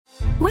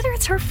Whether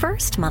it's her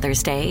first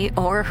Mother's Day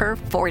or her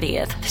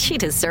 40th, she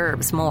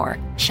deserves more.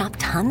 Shop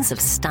tons of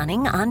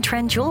stunning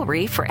on-trend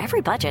jewelry for every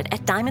budget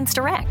at Diamonds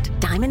Direct.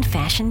 Diamond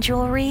fashion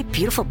jewelry,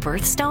 beautiful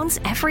birthstones,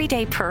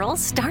 everyday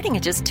pearls starting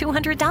at just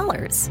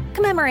 $200.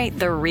 Commemorate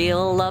the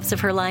real loves of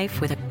her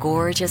life with a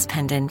gorgeous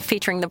pendant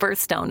featuring the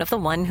birthstone of the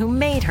one who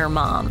made her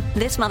mom.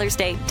 This Mother's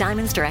Day,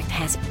 Diamonds Direct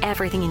has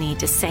everything you need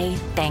to say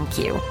thank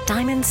you.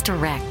 Diamonds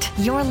Direct.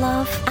 Your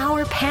love,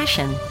 our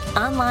passion.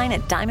 Online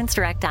at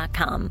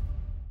diamondsdirect.com.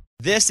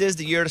 This is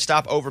the year to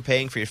stop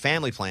overpaying for your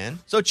family plan.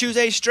 So choose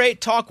a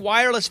Straight Talk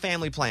Wireless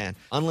family plan.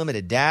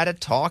 Unlimited data,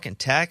 talk, and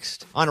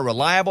text on a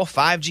reliable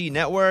 5G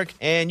network.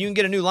 And you can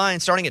get a new line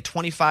starting at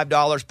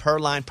 $25 per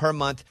line per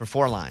month for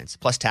 4 lines,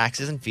 plus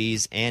taxes and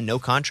fees and no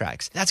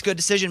contracts. That's good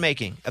decision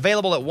making.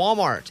 Available at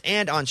Walmart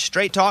and on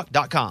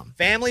straighttalk.com.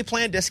 Family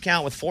plan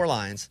discount with 4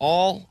 lines,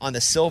 all on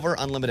the Silver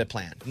Unlimited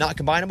plan. Not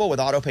combinable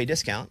with auto pay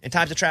discount. In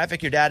times of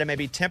traffic, your data may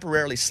be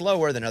temporarily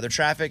slower than other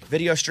traffic.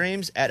 Video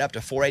streams at up to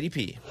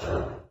 480p.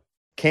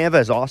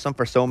 Canva is awesome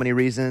for so many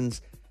reasons,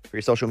 for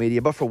your social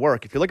media, but for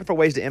work. If you're looking for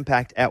ways to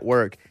impact at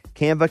work,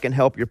 Canva can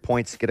help your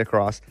points get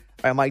across.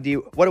 All right, Mike,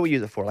 what do we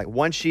use it for? Like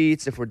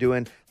one-sheets, if we're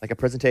doing like a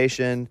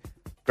presentation,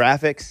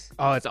 graphics?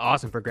 Oh, it's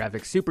awesome for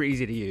graphics. Super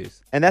easy to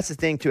use. And that's the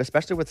thing, too,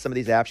 especially with some of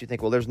these apps, you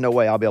think, well, there's no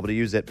way I'll be able to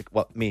use it,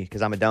 well, me,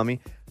 because I'm a dummy.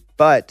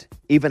 But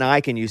even I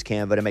can use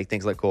Canva to make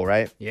things look cool,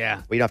 right? Yeah.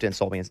 Well, you don't have to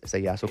insult me and say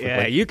yeah so quickly.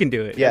 Yeah, you can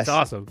do it. Yes. It's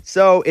awesome.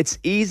 So it's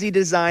easy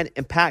design,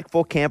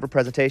 impactful Canva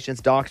presentations,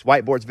 docs,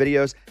 whiteboards,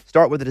 videos.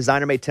 Start with a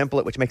designer-made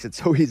template, which makes it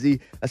so easy,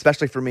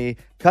 especially for me.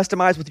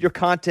 Customize with your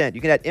content.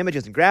 You can add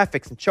images and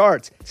graphics and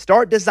charts.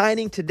 Start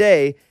designing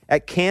today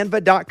at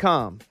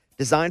canva.com.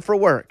 Design for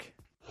work.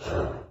 Here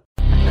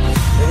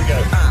we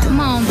go.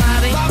 Come on,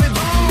 Bobby.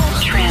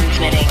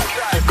 Transmitting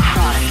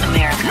across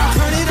America.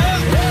 Turn it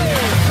up.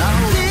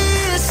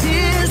 This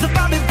is the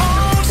Bobby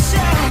Bones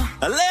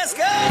Show. Let's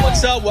go.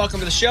 What's up? Welcome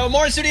to the show.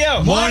 Morning,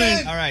 studio.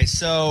 Morning. All right,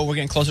 so we're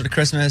getting closer to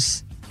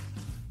Christmas.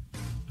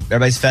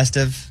 Everybody's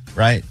festive,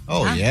 right?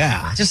 Oh,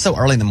 yeah. It's just so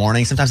early in the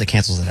morning. Sometimes it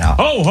cancels it out.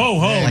 Ho, ho,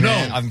 ho. Like, No.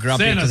 I'm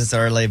grumpy Santa's- because it's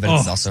early, but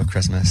it's also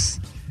Christmas.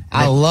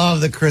 I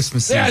love the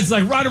Christmas season. Yeah, it's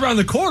like right around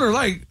the corner,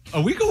 like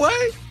a week away.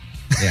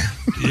 Yeah.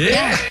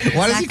 Yeah.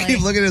 Why does he keep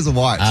looking at his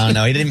watch? I don't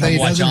know. He didn't even That he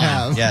have watch doesn't on.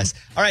 have. Yes.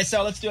 All right,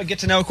 so let's do a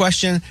get-to-know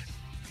question.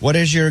 What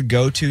is your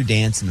go-to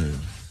dance move?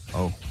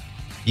 Oh.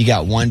 You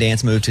got one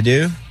dance move to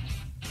do.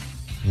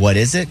 What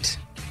is it?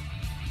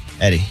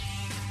 Eddie.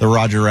 The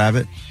Roger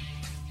Rabbit.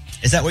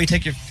 Is that where you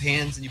take your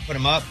hands and you put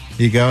them up?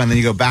 You go, and then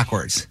you go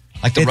backwards.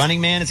 Like the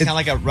Running Man? It's kind of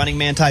like a Running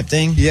Man type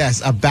thing?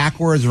 Yes, a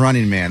backwards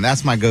running man.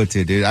 That's my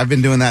go-to, dude. I've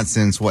been doing that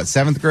since,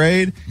 7th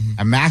grade? Mm-hmm.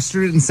 I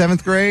mastered it in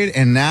 7th grade,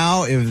 and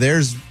now if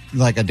there's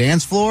like a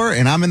dance floor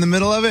and I'm in the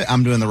middle of it,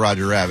 I'm doing the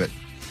Roger Rabbit.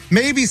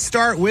 Maybe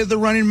start with the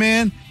Running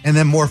Man and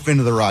then morph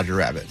into the Roger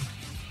Rabbit.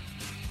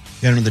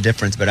 You don't know the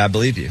difference, but I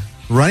believe you.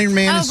 Running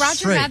Man is Roger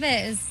straight,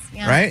 Rabbit is,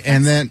 yeah. right?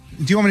 And then,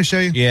 do you want me to show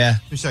you? Yeah.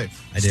 Let me show you.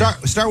 I do.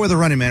 Start with the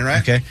Running Man,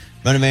 right? Okay.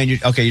 Running Man, you're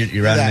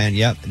Running that. Man,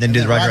 yep. And then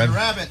do the Roger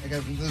Rabbit. I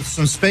got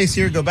some space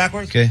here, go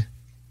backwards. Okay.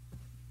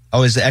 Oh,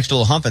 there's the extra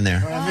little hump in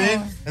there. You know what I mean?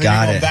 And then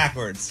Got you go it.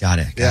 backwards. Got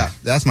it. Yeah,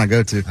 that's my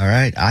go-to. All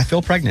right. I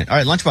feel pregnant. All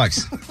right,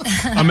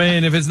 Lunchbox. I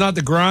mean, if it's not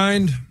the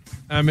grind,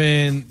 I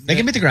mean, Make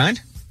it meet the grind.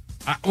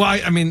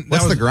 I mean,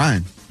 What's the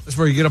grind? That's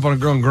where you get up on a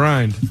girl and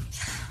grind.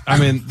 I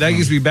mean, that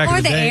used to be back Or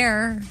in the the day.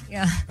 air.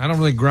 Yeah. I don't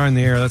really grind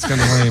the air. That's kind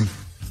of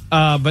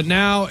lame. But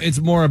now it's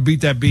more a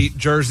beat that beat,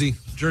 Jersey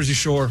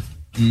Shore.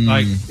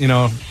 Like, you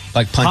know.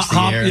 Like punch the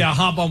hop, air. Yeah,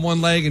 hop on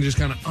one leg and just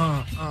kind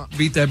of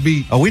beat that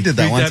beat. Oh, we did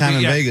that Beat one time beat,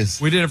 in yeah.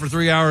 Vegas. We did it for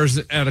 3 hours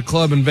at a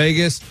club in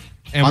Vegas.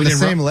 And On we the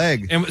didn't same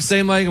leg. And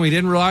same leg, and we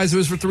didn't realize it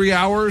was for 3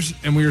 hours,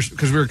 and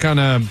because we were kind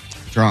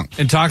of Drunk.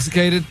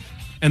 intoxicated.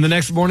 And the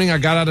next morning, I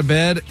got out of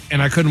bed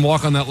and I couldn't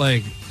walk on that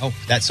leg. Oh,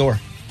 that's sore.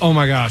 Oh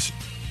my gosh,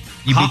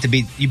 You beat the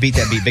beat. You beat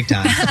that beat big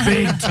time.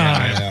 big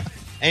time. Yeah.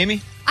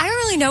 Amy. I don't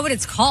really know what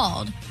it's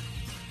called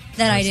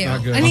that I do.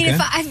 not good. I mean,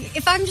 Okay.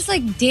 if I'm just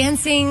like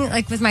dancing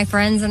like with my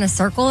friends in a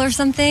circle or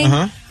something,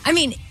 I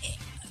mean,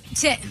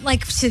 to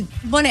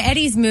one of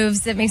Eddie's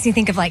moves that makes me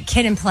think of like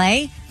Kid and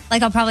Play.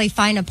 Like I'll probably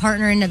find a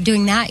partner and end up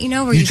doing that. You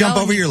know, where You you jump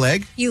go over and your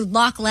leg? you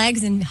lock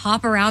legs and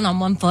hop around on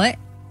one foot,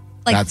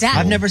 like That's that.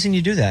 cool. I've never seen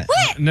you do that.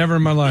 What? Never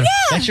in my life.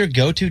 That's your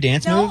go-to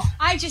dance No, move?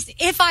 I just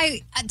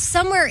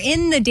somewhere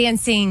in the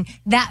dancing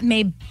that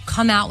may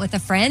come out with a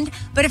friend,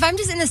 but if I'm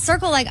just in a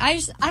circle, like I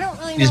don't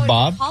really know Just what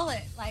bob? to call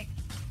it. Like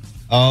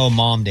Oh,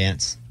 mom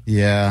dance.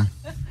 Yeah.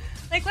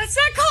 what's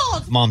that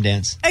called? Mom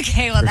dance.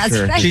 Okay, well that's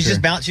sure. that's She's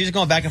just She's just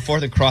going back and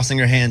forth and crossing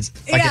her hands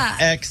like Yeah.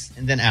 an X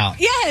and then out.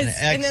 yes, An X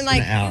and then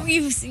like out.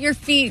 your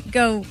feet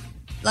go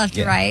left to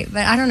Yeah. right,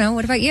 but I don't know.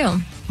 What about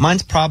you?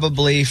 Mine's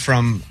probably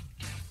from.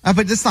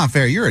 But that's not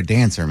fair. You're a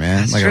dancer,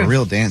 man. That's like true. a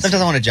real dancer.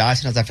 Sometimes I want to jive.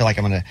 Sometimes I feel like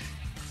I'm gonna.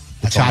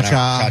 Cha-cha.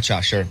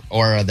 Cha-cha, sure.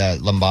 Or the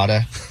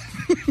lambada.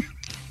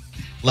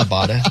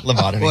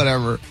 Lambada.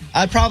 Whatever.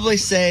 I'd probably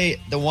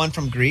say the one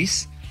from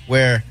Greece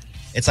where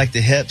it's like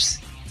the hips.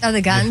 Oh,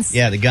 the guns.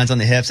 Yeah, the guns on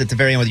the hips. At the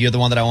very end, with "You're the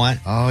one that I want."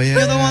 Oh, yeah.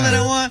 You're the one that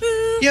I want.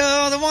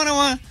 You're the one I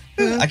want.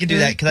 I can do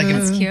that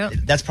because That's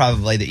cute. That's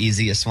probably the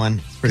easiest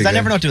one because I good.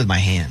 never know what to do with my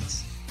hands.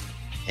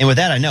 And with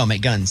that, I know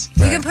make guns.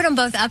 You can put them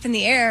both up in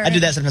the air. I do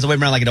that sometimes. I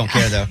wave around like I don't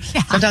care, though.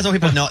 Sometimes I want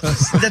people to know.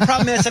 The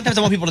problem is sometimes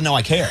I want people to know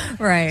I care.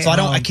 Right. So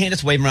I can't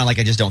just wave around like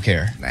I just don't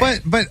care. Right.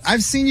 But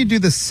I've seen you do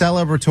the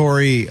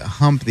celebratory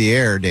hump the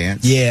air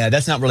dance. Yeah,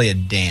 that's not really a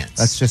dance.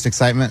 That's just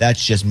excitement.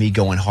 That's just me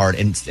going hard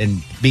and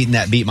beating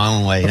that beat my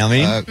own way. You know what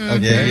I mean?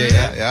 Okay.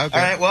 Yeah. Okay.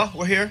 All right, well,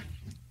 we're here.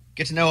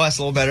 Get to know us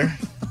a little better.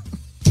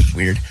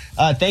 Weird.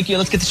 Thank you.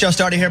 Let's get the show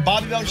started here.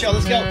 Bobby Bone Show.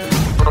 Let's go.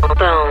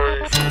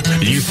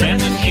 You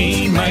send an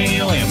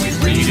email and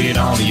we read it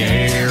on the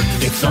air.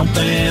 It's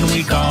something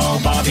we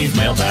call Bobby's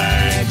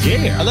mailbag.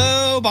 Yeah.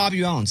 Hello,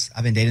 Bobby Bones.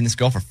 I've been dating this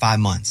girl for 5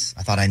 months.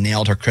 I thought I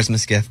nailed her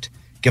Christmas gift,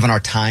 given our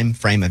time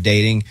frame of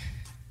dating.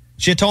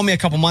 She had told me a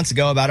couple months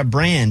ago about a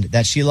brand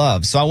that she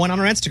loves, so I went on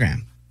her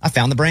Instagram. I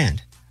found the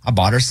brand. I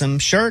bought her some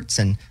shirts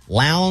and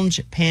lounge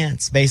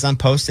pants based on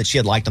posts that she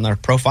had liked on their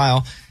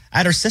profile. I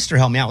had her sister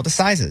help me out with the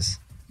sizes.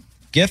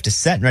 Gift is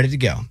set and ready to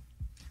go.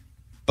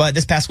 But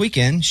this past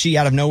weekend, she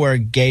out of nowhere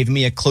gave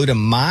me a clue to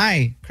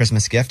my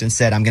Christmas gift and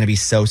said, I'm going to be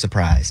so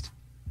surprised.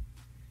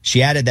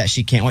 She added that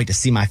she can't wait to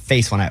see my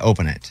face when I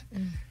open it.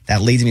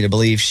 That leads me to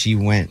believe she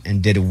went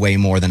and did way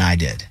more than I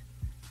did.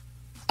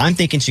 I'm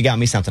thinking she got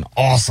me something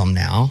awesome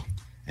now,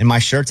 and my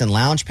shirts and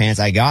lounge pants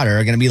I got her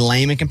are going to be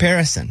lame in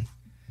comparison.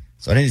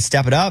 So I need to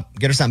step it up,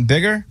 get her something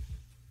bigger,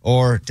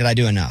 or did I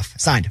do enough?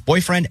 Signed,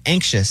 boyfriend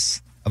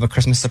anxious of a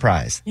Christmas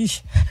surprise. Yeah,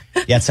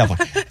 it's a tough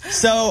one.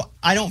 So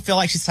I don't feel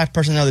like she's the type of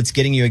person, though, that's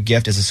getting you a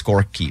gift as a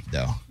score keep,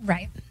 though.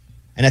 Right.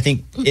 And I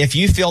think if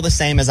you feel the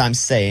same as I'm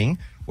saying,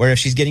 where if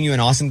she's getting you an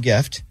awesome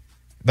gift,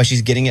 but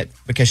she's getting it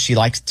because she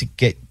likes to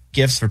get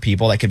gifts for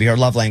people, that could be her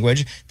love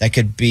language, that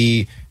could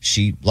be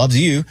she loves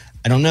you,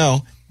 I don't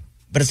know.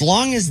 But as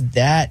long as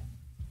that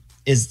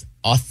is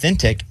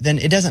authentic, then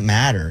it doesn't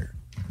matter.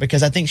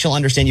 Because I think she'll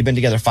understand you've been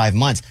together 5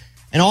 months.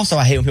 And also,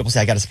 I hate when people say,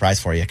 I got a surprise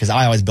for you, because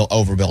I always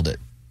overbuild it.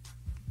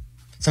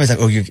 Somebody's like,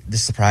 oh,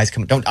 this surprise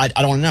coming. I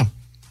don't want to know.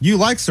 You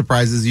like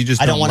surprises. You just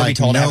I don't want to be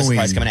told I have a knowing.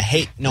 surprise coming. I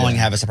hate knowing I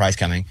have a surprise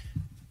coming.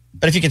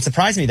 But if you can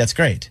surprise me, that's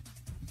great.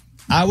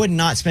 I would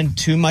not spend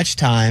too much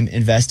time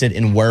invested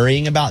in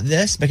worrying about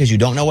this because you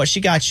don't know what she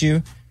got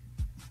you.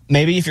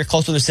 Maybe if you're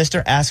close with her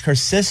sister, ask her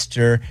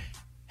sister,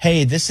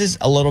 hey, this is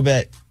a little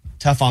bit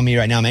tough on me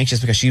right now. I'm anxious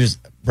because she was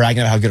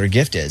bragging about how good her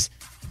gift is.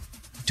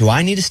 Do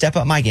I need to step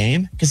up my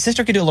game? Because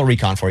sister could do a little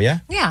recon for you.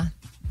 Yeah,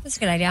 that's a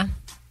good idea.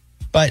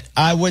 But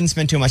I wouldn't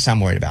spend too much time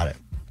worried about it.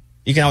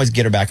 You can always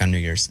get her back on New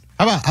Year's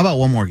How about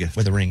one more gift?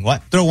 with a ring.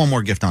 What? Throw one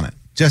more gift on it,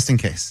 just in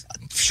case.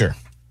 Sure.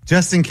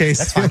 Just in case.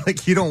 That's fine.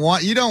 Like you don't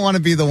want to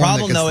be the one.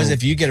 Problem, though, is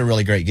if you get a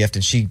really great gift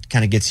and she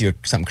kind of gets you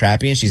something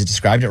crappy and she's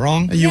described it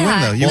wrong. you win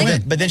Yeah. though. You Well,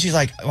 win. but then she's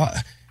like, well,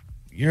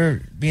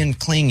 you're being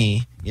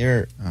clingy.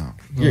 It's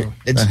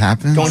That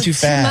happens? going too Too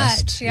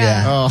fast. much,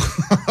 yeah.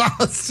 Oh,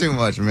 that's too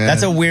much, man.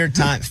 That's a weird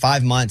time.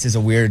 5 months is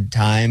a weird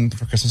time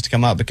for Christmas to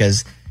come up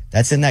because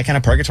that's in that kind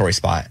of purgatory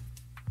spot.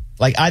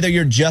 Like either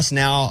you're just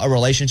now a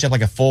relationship,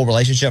 like a full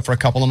relationship for a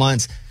couple of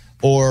months,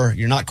 or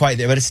you're not quite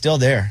there, but it's still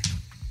there.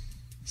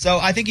 So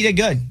I think you did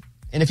good.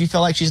 And if you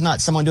feel like she's not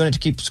someone doing it to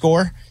keep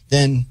score,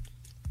 then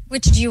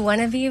Which do you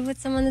want to be with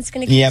someone that's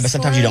going to keep yeah, but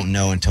sometimes you score? don't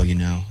know until you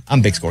know. I'm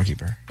a big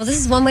scorekeeper. Well, this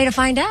is one way to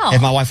find out.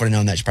 If my wife would have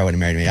known that, she probably would have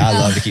married me. I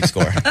love to keep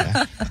score.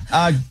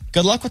 Yeah.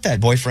 Good luck with that,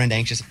 boyfriend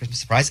anxious Christmas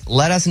surprise.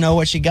 Let us know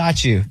what she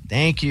got you.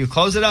 Thank you.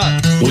 Close it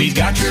up. We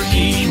got your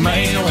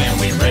email and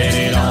we read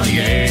it on the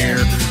air.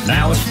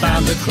 Now it's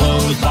time to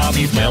close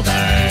Bobby's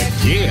mailbag.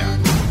 Yeah.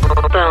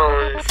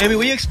 Amy,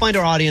 will you explain to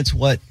our audience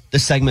what the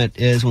segment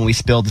is when we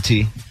spill the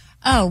tea?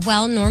 Oh,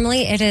 well,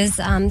 normally it is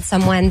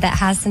someone that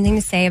has something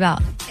to say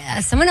about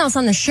someone else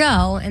on the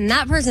show, and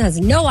that person has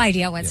no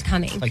idea what's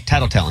coming. Like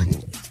tattletelling.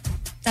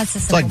 That's a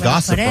It's simple like way to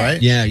gossip, put it.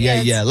 right?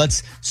 Yeah.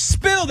 Let's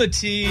spill the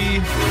tea.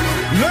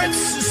 Let's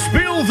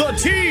spill the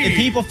tea. And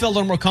people feel a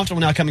little more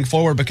comfortable now coming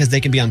forward because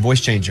they can be on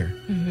voice changer.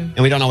 And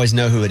we don't always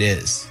know who it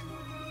is.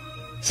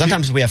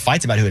 Sometimes we have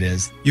fights about who it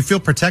is. You feel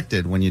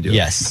protected when you do it.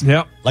 Yes.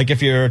 Yep. Like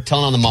if you're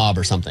telling on the mob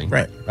or something.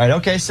 Right. Right.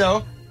 Okay,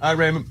 so,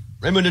 Raymond,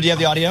 do you have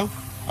the audio?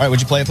 All right,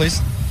 would you play it,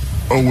 please?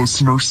 A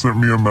listener sent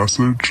me a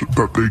message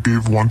that they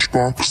gave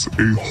Lunchbox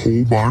a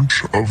whole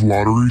bunch of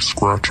lottery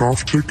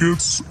scratch-off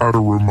tickets at a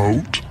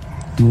remote.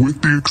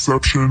 With the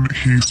exception,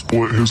 he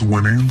split his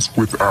winnings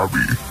with Abby.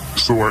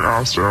 So I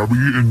asked Abby,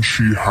 and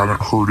she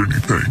hadn't heard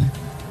anything.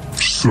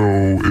 So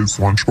is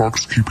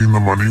Lunchbox keeping the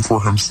money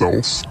for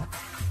himself?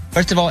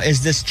 First of all,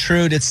 is this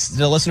true? Did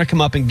the listener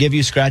come up and give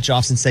you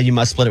scratch-offs and say you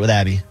must split it with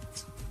Abby?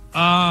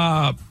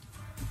 A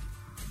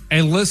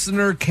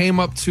listener came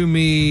up to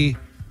me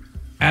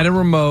at a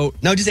remote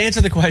No, just answer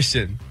the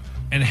question.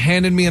 and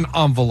handed me an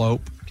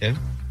envelope Okay.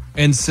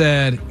 and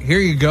said, here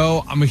you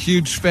go. I'm a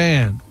huge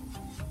fan.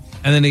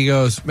 And then he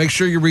goes, make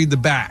sure you read the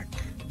back.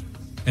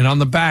 And on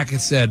the back,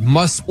 it said,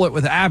 must split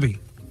with Abby.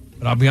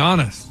 But I'll be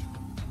honest,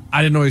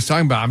 I didn't know what he was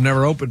talking about. I've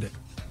never opened it.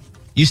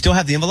 You still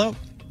have the envelope?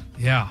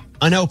 Yeah.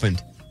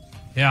 Unopened.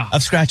 Yeah.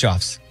 Of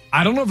scratch-offs.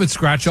 I don't know if it's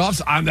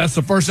scratch-offs. That's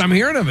the first I'm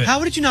hearing of it.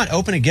 How did you not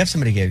open a gift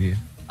somebody gave you?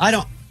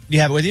 Do you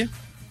have it with you?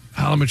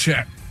 Let me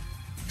check.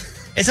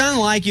 It's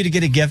unlike you to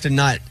get a gift and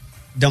not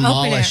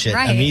demolish it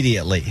right.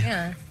 immediately.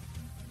 Yeah.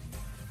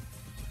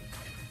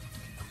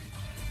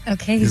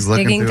 Okay, He's he's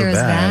looking digging through through a his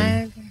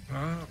bag. bag.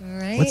 All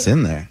right. What's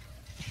in there?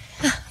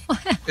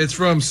 It's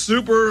from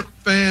Super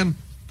Fan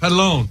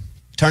Palone.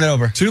 Turn it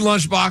over. 2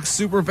 lunchbox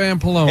Super Fan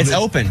Palone. It's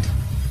opened.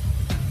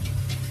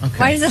 Okay.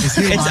 Why does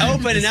it look It's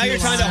open, and now you're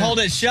trying to hold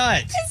it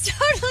shut. It's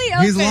totally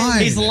open. He's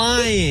lying. He's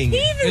lying. He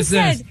even It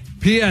says, said,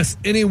 P.S.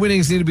 Any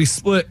winnings need to be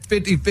split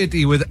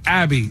 50-50 with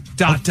Abby. ...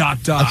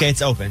 Okay,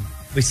 it's open.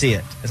 We see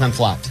it. It's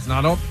unflopped. It's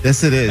not open.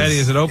 Yes, it is. Eddie,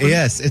 is it open?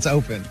 Yes, it's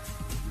open.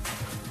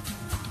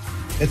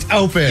 It's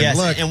open. Yes.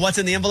 Look, And what's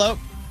in the envelope?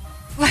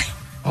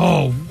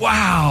 Oh,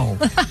 wow.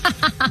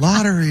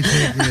 lottery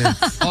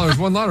tickets. Oh, there's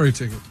 1 lottery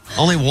ticket.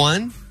 Only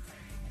one?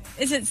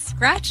 is it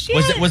scratched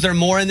yet? Was there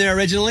more in there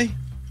originally?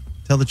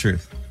 Tell the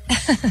truth.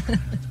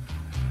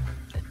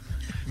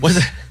 Was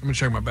it? Let me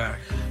check my bag.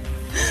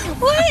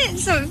 What?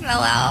 So it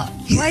fell out.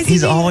 Why is he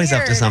He's being always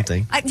up to weird?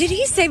 something. Did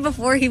he say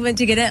before he went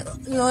to get it?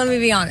 Well, let me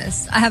be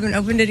honest. I haven't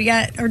opened it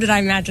yet, or did I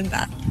imagine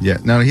that? Yeah,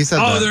 no, he said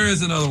Oh, that. there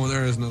is another one.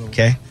 There is another one.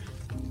 Okay.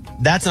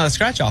 That's not a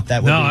scratch off.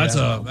 That would No,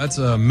 be, that's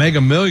a Mega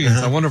Millions.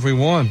 I wonder if we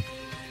won.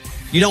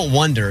 You don't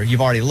wonder.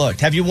 You've already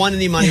looked. Have you won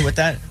any money with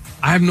that?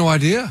 I have no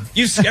idea.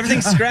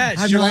 Everything's scratched.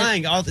 I have You're no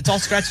lying. It's all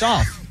scratched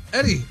off.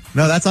 Eddie,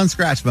 No, that's on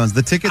Scratch Bones.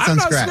 The ticket's I'm on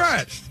not Scratch.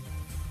 scratched.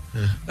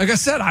 Like I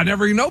said, I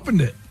never even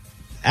opened it.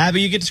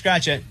 Abby, you get to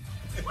scratch it.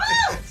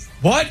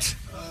 What?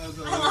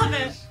 I love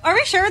it. Are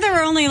we sure there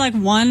were only like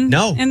one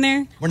No, in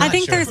there? we're not I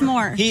think sure. there's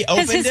more. He Because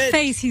opened his it.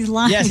 face, he's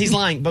lying. Yes, he's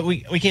lying, but we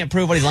can't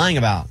prove what he's lying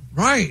about.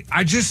 Right.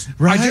 I just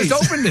Right.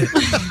 opened it.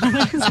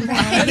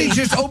 Eddie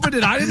just opened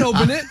it. I didn't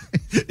open it.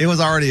 It was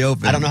already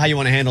open. I don't know how you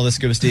want to handle this,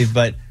 Scuba Steve,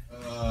 but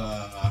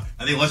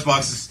I think Lunchbox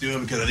is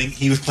stewing because I think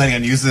he was planning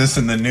on using this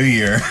in the new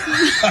year.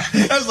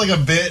 That was like a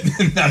bit,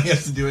 and now he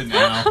has to do it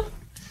now.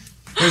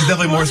 There's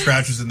definitely more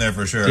scratchers in there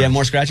for sure. do you have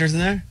more scratchers in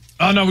there?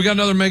 Oh, no, we got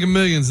another Mega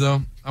Millions,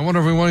 though. I wonder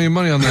if we won any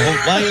money on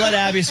that. Why don't you let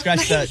Abby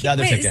scratch the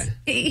other Wait, ticket?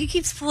 he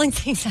keeps pulling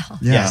things out.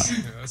 Yeah. Yes.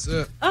 Yeah, that's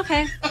it.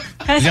 Okay.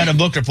 You got a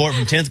book report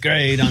from 10th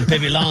grade on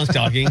Pippi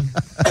Longstocking.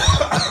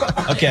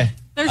 Okay.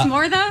 There's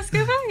more though,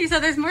 Scuba? You said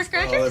there's more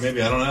scratchers? Oh,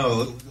 maybe, I don't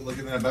know. Look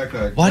in that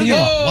backpack. Why do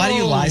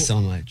you lie so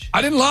much?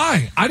 I didn't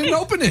lie. I didn't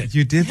open it.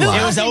 You did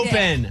lie. It was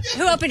opened open.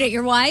 Who opened it?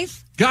 Your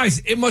wife? Guys,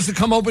 it must have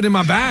come open in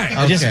my bag.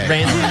 Okay. Just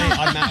randomly,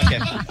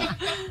 automatic. Okay.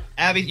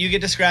 Abby, you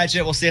get to scratch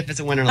it. We'll see if it's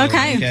a winner.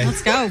 Okay,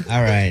 let's go.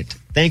 All right.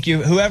 Thank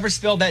you. Whoever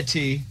spilled that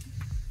tea.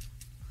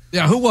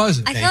 Yeah, who was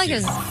it? I feel like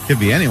it was. Could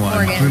be anyone.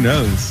 Morgan. Who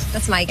knows?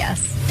 That's my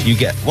guess. You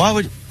get. Why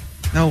would?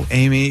 No,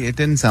 Amy. It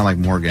didn't sound like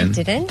Morgan. It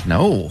didn't?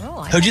 No. Oh,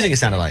 I Who'd you thought think it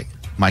sounded like?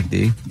 Mike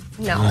D.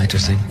 No. Oh,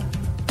 interesting.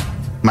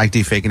 Mike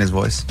D faking his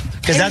voice.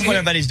 Because that's what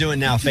everybody's doing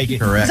now, faking.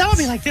 Correct. I would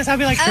be like this. I'd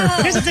be like,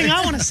 here's the thing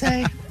I want to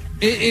say.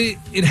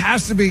 It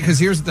has to be, because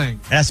here's the thing.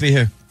 It has to be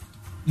who?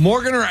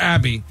 Morgan or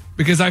Abby,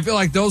 because I feel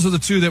like those are the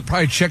two that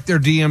probably check their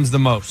DMs the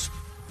most.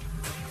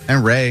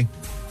 And Ray.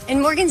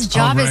 And Morgan's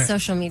job right. is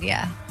social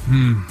media.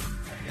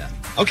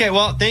 Okay,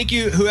 well, thank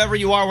you, whoever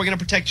you are. We're going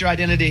to protect your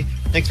identity.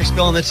 Thanks for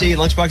spilling the tea.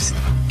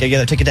 Lunchbox, get the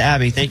other ticket to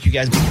Abby. Thank you,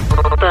 guys.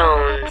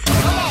 Bones.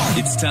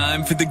 It's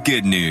time for the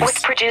good news.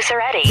 With producer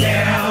Eddie.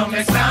 Tell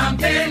me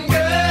something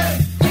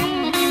good.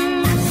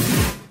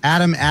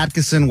 Adam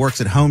Atkinson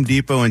works at Home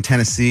Depot in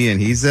Tennessee,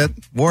 and he's at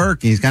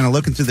work. He's kind of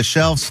looking through the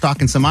shelves,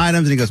 stocking some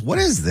items, and he goes, "What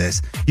is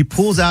this?" He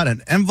pulls out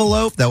an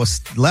envelope that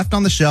was left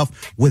on the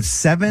shelf with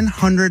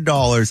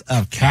 $700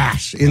 of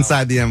cash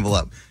inside the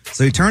envelope.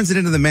 So he turns it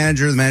into the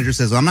manager. The manager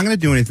says, "Well, I'm not going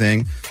to do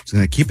anything. I'm just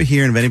going to keep it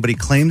here, and if anybody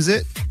claims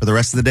it for the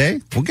rest of the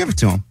day, we'll give it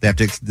to them." They have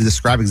to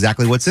describe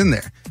exactly what's in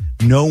there.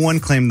 No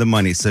one claimed the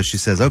money. So she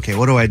says, "Okay,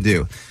 what do I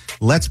do?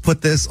 Let's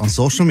put this on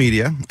social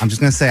media. I'm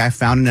just going to say I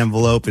found an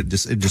envelope. It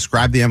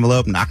described the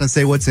envelope. I'm not going to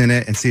say what's in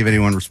it and see if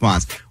anyone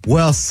responds."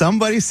 Well,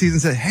 somebody sees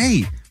and said,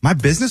 "Hey, my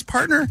business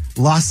partner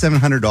lost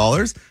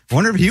 $700. I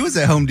wonder if he was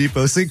at Home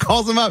Depot." So he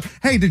calls him up.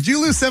 "Hey, did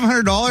you lose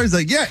 $700?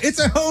 Like, "Yeah, it's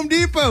at Home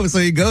Depot." So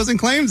he goes and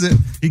claims it.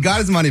 He got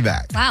his money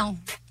back. Wow.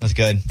 That's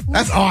good.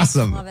 That's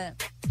awesome. Love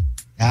it.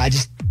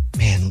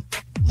 Man,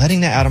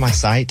 letting that out of my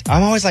sight.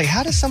 I'm always like,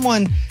 how does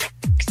someone,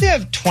 because they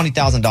have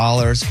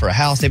 $20,000 for a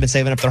house they've been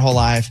saving up their whole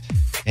life,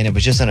 and it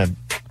was just in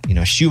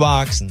a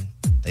shoebox, and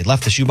they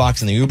left the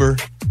shoebox in the Uber.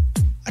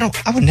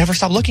 I would never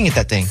stop looking at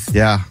that thing.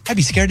 Yeah. I'd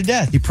be scared to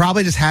death. He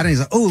probably just had it. He's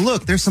like, "Oh,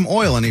 look, there's some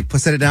oil." And he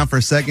set it down for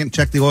a second,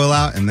 checked the oil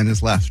out, and then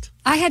just left.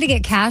 I had to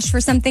get cash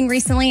for something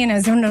recently, and it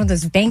was one of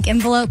those bank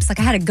envelopes. Like,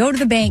 I had to go to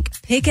the bank,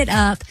 pick it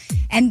up,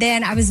 and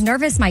then I was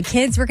nervous my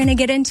kids were going to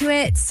get into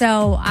it,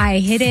 so I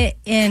hid it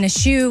in a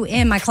shoe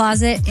in my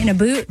closet in a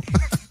boot.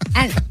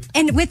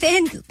 and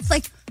within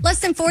like less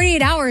than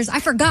 48 hours, I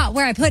forgot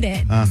where I put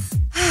it.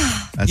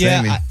 That's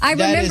Amy. I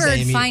that is remembered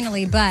Amy.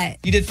 finally, but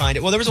You did find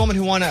it. Well, there was a woman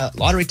who won a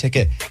lottery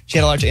ticket. She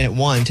had a lottery ticket and it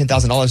won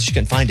 $10,000. She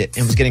couldn't find it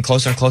and was getting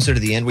closer and closer to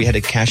the end. We had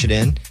to cash it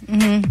in.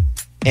 Mm-hmm.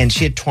 And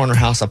she had torn her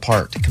house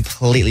apart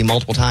completely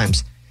multiple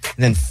times.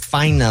 And then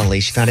finally,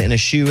 she found it in a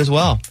shoe as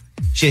well.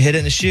 She had hid it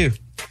in a shoe.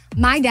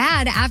 my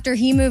dad, after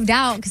he moved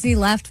out, because he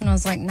left when I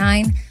was like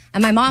 9,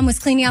 And my mom was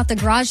cleaning out the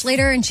garage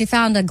later and she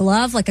found a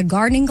glove, like a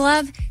gardening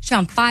glove. She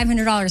found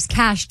 $500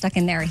 cash stuck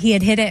in there. He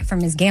had hid it from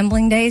his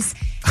gambling days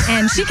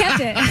and she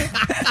kept it.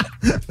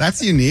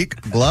 That's unique.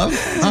 Glove?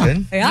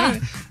 Good. Yeah.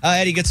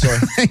 Eddie, good story.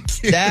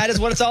 Thank you. That is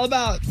what it's all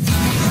about.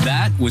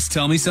 That was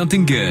Tell Me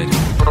Something Good.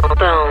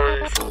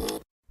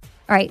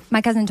 All right,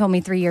 my cousin told me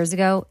 3 years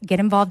ago,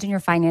 get involved in your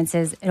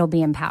finances. It'll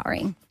be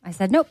empowering. I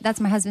said, nope, that's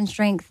my husband's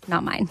strength,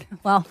 not mine.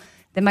 Well,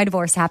 then my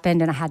divorce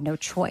happened and I had no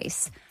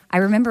choice. I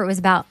remember it was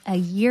about a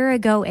year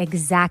ago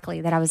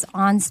exactly that I was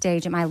on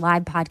stage at my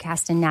live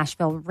podcast in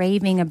Nashville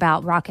raving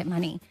about Rocket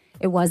Money.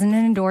 It wasn't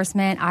an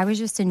endorsement. I was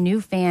just a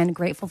new fan,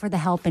 grateful for the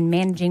help in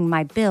managing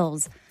my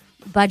bills,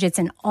 budgets,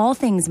 and all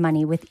things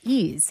money with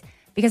ease.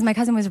 Because my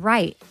cousin was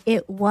right.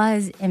 It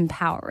was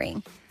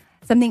empowering.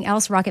 Something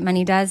else Rocket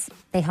Money does,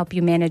 they help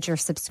you manage your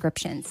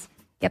subscriptions.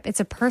 Yep, it's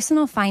a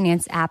personal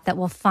finance app that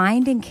will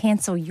find and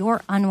cancel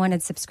your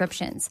unwanted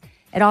subscriptions.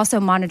 It also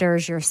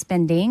monitors your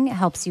spending,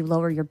 helps you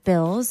lower your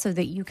bills so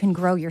that you can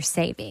grow your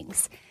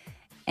savings.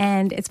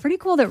 And it's pretty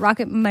cool that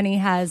Rocket Money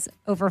has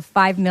over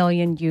 5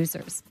 million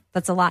users.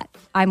 That's a lot.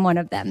 I'm one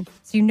of them.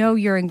 So you know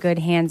you're in good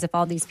hands if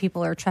all these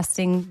people are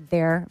trusting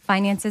their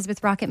finances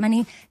with Rocket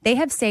Money. They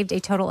have saved a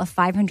total of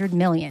 $500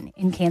 million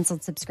in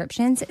canceled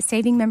subscriptions,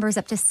 saving members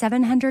up to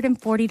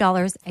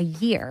 $740 a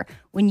year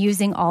when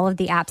using all of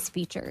the app's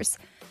features.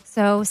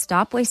 So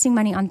stop wasting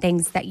money on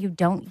things that you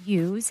don't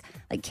use.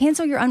 Like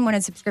cancel your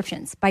unwanted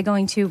subscriptions by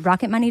going to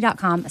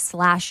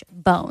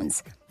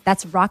rocketmoney.com/bones.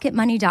 That's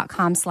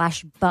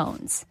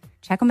rocketmoney.com/bones.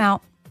 Check them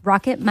out.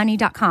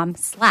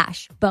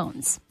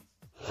 rocketmoney.com/bones.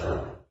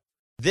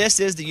 This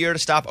is the year to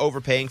stop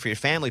overpaying for your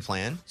family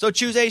plan. So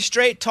choose a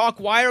Straight Talk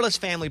Wireless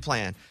family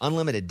plan.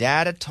 Unlimited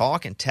data,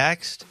 talk, and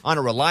text on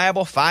a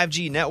reliable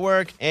 5G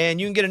network. And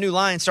you can get a new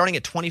line starting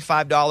at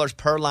 $25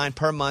 per line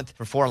per month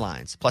for 4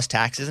 lines, plus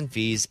taxes and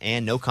fees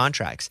and no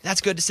contracts. That's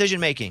good decision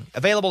making.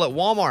 Available at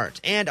Walmart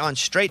and on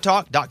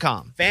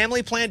straighttalk.com.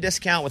 Family plan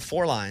discount with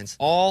 4 lines,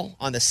 all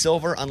on the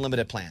Silver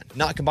Unlimited plan.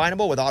 Not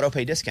combinable with auto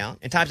pay discount.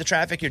 In times of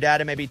traffic, your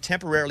data may be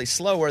temporarily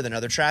slower than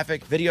other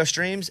traffic. Video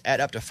streams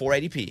at up to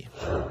 480p.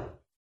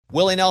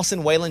 Willie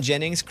Nelson, Waylon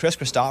Jennings, Chris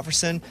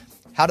Christopherson.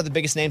 How did the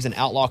biggest names in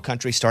outlaw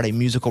country start a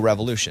musical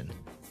revolution?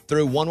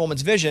 Through one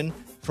woman's vision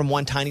from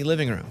one tiny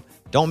living room.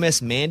 Don't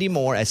miss Mandy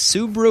Moore as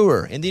Sue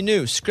Brewer in the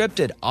new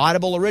scripted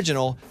Audible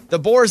original, The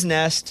Boar's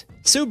Nest,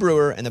 Sue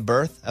Brewer and the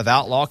Birth of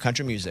Outlaw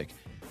Country Music.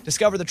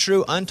 Discover the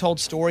true untold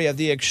story of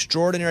the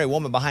extraordinary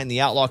woman behind the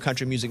outlaw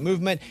country music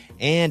movement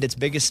and its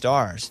biggest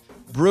stars.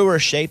 Brewer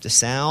shaped the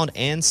sound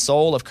and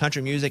soul of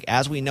country music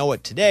as we know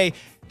it today,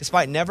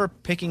 despite never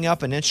picking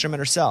up an instrument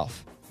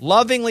herself.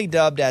 Lovingly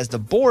dubbed as the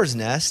Boar's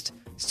Nest,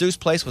 Sue's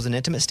place was an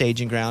intimate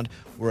staging ground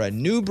where a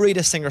new breed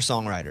of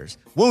singer-songwriters,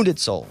 wounded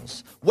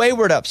souls,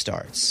 wayward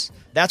upstarts,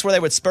 that's where they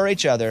would spur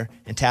each other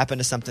and tap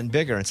into something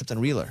bigger and something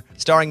realer.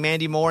 Starring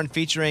Mandy Moore and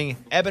featuring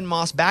Eben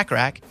Moss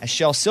Backrack as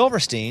Shel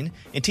Silverstein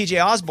and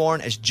TJ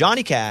Osborne as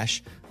Johnny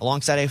Cash,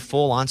 alongside a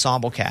full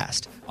ensemble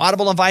cast.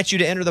 Audible invites you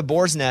to enter the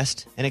Boar's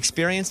Nest and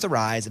experience the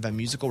rise of a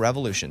musical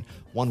revolution.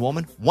 One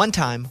woman, one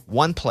time,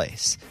 one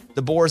place.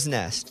 The Boar's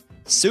Nest.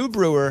 Sue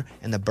Brewer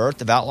and the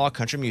Birth of Outlaw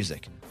Country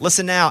Music.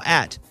 Listen now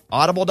at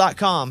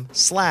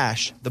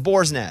audible.com/The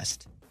Boar's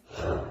Nest.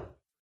 All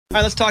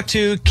right, let's talk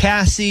to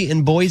Cassie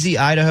in Boise,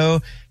 Idaho.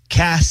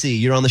 Cassie,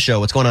 you're on the show.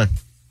 What's going on?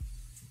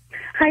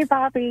 Hi,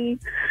 Bobby.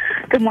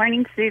 Good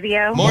morning,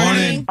 studio.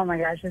 Morning. Oh, my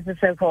gosh, this is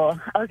so cool.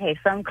 Okay,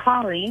 so I'm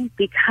calling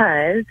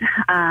because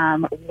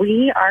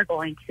we are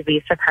going to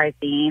be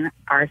surprising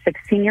our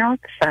 16-year-old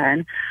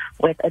son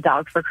with a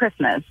dog for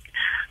Christmas.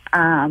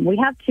 We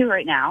have 2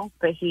 right now,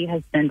 but he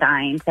has been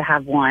dying to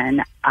have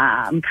one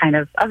kind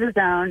of his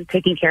own,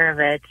 taking care of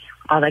it,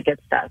 all that good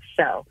stuff.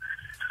 So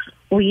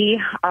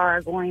we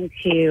are going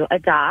to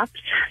adopt,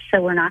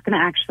 so we're not going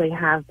to actually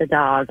have the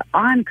dog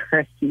on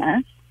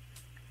Christmas.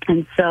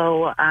 And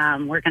so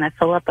we're going to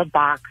fill up a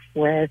box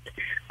with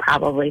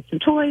probably some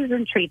toys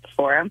and treats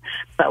for him.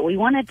 But we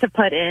wanted to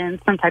put in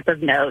some type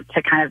of note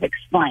to kind of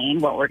explain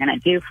what we're going to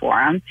do for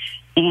him.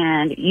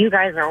 And you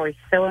guys are always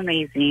so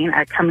amazing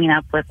at coming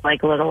up with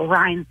like little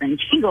rhymes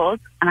and jingles.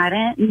 And I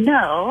didn't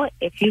know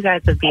if you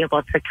guys would be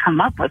able to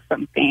come up with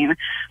something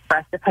for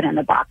us to put in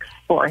the box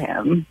for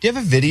him. Do you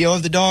have a video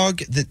of the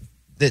dog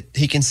that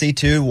he can see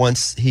too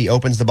once he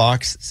opens the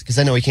box? Because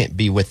I know he can't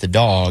be with the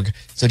dog.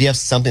 So do you have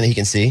something that he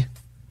can see?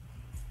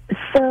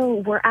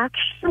 So we're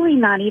actually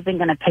not even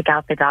going to pick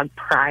out the dog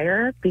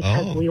prior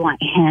because we want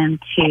him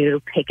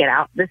to pick it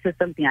out. This is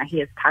something that he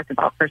has talked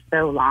about for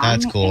so long.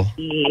 That's cool. And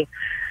he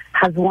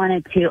has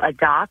wanted to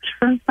adopt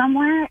from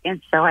somewhere, and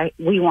so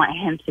we want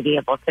him to be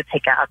able to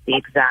pick out the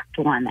exact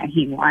one that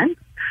he wants.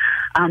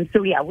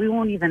 So yeah, we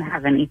won't even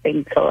have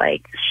anything to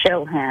like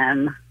show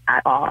him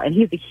at all. And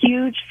he's a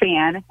huge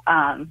fan.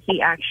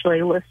 He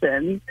actually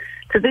listens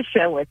to the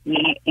show with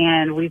me,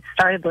 and we've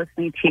started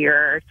listening to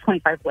your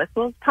 25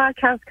 Whistles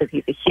podcast because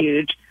he's a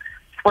huge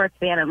sports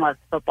fan and loves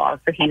football.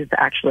 So he's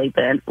actually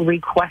been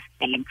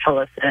requesting to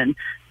listen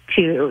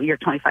to your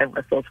 25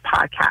 Whistles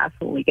podcast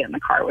when we get in the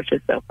car, which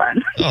is so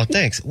fun. Oh,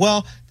 thanks.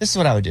 Well, this is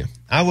what I would do.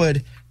 I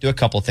would do a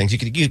couple things. You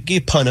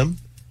could punt them,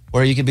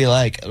 or you could be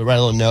like, write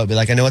a little note, be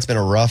like, I know it's been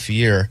a rough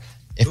year.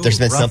 If there's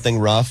been something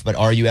rough, but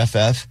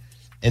RUFF,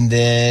 and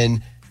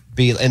then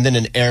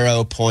an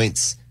arrow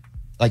points,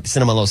 like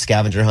send them on a little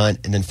scavenger hunt,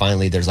 and then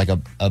finally there's like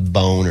a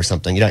bone or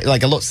something. You know,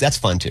 like a little. That's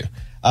fun too.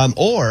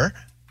 Or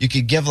you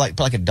could give put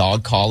like a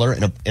dog collar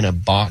in a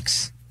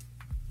box,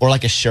 or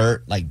like a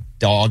shirt, like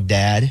dog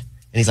dad, and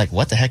he's like,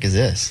 what the heck is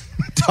this?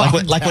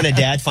 like when a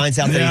dad finds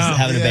out that he's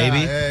having a baby.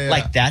 Yeah.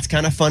 Like that's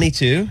kind of funny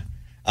too.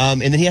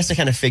 And then he has to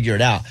kind of figure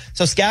it out.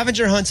 So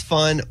scavenger hunt's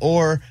fun,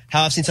 or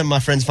how I've seen some of my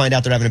friends find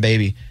out they're having a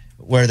baby,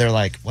 where they're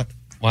like, what?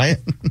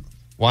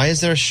 Why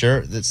is there a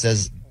shirt that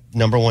says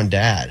 #1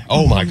 dad?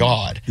 Oh my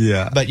God.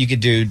 Yeah. But you could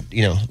do,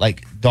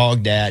 like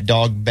dog dad,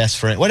 dog best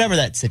friend, whatever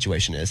that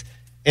situation is,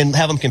 and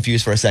have them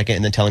confused for a second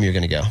and then tell them you're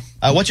going to go.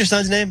 What's your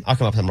son's name? I'll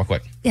come up with him real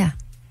quick. Yeah.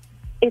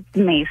 It's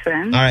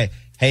Mason. All right.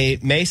 Hey,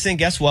 Mason,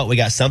 guess what? We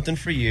got something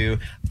for you.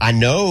 I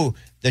know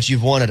that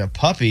you've wanted a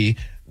puppy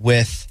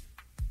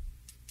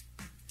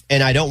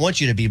and I don't want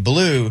you to be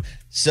blue.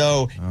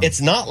 So it's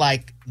not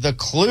like the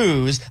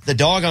Clues, the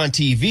dog on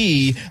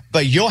TV,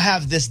 but you'll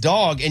have this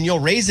dog and you'll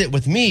raise it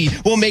with me.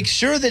 We'll make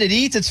sure that it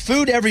eats its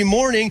food every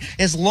morning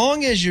as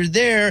long as you're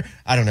there.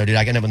 I don't know, dude.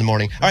 I get up in the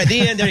morning. All right, the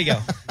end. There you go.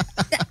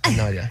 I have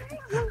no idea.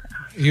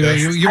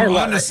 You're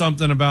onto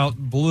something about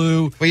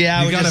blue. Well,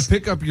 yeah, you got to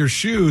pick up your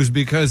shoes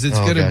because it's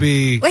going to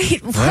be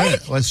Wait,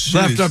 what? What's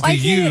left up Why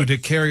to you can't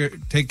to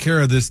take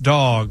care of this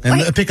dog.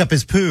 And pick up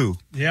his poo.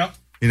 Yep.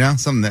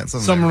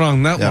 Something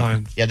along that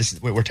line. Yeah,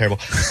 we're terrible.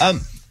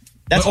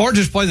 Or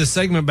just play the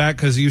segment back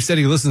because you said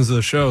he listens to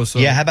the show. So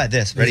yeah, how about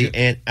this? Ready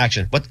and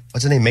action. What's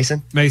his name?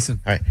 Mason? Mason.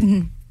 All right.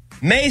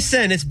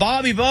 Mason, it's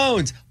Bobby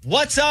Bones.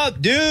 What's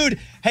up, dude?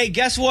 Hey,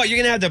 guess what? You're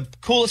going to have the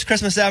coolest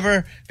Christmas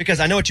ever because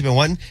I know what you've been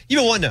wanting.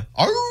 You've been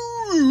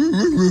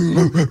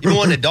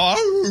wanting a dog.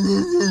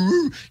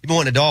 You've been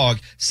wanting a dog.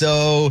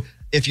 So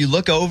if you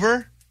look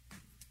over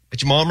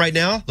at your mom right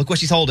now, look what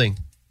she's holding.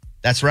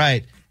 That's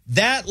right.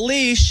 That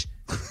leash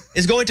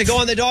is going to go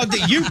on the dog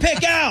that you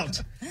pick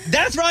out.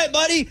 That's right,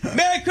 buddy.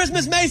 Merry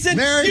Christmas, Mason.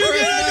 Merry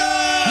Christmas. Get a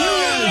dog.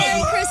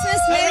 Merry Christmas,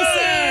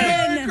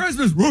 Mason. Merry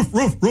Christmas. Roof,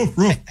 roof, roof,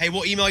 roof. Hey,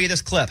 we'll email you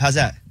this clip. How's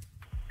that?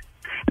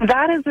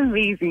 That is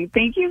amazing.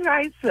 Thank you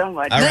guys so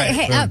much. All right.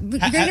 Hey, you're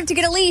going to have to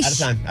get a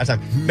leash. Out of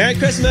time. Merry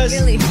Christmas.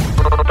 Get a leash.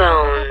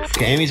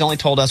 Okay, Amy's only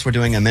told us we're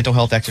doing a mental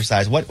health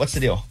exercise. What's the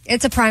deal?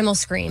 It's a primal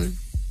scream.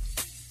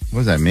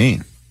 What does that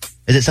mean?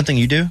 Is it something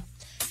you do?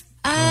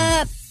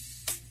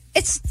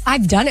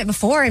 I've done it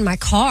before in my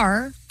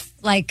car,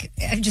 like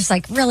just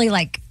like really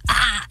like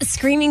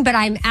screaming, but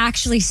I'm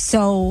actually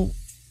so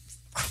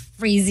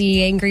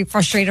crazy, angry,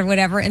 frustrated,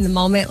 whatever in the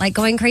moment, like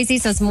going crazy.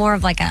 So it's more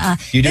of like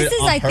You do this it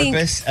is, on I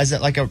purpose? think, As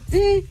it like a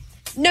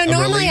no.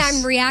 Normally release?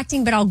 I'm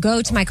reacting, but I'll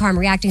go to my car. I'm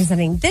reacting to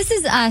something. This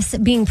is us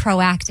being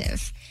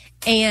proactive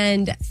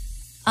and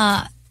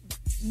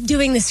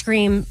doing the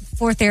scream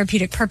for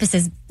therapeutic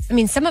purposes. I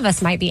mean, some of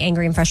us might be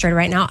angry and frustrated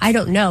right now. I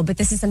don't know, but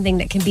this is something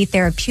that can be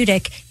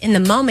therapeutic in the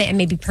moment and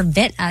maybe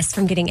prevent us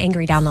from getting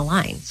angry down the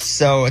line.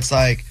 So it's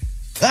like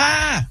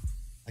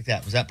like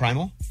that. Was that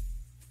primal?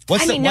 No,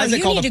 you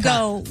need to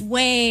go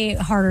way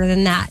harder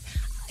than that.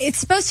 It's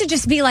supposed to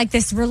just be like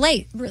this.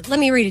 Let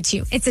me read it to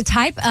you. It's a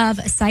type of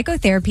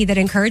psychotherapy that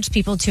encourages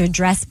people to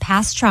address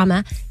past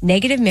trauma,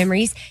 negative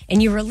memories,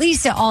 and you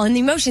release it all in the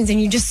emotions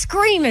and you just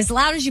scream as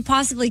loud as you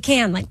possibly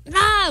can. Like,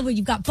 when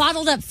you've got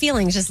bottled up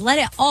feelings, just let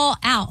it all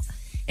out.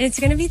 And it's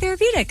going to be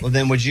therapeutic. Well,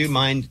 then would you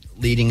mind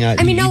leading up?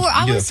 I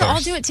want us to all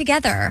do it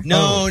together.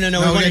 No. We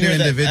want to hear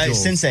individual.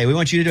 Sensei, we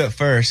want you to do it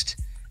first.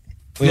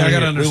 We I want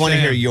gotta to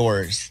understand. hear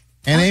yours.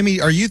 And Amy,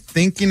 are you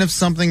thinking of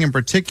something in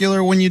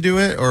particular when you do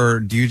it,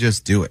 or do you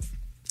just do it?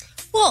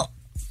 Well,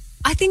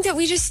 I think that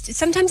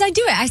sometimes I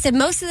do it. I said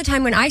most of the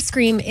time when I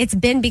scream, it's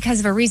been because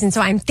of a reason. So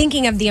I'm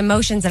thinking of the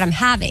emotions that I'm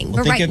having. Well,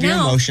 but think right of now,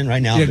 your emotion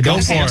right now. Yeah, But go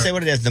don't for it. say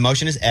what it is. The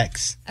emotion is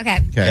X.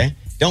 Okay.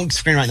 Don't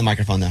scream right in the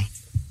microphone, though.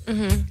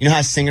 Mm-hmm. You know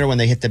how a singer, when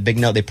they hit the big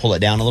note, they pull it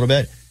down a little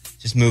bit?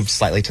 Just move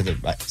slightly to the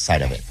right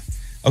side of it.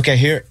 Okay,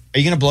 here. Are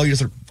you going to blow your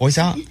voice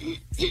out? Are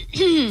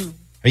you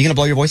going to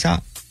blow your voice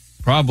out?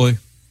 Probably.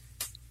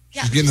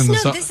 Yeah, She's getting just in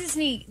the know this is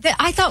neat.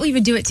 I thought we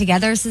would do it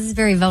together. So this is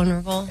very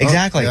vulnerable.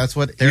 Exactly. That's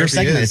what your therapy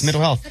segment is. is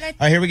mental health. All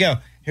right, here we go.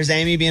 Here's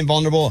Amy being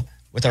vulnerable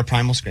with our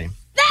primal scream.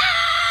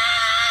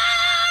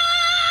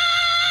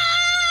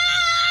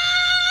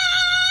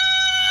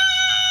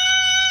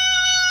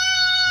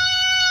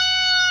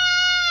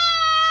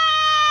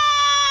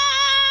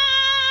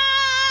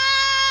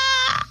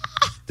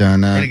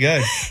 Pretty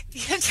good.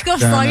 You have to go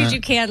as long as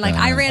you can. Like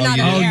I ran out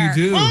of air. You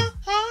do. You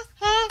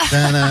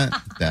can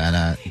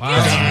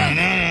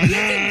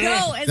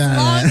go as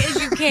long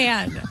as you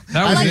can.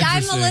 That was I'm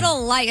interesting. a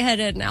little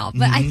lightheaded now,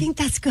 but I think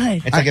that's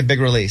good. It's like a big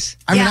release.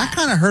 I mean, Yeah. I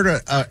kind of heard a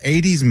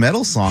 80s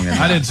metal song in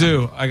I that. did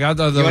too. I got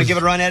those. You want to give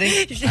it a run,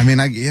 Eddie? I mean,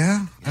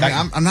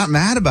 I'm not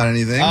mad about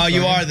anything. Oh,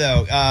 you so- are,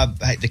 though.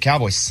 Hey, the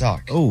Cowboys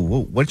suck.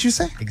 Oh, what did you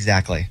say?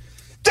 Exactly.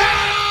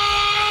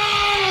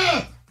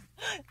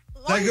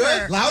 Longer.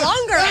 good? Louder?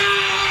 Longer.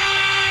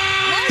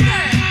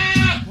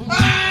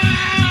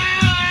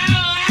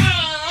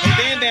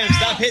 Hey, Bam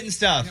hitting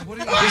stuff.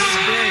 Just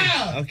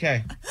scream.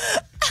 Okay.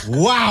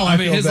 Wow. I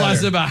mean, his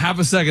lasted about half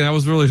a second. That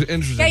was really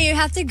interesting. Yeah, you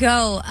have to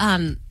go.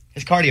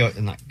 His cardio is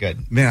not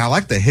good. Man, I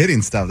like the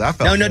hitting stuff. That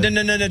felt No, good.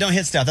 don't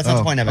hit stuff. That's not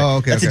the point of it. Oh,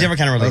 okay. That's a different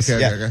kind of release. Okay,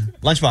 yeah. okay.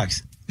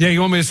 Lunchbox. Yeah,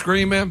 you want me to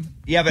scream, man?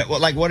 Yeah, but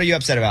what are you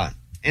upset about?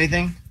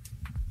 Anything?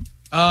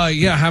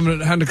 Yeah, having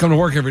to come to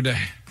work every day.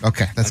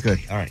 Okay, that's good.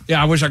 All right.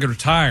 Yeah, I wish I could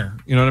retire.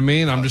 You know what I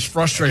mean? I'm just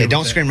frustrated. Okay,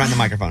 don't with scream that. right in the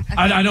microphone.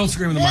 I don't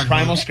scream in the microphone.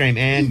 Primal scream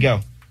and go.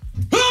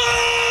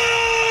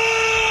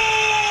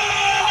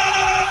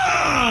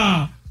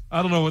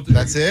 I don't know what.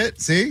 That's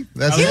it. See,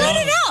 that's You it.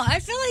 let it out. I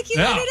feel like you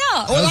let it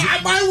out. Oh,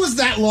 mine was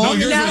that long.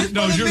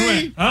 No, yours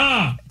went.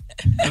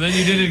 And then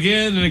you did it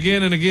again and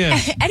again and again.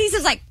 Eddie's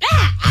just like,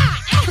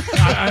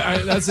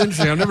 That's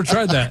interesting. I've never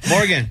tried that.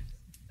 Morgan,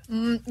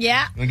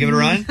 Yeah. want to give it a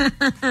run?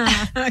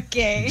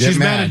 Okay. She's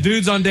mad at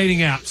dudes on dating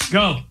apps.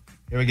 Go.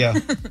 Here we go.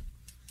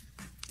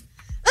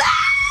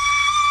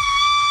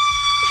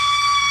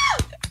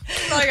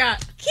 That's all I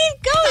got.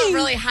 keep going.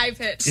 Really high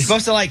pitched. You're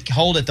supposed to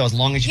hold it though as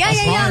long as you. Yeah,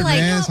 It's yeah, yeah, hard, like-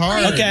 man. It's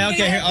hard. like- Okay.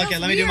 Yeah,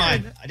 Let me do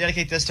mine. I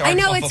dedicate this to. I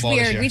know Arkansas it's football this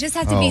weird. year. We just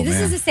have to be. This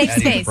is a safe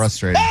Eddie, space.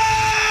 Frustrating.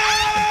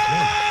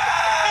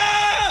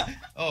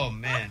 Oh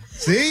man.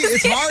 See,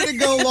 it's hard to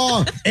go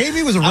long.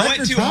 Amy was a record I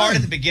went too time. hard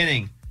at the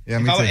beginning. Yeah,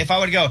 me too. If I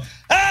would go,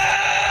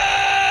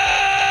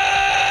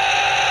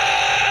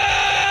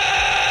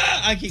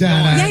 I keep going.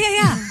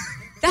 Yeah.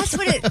 That's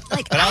what it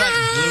like. But I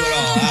blew it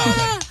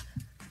all out.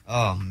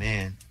 Oh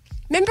man.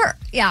 Remember?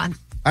 Yeah.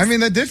 I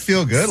mean, that did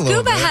feel good a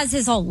little Scuba bit. has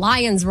his whole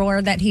lion's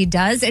roar that he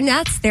does, and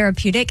that's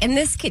therapeutic. And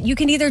you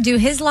can either do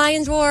his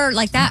lion's roar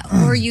like that,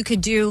 or you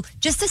could do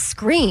just a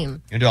scream. You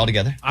want to do it all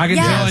together? I can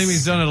tell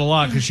Amy's done it a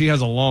lot because she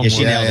has a long Yeah,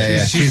 she one. nailed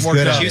it. She's worked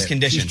good out. at She was it.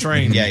 conditioned. She's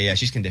trained. Yeah,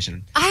 she's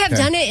conditioned. I have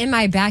done it in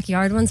my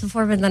backyard once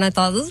before, but then I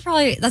thought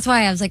that's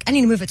why I was like, I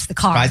need to move it to the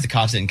car Surprised the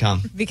cops didn't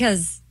come.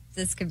 because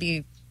this could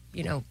be,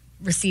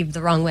 received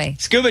the wrong way.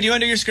 Scuba, do you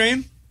want to do your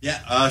scream?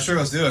 Yeah, sure,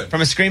 let's do it.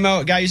 From a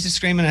screamo guy used to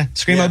scream in a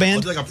screamo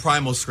band? We'll do like a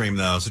primal scream,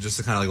 though, so just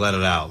to kind of let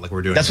it out, like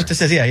we're doing. That's what this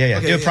is. Yeah.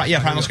 Okay, do a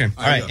primal scream.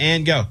 All right,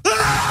 and go.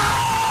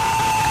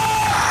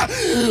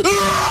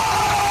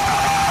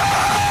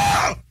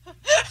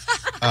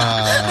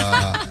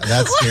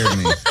 That scared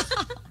me.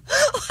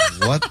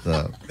 What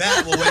the?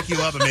 That will wake you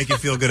up and make you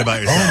feel good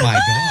about yourself. Oh my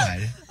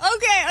god.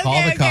 Call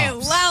the Okay.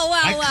 cops. Wow.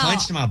 I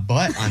clenched my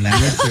butt on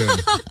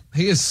that.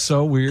 He is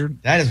so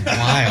weird. That is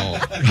wild.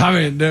 I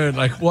mean, dude,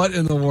 what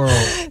in the world?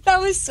 That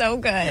was so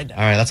good. All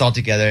right, that's all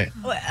together.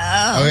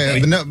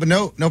 Okay, but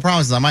no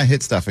promises. I might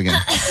hit stuff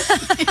again.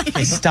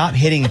 Hey, stop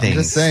hitting things.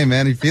 Just saying,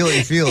 man. You feel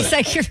it. It's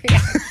like you're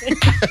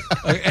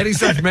Like Eddie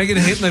starts making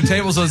it hitting the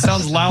table so it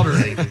sounds louder. All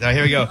right,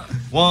 here we go.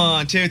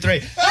 1, 2,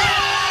 3.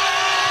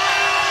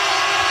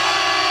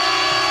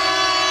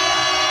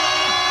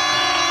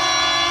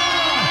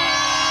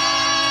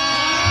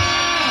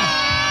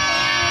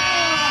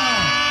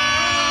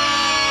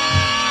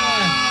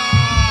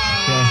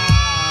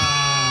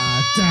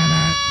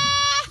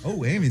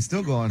 Oh, Amy's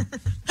still going.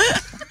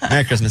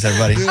 Merry Christmas,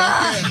 everybody. Dude,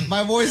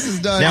 my voice is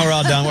done. Now we're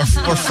all done.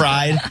 We're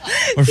fried.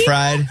 We're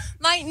fried.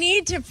 might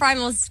need to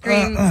primal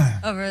scream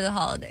over the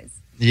holidays.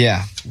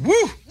 Yeah. Woo.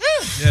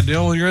 Yeah,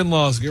 deal with your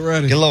in-laws. Get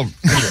ready. Get a little.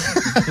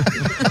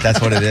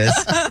 That's what it is.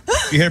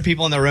 You hear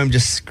people in the room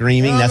just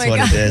screaming. Oh That's my what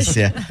gosh. it is.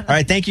 Yeah. All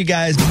right. Thank you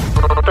guys.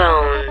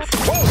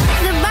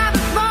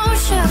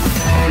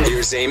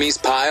 Here's Amy's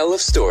pile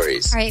of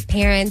stories. All right,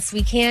 parents,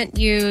 we can't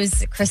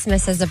use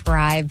Christmas as a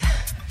bribe.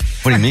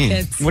 What do you mean?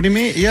 Kids. What do you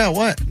mean? Yeah,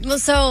 what? Well,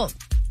 so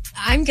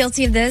I'm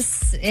guilty of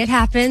this. It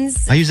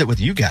happens. I use it with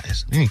you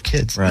guys. I mean,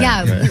 kids. Right.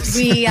 Yeah,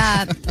 we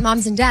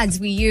moms and dads,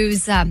 we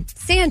use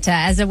Santa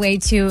as a way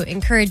to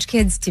encourage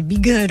kids to be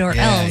good, or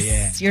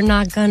else you're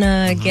not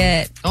gonna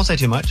get. Don't say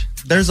too much.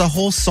 There's a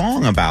whole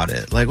song about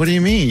it. Like, what do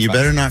you mean? You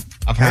better not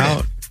I've heard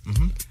out. it.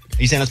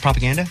 Are you saying that's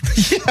propaganda?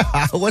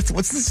 Yeah. What's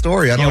the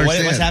story? I don't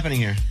understand. What's happening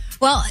here?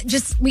 Well,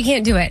 we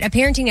can't do it. A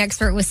parenting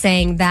expert was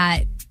saying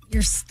that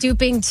you're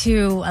stooping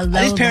to a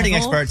low These parenting level.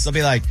 experts, they'll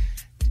be like,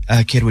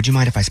 kid, would you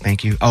mind if I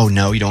spank you? Oh,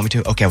 no, you don't want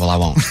me to? Okay, well, I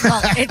won't.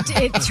 Well,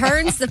 it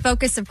turns the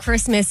focus of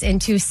Christmas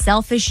into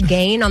selfish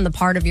gain on the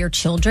part of your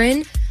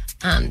children.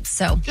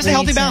 So Just we a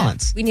healthy need to-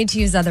 balance. We need to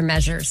use other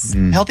measures.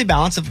 Healthy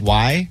balance of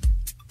why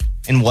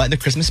and what the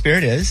Christmas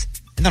spirit is.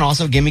 And then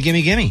also gimme.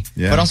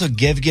 Yeah. But also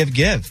give.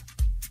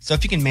 So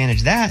if you can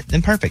manage that,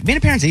 then perfect. Being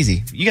a parent's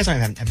easy. You guys don't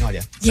even have no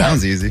idea.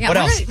 Sounds easy. Yeah, What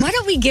why else? Why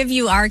don't we give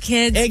you our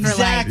kids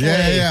Exactly.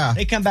 Yeah.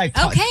 They come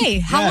back. Okay,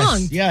 how Yes,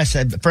 long? Yes,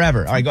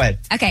 forever. All right, go ahead.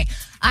 for like? Okay,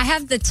 I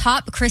have the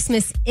top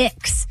Christmas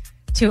icks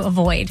to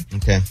avoid.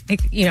 Okay.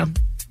 Like,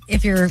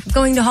 if you're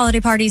going to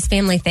holiday parties,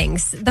 family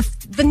things,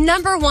 the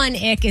number one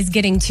ick is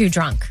getting too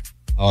drunk.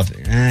 Oh,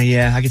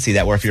 yeah, I can see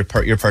that. Where if your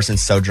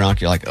person's so drunk,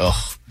 you're like,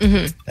 ugh,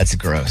 that's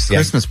gross. Yeah.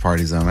 Christmas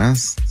parties, though, man.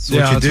 That's what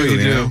Yeah, you that's do. what you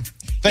do. know?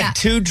 But Yeah.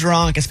 too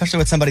drunk, especially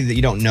with somebody that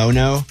you don't know.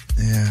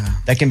 Yeah.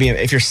 That can be,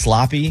 if you're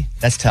sloppy,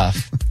 that's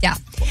tough. Yeah.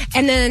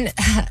 And then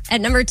at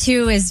number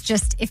 2 is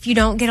just if you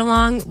don't get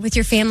along with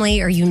your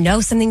family, or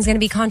something's going to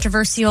be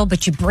controversial,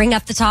 but you bring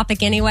up the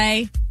topic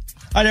anyway.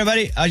 All right,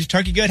 everybody. Is your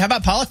turkey good? How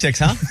about politics,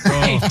 huh?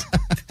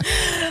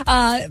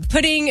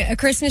 Putting a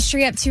Christmas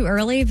tree up too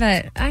early,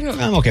 but I'm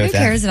okay with who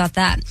that. cares about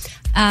that?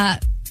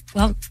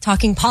 Well,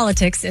 talking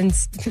politics in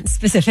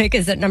specific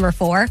is at number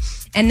 4.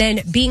 And then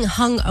being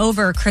hung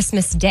over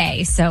Christmas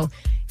Day. So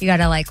you got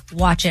to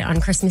watch it on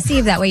Christmas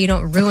Eve. That way you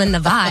don't ruin the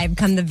vibe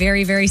come the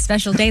very, very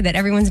special day that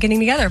everyone's getting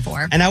together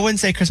for. And I wouldn't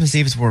say Christmas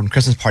Eve is when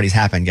Christmas parties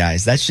happen,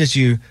 guys. That's just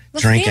you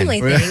drinking.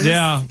 Family things.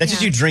 Yeah. That's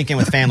just you drinking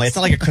with family. It's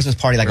not like a Christmas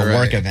party, like a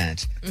work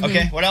event. Mm-hmm.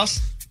 Okay, what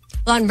else?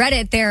 Well, on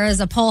Reddit, there is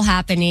a poll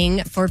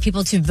happening for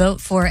people to vote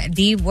for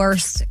the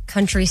worst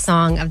country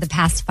song of the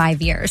past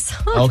 5 years.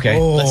 Okay.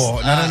 No.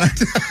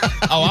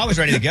 Oh, I was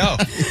ready to go.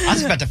 I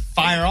was about to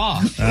fire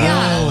off.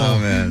 Oh,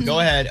 man. Go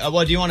ahead.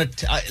 Well, do you want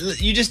to?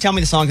 You just tell me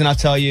the songs, and I'll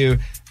tell you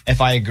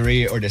if I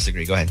agree or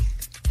disagree. Go ahead.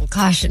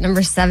 Gosh, at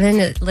number 7,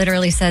 it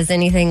literally says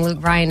anything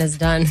Luke Bryan has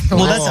done.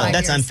 Well,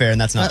 that's unfair,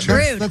 and that's not true.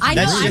 Rude. I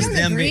know. I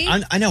don't agree.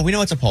 I know. We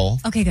know it's a poll.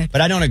 Okay, good.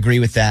 But I don't agree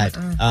with that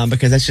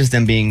because that's just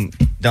them being.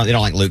 They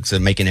don't like Luke, so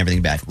making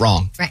everything bad.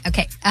 Wrong. Right.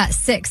 Okay.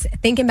 6,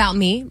 Thinking About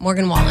Me,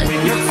 Morgan Wallen. No,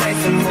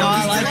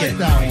 I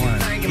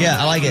like it. Yeah,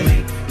 I like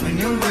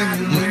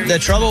it. The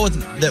trouble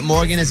with that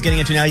Morgan is getting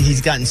into now,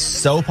 he's gotten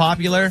so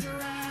popular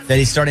that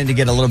he's starting to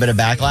get a little bit of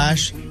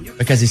backlash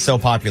because he's so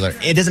popular.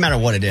 It doesn't matter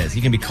what it is.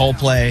 You can be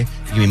Coldplay,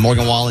 you can be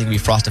Morgan Wallen, you can be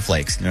Frosted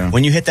Flakes. Yeah.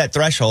 When you hit that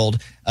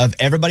threshold of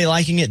everybody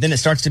liking it, then it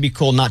starts to be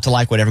cool not to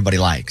like what everybody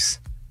likes.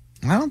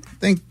 I don't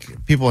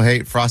think people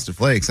hate Frosted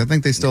Flakes. I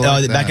think they still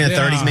like back in the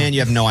that. 30s, man, you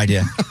have no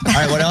idea. All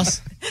right, what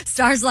else?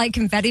 Stars Like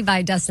Confetti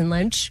by Dustin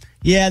Lynch.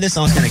 Yeah, this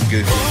song's kind of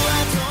goofy.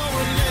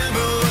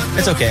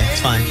 It's okay.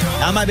 It's fine.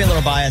 I might be a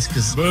little biased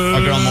because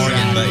our girl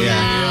Morgan, but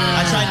yeah.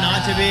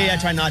 I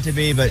try not to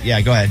be, but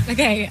yeah, go ahead.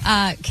 Okay.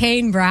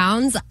 Kane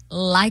Brown's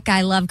Like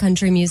I Love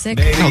Country Music.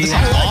 Oh, this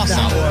song's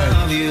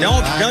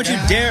awesome. Don't you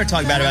dare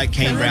talk bad about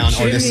Kane Brown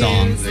or this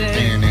song.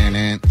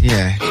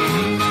 Yeah.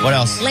 What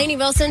else? Lainey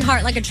Wilson,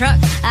 Heart Like a Truck.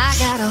 I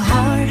got a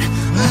heart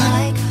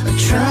like a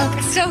truck.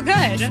 It's so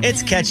good.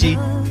 It's catchy.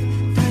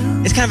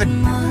 It's kind of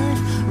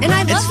And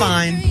I love it's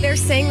fine. They're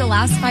saying the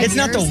last 5 years. It's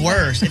not the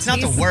worst. It's not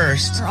the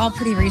worst. They're all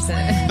pretty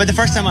recent. But the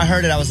first time I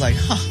heard it, I was like,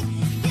 huh.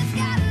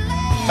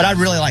 But I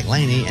really like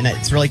Lainey, and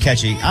it's really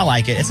catchy. I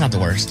like it. It's not the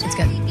worst. It's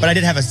good. But I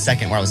did have a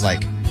second where I was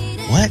like,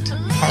 what?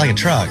 Heart Like a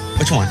Truck.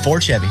 Which one?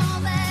 Ford, Chevy.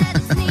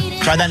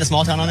 Tried that in a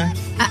small town on there?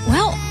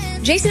 Well,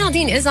 Jason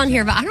Aldean is on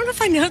here, but I don't know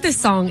if I know this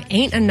song,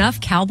 Ain't Enough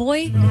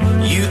Cowboy.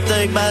 You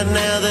think by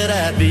now that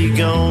I'd be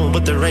gone,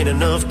 but there ain't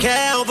enough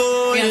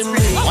cowboy in me.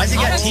 Why's he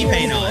got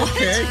T-Pain on?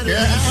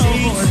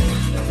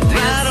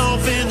 Right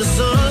off in the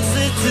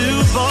sunset,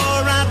 too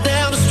far right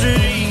down the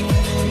street.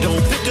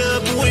 Don't pick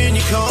up when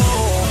you call.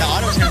 The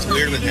auto tune's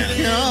weird with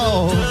him.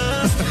 No.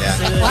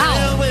 Yeah.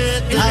 Wow.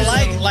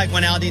 I like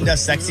when Aldean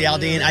does Sexy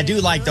Aldean. I do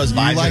like those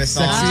vibes like of the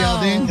song. Sexy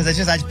Aldean? Because I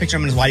just picture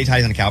him in his whitey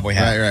tighties and a cowboy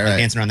hat, Right.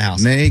 dancing around the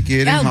house.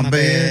 Naked Yeah, in my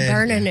bed.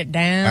 burning it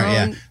down. All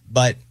right, yeah.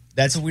 But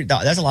that's a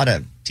lot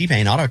of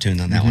T-Pain auto tune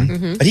on that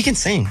one. But he can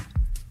sing.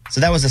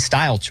 So that was a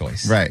style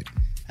choice. Right.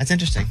 That's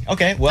interesting.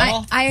 Okay,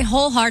 well. I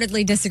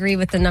wholeheartedly disagree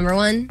with the number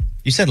 1.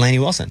 You said Lainey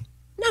Wilson.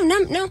 No.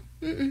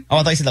 Mm-mm. Oh,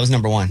 I thought you said that was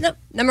number 1. Nope.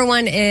 Number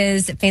 1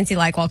 is Fancy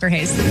Like Walker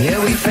Hayes.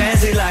 Yeah, we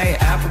fancy like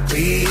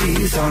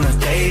Applebee's on a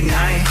date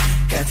night.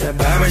 Got the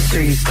Bourbon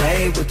Street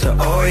steak with the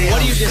Oreo.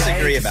 What do you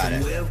disagree about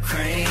it? Well,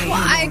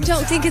 I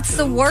don't think it's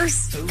the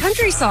worst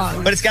country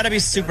song. But it's got to be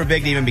super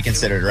big to even be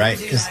considered, right?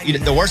 Because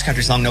the worst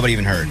country song nobody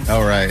even heard.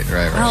 Oh, right.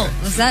 Well,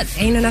 was that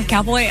Ain't Enough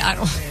Cowboy?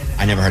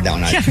 I never heard that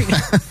one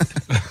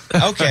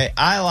either. Okay,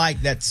 I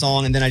like that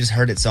song, and then I just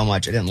heard it so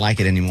much, I didn't like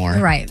it anymore.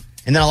 Right.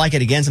 And then I like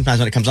it again sometimes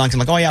when it comes on, because I'm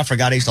like, oh yeah, I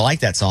forgot I used to like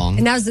that song.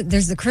 And now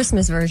there's the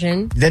Christmas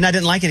version. Then I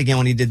didn't like it again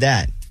when he did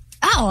that.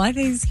 Oh, I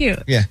think it's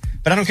cute. Yeah,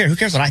 but I don't care. Who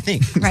cares what I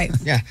think? Right.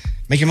 Yeah,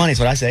 make your money is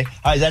what I say. All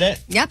right, is that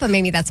it? Yeah, but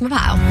maybe that's my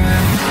pile.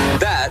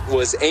 That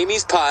was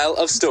Amy's pile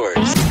of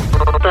stories.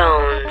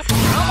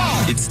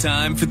 It's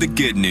time for the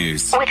good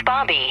news. With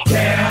Bobby.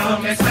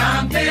 Tell me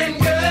something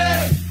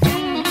good.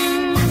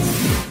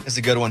 It's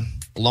a good one.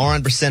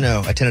 Lauren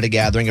Bracino attended a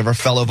gathering of her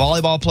fellow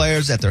volleyball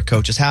players at their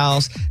coach's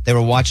house. They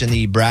were watching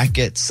the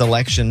bracket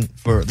selection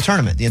for the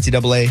tournament, the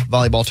NCAA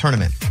volleyball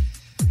tournament.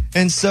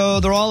 And so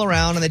they're all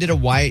around, and they did a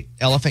white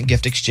elephant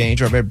gift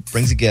exchange where everybody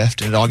brings a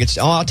gift, and it all gets,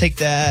 oh, I'll take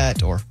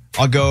that, or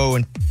I'll go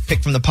and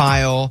pick from the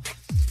pile.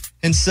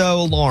 And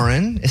so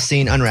Lauren is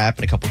seen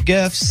unwrapping a couple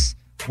gifts,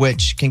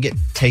 which can get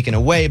taken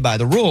away by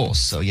the rules.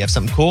 So you have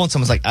something cool, and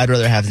someone's like, I'd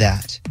rather have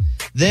that.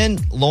 Then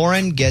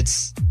Lauren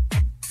gets,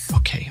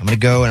 okay, I'm going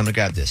to go and I'm going to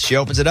grab this. She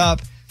opens it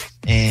up,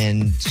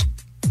 and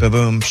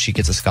boom, she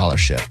gets a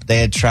scholarship. They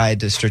had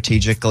tried to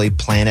strategically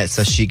plan it,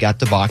 so she got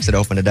the box that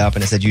opened it up,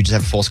 and it said, you just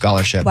have a full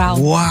scholarship.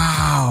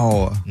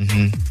 Wow.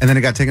 And then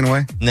it got taken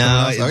away?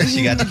 No,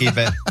 she got to keep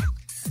it.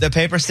 The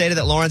paper stated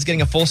that Lauren's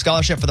getting a full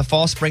scholarship for the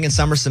fall, spring, and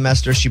summer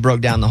semester. She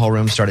broke down the whole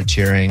room, started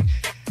cheering.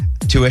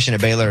 Tuition at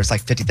Baylor is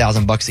like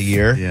 $50,000 a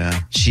year. Yeah.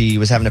 She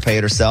was having to pay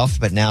it herself,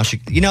 but now she,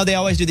 they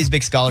always do these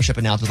big scholarship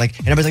announcements, like,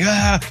 and everybody's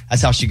like,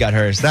 that's how she got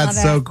hers.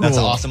 That's so cool. That's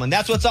awesome. And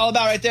that's what it's all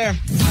about right there.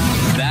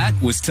 That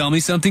was Tell Me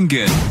Something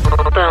Good.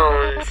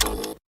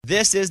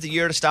 This is the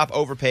year to stop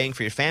overpaying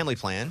for your family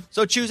plan.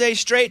 So choose a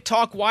Straight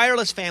Talk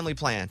Wireless family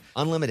plan.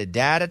 Unlimited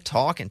data,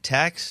 talk, and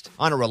text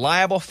on a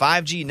reliable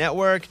 5G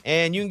network.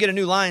 And you can get a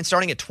new line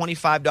starting at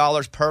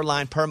 $25 per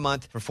line per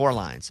month for 4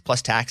 lines,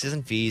 plus taxes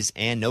and fees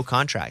and no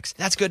contracts.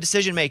 That's good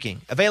decision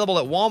making. Available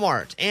at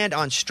Walmart and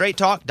on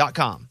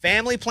straighttalk.com.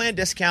 Family plan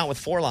discount with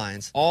 4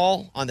 lines,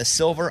 all on the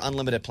Silver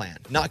Unlimited plan.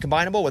 Not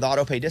combinable with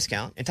auto pay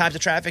discount. In times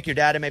of traffic, your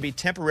data may be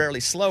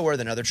temporarily slower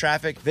than other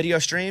traffic. Video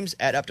streams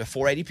at up to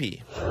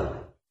 480p.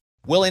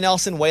 Willie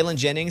Nelson, Waylon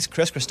Jennings,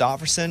 Chris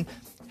Christopherson.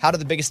 How did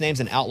the biggest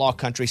names in outlaw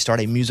country start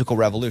a musical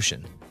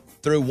revolution?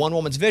 Through one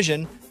woman's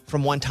vision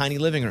from one tiny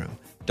living room.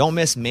 Don't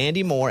miss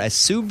Mandy Moore as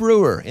Sue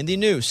Brewer in the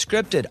new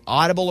scripted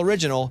Audible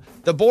original,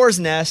 The Boar's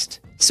Nest,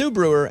 Sue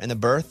Brewer and the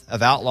Birth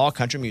of Outlaw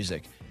Country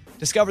Music.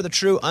 Discover the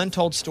true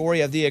untold story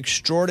of the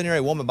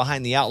extraordinary woman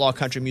behind the outlaw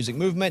country music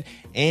movement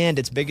and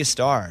its biggest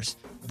stars.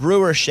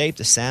 Brewer shaped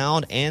the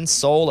sound and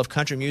soul of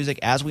country music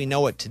as we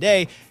know it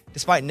today,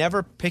 despite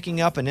never picking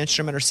up an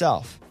instrument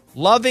herself.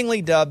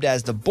 Lovingly dubbed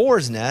as the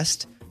Boar's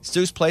Nest,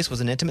 Sue's Place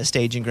was an intimate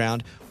staging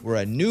ground where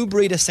a new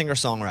breed of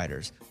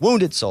singer-songwriters,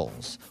 wounded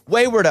souls,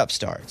 wayward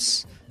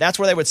upstarts. That's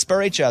where they would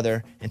spur each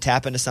other and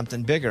tap into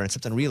something bigger and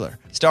something realer.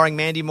 Starring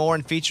Mandy Moore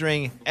and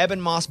featuring Eben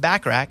Moss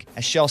Backrack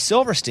as Shel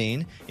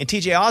Silverstein and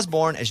TJ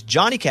Osborne as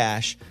Johnny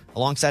Cash,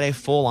 alongside a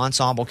full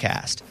ensemble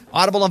cast.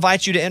 Audible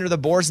invites you to enter the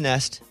Boar's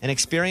Nest and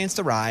experience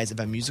the rise of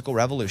a musical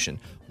revolution.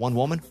 One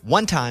woman,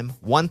 one time,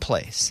 one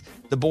place.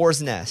 The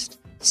Boar's Nest.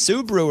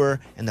 Sue Brewer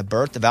and the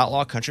Birth of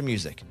Outlaw Country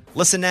Music.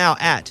 Listen now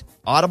at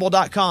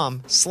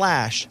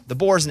audible.com/The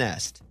Boar's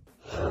Nest.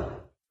 All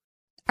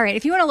right,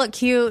 if you want to look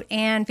cute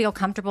and feel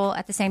comfortable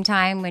at the same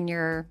time when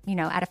you're,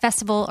 at a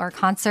festival or a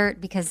concert,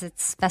 because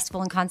it's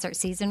festival and concert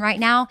season right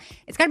now,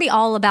 it's got to be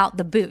all about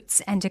the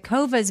boots. And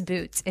Takova's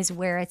Boots is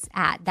where it's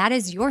at. That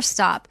is your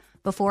stop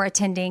before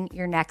attending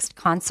your next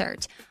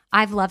concert.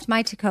 I've loved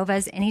my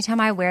Tacovas.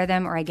 Anytime I wear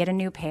them or I get a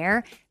new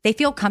pair, they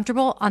feel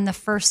comfortable on the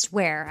first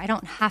wear. I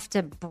don't have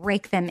to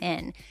break them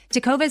in.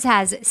 Tacovas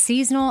has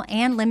seasonal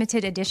and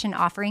limited edition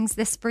offerings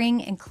this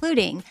spring,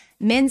 including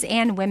men's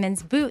and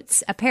women's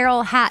boots,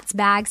 apparel, hats,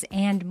 bags,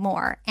 and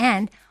more.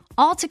 And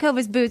all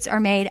Tacovas boots are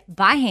made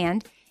by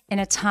hand in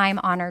a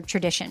time-honored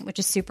tradition, which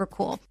is super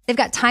cool. They've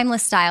got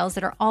timeless styles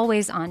that are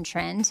always on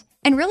trend.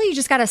 And really, you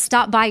just got to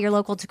stop by your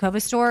local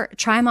Tacova store,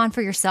 try them on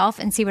for yourself,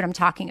 and see what I'm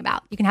talking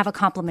about. You can have a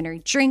complimentary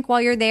drink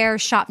while you're there,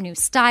 shop new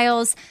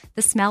styles.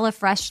 The smell of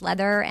fresh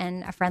leather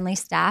and a friendly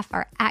staff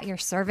are at your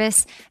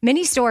service.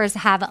 Many stores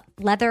have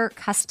leather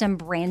custom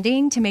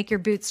branding to make your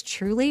boots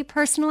truly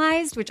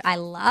personalized, which I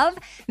love.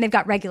 And they've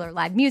got regular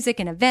live music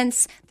and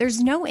events.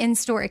 There's no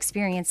in-store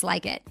experience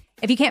like it.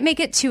 If you can't make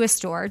it to a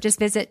store, just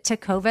visit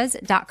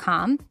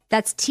tacovas.com.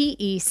 That's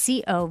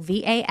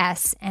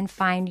TECOVAS and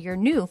find your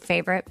new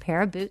favorite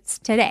pair of boots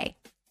today.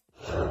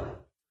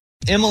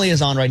 Emily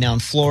is on right now in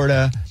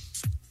Florida.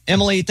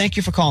 Emily, thank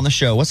you for calling the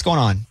show. What's going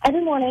on?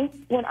 Every morning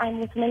when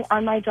I'm listening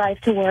on my drive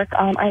to work,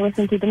 I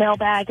listen to the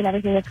mailbag and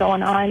everything that's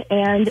going on,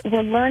 and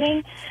we're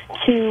learning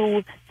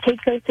to take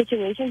those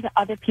situations that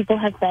other people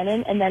have been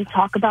in and then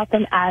talk about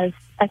them as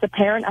a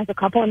parent, as a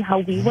couple, and how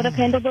we would have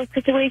handled those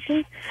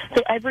situations.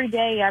 So every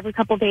day, every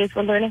couple of days,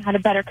 we're learning how to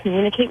better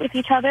communicate with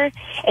each other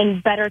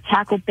and better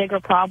tackle bigger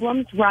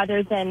problems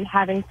rather than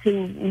having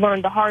to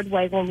learn the hard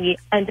way when we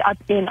end up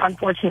in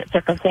unfortunate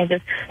circumstances.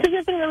 So it's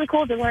just been really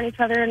cool to learn each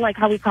other and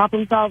how we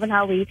problem solve and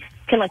how we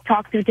can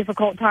talk through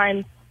difficult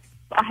times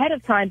ahead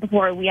of time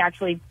before we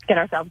actually get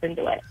ourselves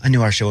into it. I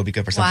knew our show would be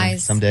good for something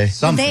someday.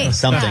 Something,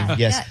 yes.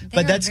 Yeah,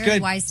 but that's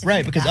good,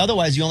 right? Because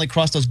otherwise, you only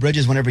cross those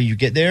bridges whenever you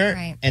get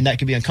there, and that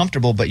could be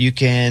uncomfortable. But you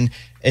can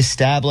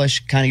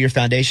establish kind of your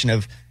foundation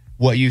of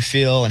what you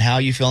feel and how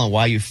you feel and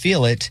why you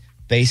feel it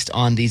based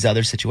on these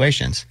other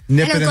situations.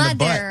 Nip and I'm glad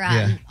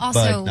they're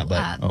also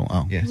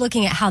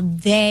looking at how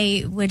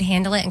they would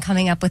handle it and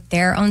coming up with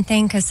their own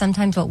thing, because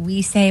sometimes what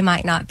we say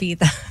might not be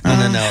the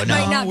No.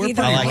 might not be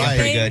the I like right it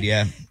pretty thing. good,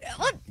 yeah.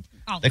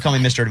 They call me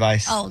Mr.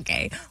 Advice. Oh,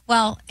 okay.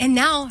 Well, and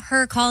now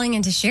her calling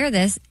in to share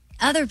this,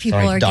 other people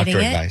are Dr.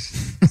 getting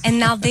Advice. it. And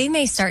now they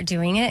may start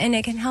doing it, and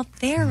it can help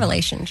their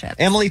relationship.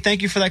 Emily,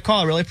 thank you for that call.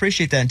 I really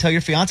appreciate that. And tell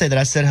your fiance that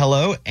I said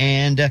hello.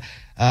 And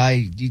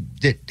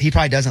he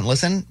probably doesn't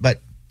listen,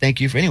 but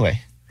thank you for anyway.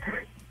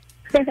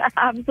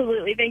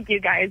 Absolutely. Thank you,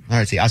 guys. All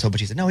right, see, I was hoping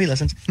she said, no, he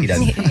listens. He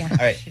doesn't. Yeah. All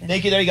right,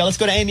 thank you. There you go. Let's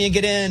go to Amy and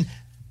get in.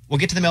 We'll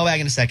get to the mailbag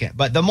in a second.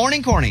 But the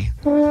morning corny.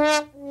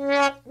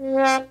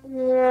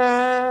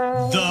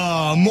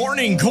 The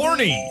morning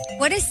corny.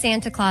 What is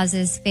Santa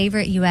Claus's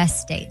favorite U.S.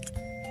 state?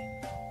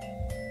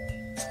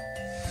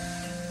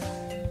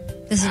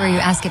 This is where you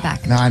ask it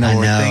back. No, I know.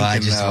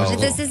 But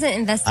this isn't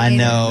investigative. I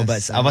know,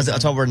 but I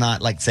told we're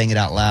not saying it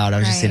out loud. I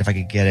was just seeing if I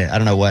could get it. I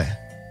don't know what.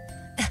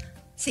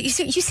 So you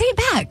say it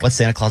back. What's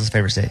Santa Claus's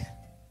favorite state?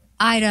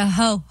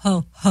 Idaho,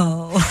 ho,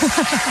 ho.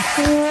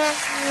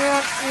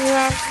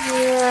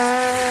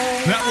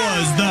 That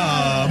was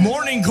the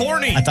morning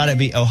corny. I thought it'd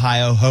be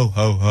Ohio, ho,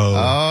 ho, ho.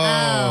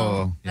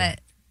 Oh. But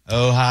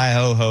Oh, hi,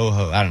 ho, ho,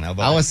 ho. I don't know.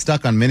 But I was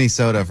stuck on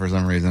Minnesota for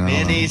some reason. I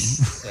don't know.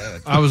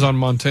 Minis. I was on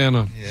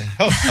Montana. Yeah.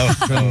 Ho, ho,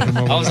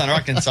 ho. I was on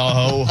Arkansas.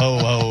 Ho, ho,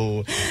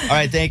 ho. All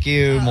right, thank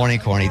you. Morning,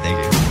 Corny.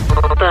 Thank you.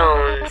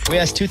 We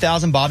asked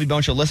 2,000 Bobby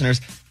Bone Show listeners,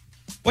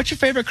 what's your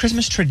favorite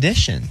Christmas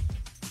tradition?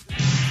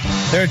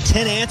 There are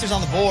 10 answers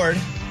on the board.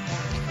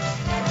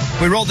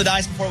 We rolled the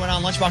dice before we went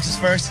on. Lunchboxes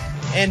first.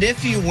 And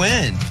if you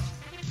win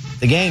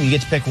the game, you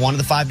get to pick one of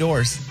the 5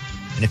 doors.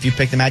 And if you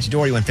pick the magic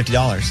door, you win $50.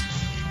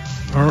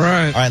 All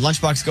right. All right,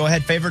 Lunchbox, go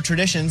ahead. Favorite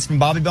traditions from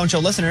Bobby Bone Show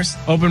listeners.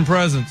 Open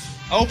presents.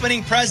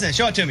 Opening present.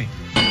 Show it to me.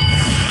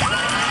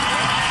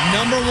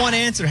 Number 1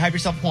 answer. Have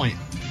yourself a point.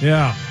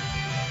 Yeah.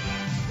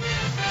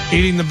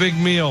 Eating the big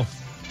meal.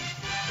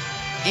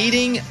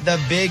 Eating the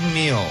big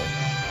meal.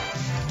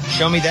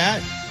 Show me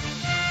that.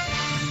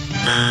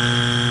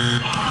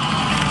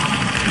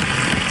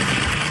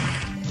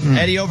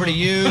 Eddie, over to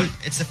you.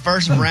 It's the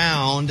first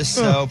round,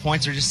 so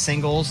points are just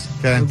singles.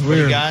 Okay. What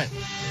do you got?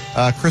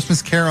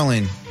 Christmas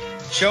caroling.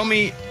 Show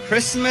me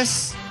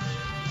Christmas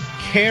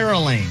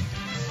caroling.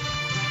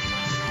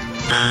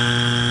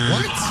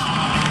 What?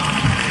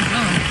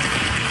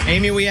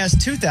 Amy, we asked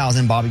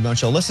 2,000 Bobby Bone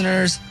Show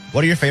listeners,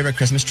 what are your favorite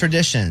Christmas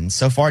traditions?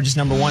 So far, just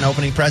number 1,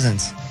 opening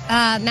presents.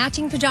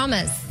 Matching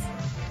pajamas.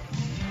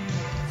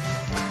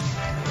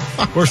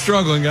 We're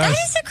struggling, guys.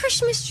 That is a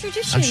Christmas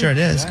tradition. I'm sure it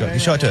is. Go,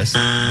 show it to us.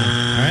 All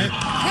right.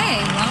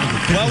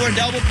 Okay, Well, we're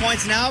double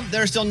points now.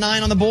 There are still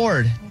 9 on the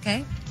board.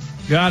 Okay.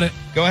 Got it.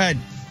 Go ahead.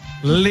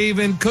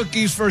 Leaving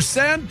cookies for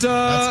Santa.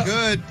 That's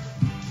good.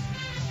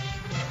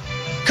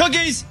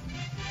 Cookies.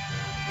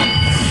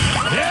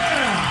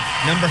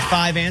 Yeah. Number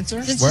 5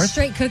 answer. Just worth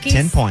straight cookies?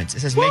 10 points.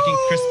 It says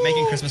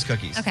making Christmas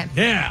cookies. Okay.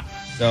 Yeah.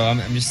 So I'm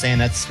just saying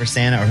that's for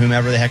Santa or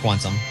whomever the heck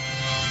wants them.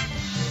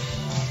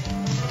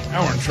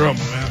 Now we're in trouble,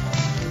 man.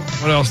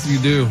 What else do you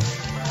do?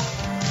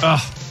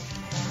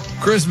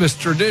 Christmas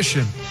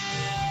tradition.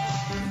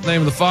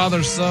 Name of the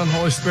Father, Son,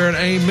 Holy Spirit,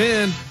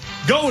 amen.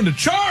 Going to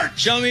church.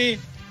 Show me.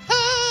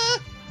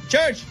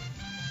 Church.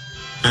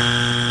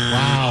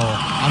 Wow.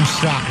 I'm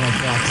shocked like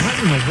that. What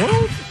in the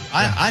world?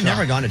 I've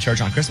never gone to church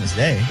on Christmas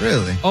Day.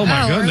 Really? Oh,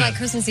 my Or goodness. like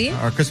Christmas Eve?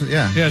 Or Christmas,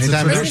 yeah. Yeah, it's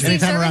a tradition.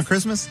 Anytime Service? around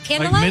Christmas?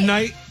 Candlelight?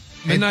 Like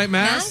midnight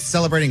mass?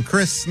 Celebrating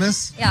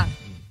Christmas. Yeah.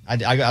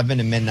 I've been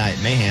to Midnight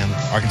Mayhem,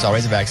 Arkansas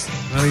Razorbacks.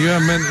 No, you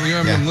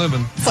haven't been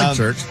living. It's like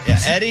church. Yeah,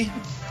 Eddie?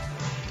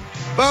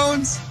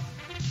 Bones,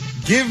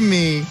 give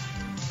me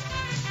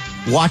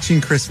watching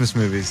Christmas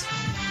movies.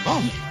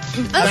 Oh,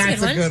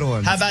 That's a good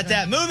one. how about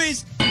that?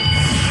 Movies.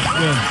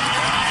 Good.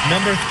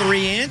 Number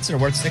 3 answer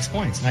worth 6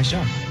 points. Nice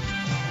job.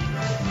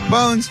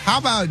 Bones, how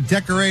about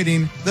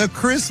decorating the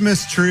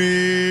Christmas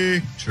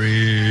tree?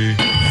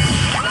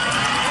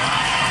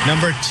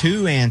 Number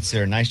 2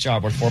 answer. Nice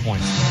job. Worth 4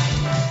 points.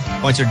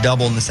 Points are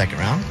double in the second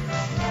round.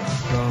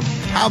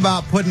 How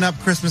about putting up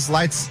Christmas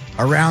lights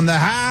around the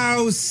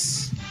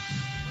house?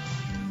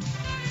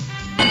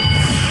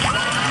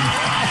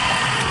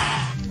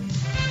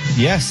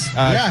 Yes.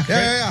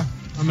 Yeah.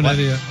 I'm an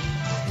idiot.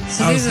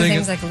 So I these was are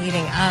thinking- things like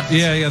leading up.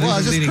 Yeah. Well, This it's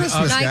is just leading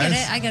Christmas, up. No, I get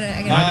guys. it. I get it. I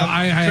had it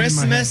in my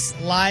Christmas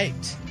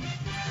light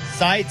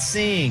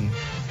sightseeing.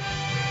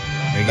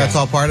 There you That's go.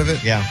 all part of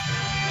it? Yeah.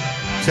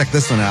 Check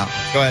this one out.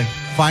 Go ahead.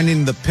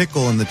 Finding the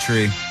pickle in the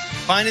tree.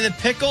 Finding the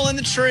pickle in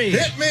the tree.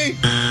 Hit me!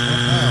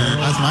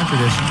 That's my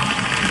tradition.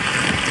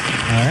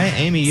 All right,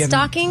 Amy. You have,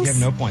 Stockings? You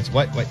have no points.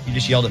 What? You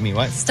just yelled at me.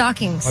 What?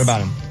 Stockings. What about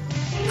them?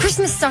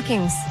 Christmas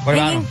stockings. What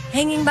about hanging, 'em?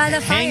 Hanging by the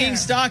fire. Hanging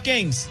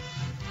stockings.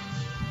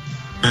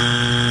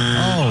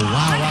 Oh,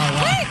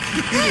 wow.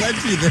 He led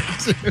you there,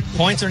 too.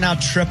 Points are now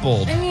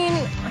tripled. I mean,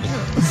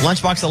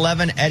 Lunchbox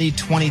 11, Eddie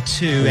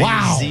 22,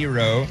 Wow. Amy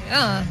 0.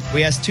 yeah.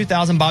 We asked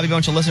 2,000 Bobby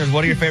Bone Show listeners,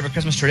 what are your favorite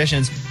Christmas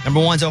traditions? Number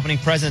 1 is opening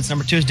presents.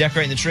 Number 2 is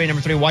decorating the tree.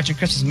 Number 3, watching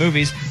Christmas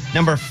movies.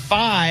 Number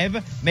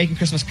 5, making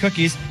Christmas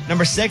cookies.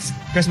 Number 6,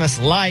 Christmas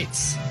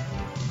lights.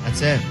 That's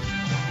it.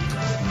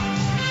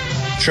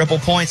 Triple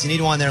points. You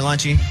need one there,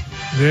 Lunchy.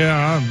 Yeah,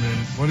 I mean,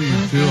 what do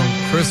you do on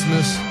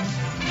Christmas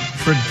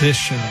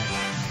traditions?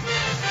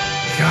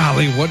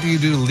 Golly, what do you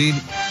do lead?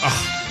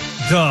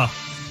 Duh.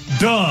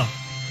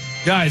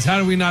 Guys, how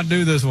did we not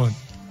do this one?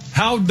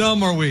 How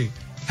dumb are we?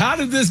 How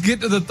did this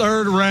get to the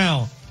 3rd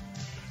round?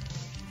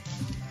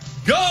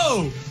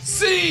 Go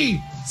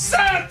see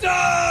Santa!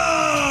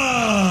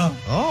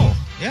 Oh,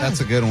 yeah.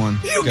 That's a good one.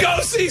 You go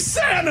see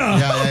Santa!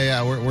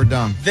 Yeah. We're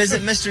done.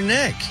 Visit Mr.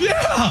 Nick.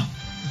 Yeah!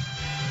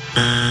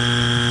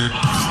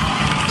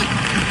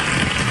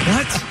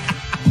 What?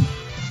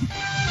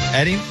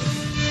 Eddie?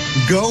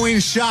 Going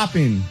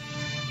shopping.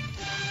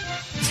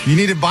 You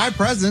need to buy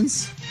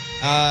presents.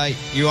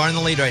 You are in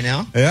the lead right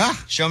now. Yeah.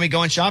 Show me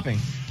going shopping.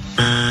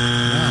 I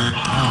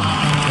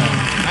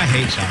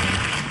hate shopping.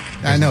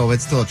 I know, but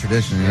it's still a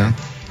tradition, you know?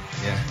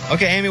 Yeah.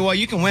 Okay, Amy, well,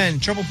 you can win.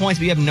 Triple points,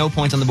 but you have no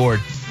points on the board.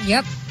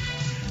 Yep.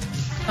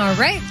 All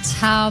right.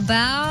 How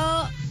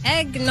about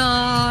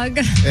eggnog?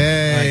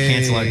 Hey.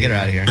 Cancel out. Get her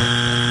out of here. Okay. All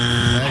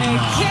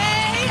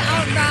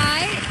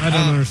right. I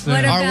don't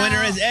understand. What Our about-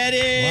 winner is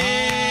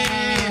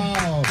Eddie.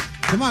 Wow.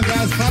 Come on,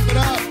 guys, clap it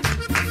up.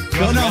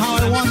 Don't know how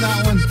I won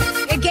that one.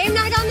 A game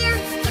night on there?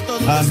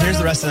 Here's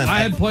the rest of them. I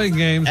had playing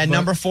games. At but-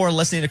 number 4,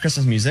 listening to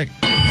Christmas music.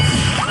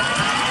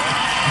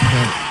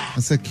 I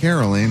said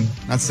caroling,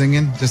 not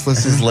singing, just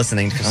listening. This is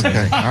listening to Christmas Okay,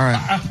 music. all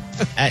right.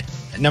 At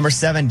number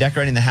 7,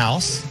 decorating the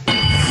house.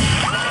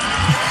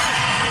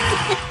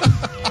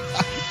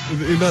 Did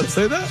you not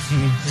say that?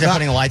 Is that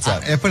putting the lights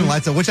up? Putting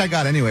lights up, which I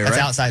got anyway, That's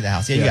right? outside the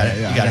house. Yeah, you got it.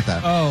 Yeah, you got I it.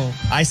 that. Oh.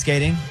 Ice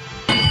skating.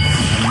 Don't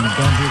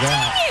do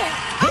that.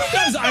 Who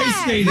does ice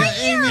skating?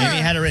 Amy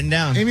had it written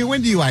down. Amy,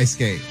 when do you ice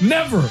skate?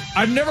 Never.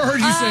 I've never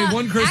heard you say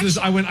one Christmas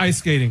I went ice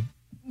skating.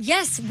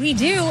 Yes, we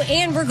do,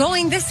 and we're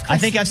going this Christmas. I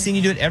think I've seen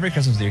you do it every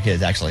Christmas with your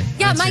kids, actually.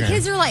 Yeah, on my Instagram.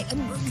 kids are like,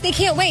 they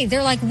can't wait.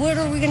 They're like, what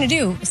are we going to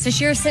do?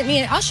 Sashira sent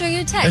me, I'll show you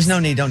a text. There's no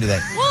need. Don't do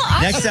that. Well,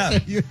 I'll Next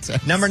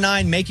up, number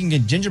 9, making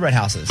gingerbread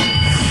houses.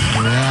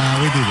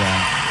 Yeah, we do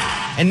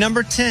that. And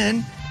number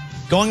 10,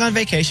 going on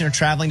vacation or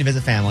traveling to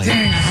visit family.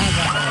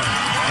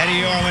 Eddie,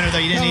 you're our winner, though.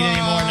 You didn't need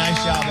any more.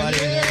 Nice job, buddy.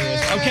 There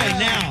it is. Okay,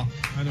 now.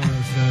 I don't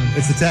understand.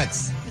 It's a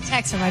text.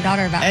 Text from my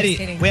daughter about Eddie,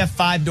 skating. we have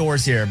 5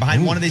 doors here.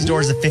 Behind one of these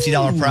doors is a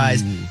 $50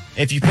 prize.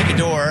 If you pick a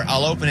door,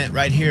 I'll open it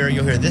right here.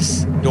 You'll hear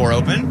this door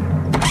open.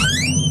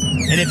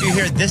 And if you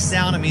hear this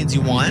sound, it means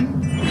you won.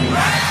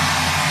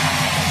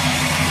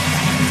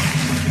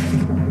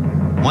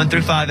 1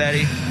 through 5,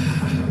 Eddie.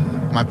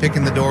 Am I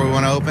picking the door we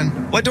want to open?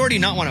 What door do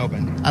you not want to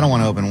open? I don't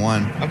want to open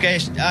one. Okay,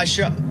 show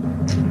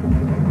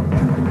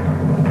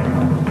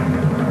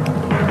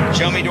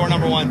me door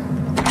number 1.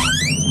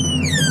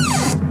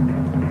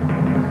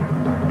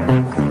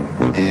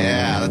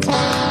 Yeah, that's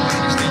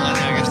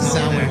the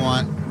sound we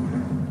want.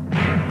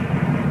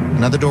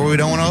 Another door we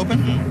don't want to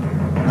open?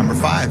 Number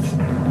 5.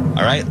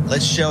 All right,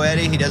 let's show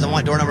Eddie. He doesn't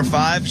want door number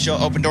 5.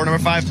 Open door number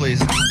 5, please.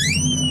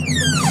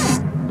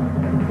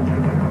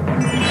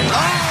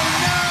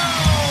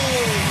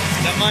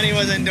 The money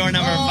was in door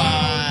number 5.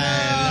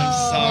 I'm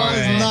sorry.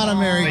 It's not a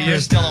Merry But you're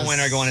Christmas. still a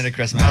winner going into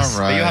Christmas. All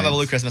right. But you'll have a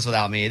blue Christmas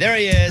without me. There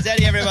he is.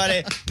 Eddie,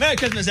 everybody. Merry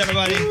Christmas,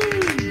 everybody.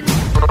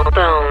 All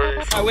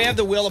right, we have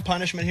the Wheel of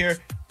Punishment here.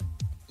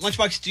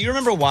 Lunchbox, do you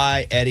remember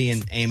why Eddie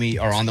and Amy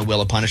are on the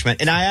Wheel of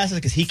Punishment? And I ask this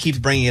because he keeps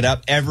bringing it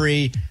up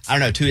every,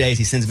 2 days,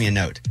 he sends me a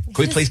note.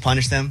 Could we please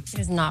punish them? He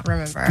does not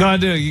remember. No, I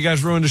do. You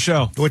guys ruined the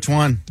show. Which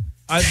one?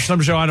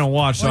 Some show I don't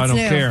watch, so I don't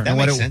care. That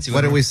makes sense.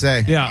 What did we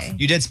say? Yeah.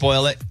 You did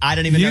spoil it. I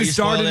didn't even know You you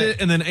spoiled started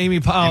it, and then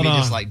Amy piled Amy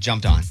on. just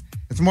jumped on.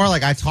 It's more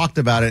like I talked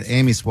about it,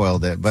 Amy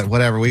spoiled it, but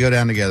whatever. We go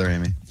down together,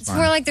 Amy. It's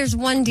more like there's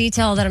one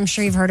detail that I'm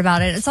sure you've heard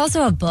about it. It's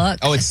also a book.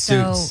 Oh, it's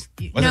so, Suits.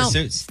 No. Was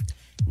it Suits?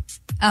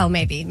 Oh,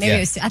 maybe. Maybe Yeah. it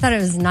was, I thought it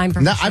was 9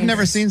 Perfect No, I've Strangers.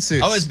 never seen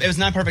Suits. Oh, it was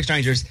 9 Perfect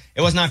Strangers.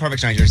 It was 9 Perfect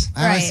Strangers. I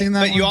haven't Right. seen that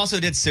But you one. also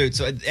did Suits.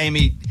 So,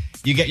 Amy,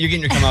 you're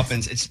getting your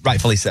comeuppance. It's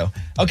rightfully so.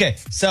 Okay,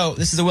 so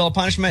this is the Wheel of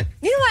Punishment.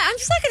 You know what? I'm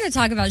just not going to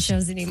talk about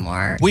shows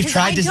anymore. We've 'Cause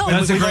tried I this. don't-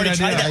 That's a We've great already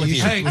tried idea. that with You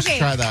you. should, we should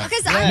try that.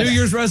 Because I New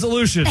Year's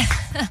resolution.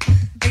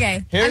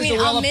 Okay. Here's I mean, the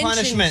Wheel I'll of mention-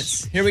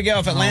 Punishments. Here we go.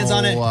 If it lands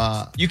on it,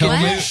 you can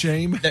What? lose.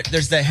 Shame.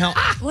 There's the helm.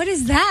 What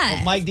is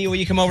that? Mike D, will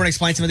you come over and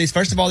explain some of these?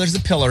 First of all, there's the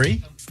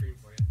pillory.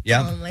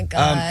 Yeah. Oh my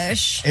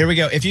gosh. Here we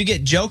go. If you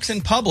get jokes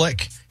in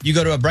public, you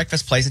go to a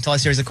breakfast place and tell a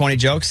series of corny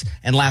jokes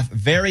and laugh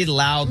very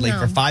loudly No.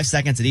 for 5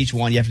 seconds at each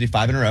one. You have to do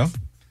 5 in a row.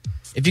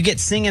 If you get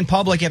sing in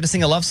public, you have to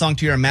sing a love song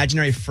to your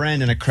imaginary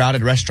friend in a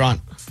crowded restaurant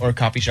or a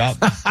coffee shop.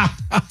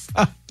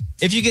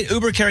 If you get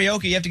Uber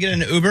karaoke, you have to get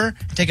in an Uber,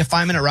 take a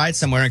 5-minute ride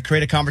somewhere, and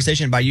create a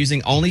conversation by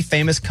using only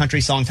famous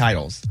country song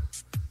titles.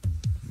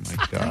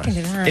 My I can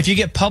do that. If you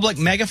get public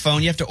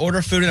megaphone, you have to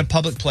order food in a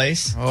public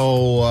place.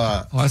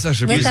 Oh, that's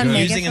actually With pretty a good.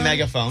 Using a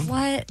megaphone.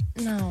 What?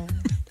 No.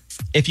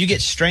 If you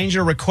get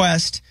stranger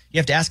request, you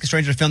have to ask a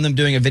stranger to film them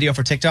doing a video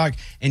for TikTok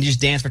and you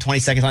just dance for 20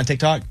 seconds on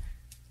TikTok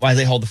while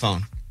they hold the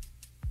phone.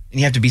 And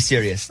you have to be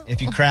serious.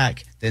 If you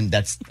crack, then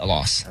that's a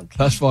loss.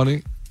 That's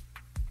funny.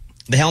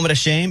 The helmet of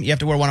shame, you have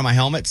to wear one of my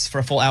helmets for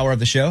a full hour of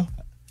the show.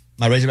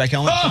 My Razorback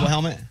helmet, full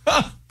helmet.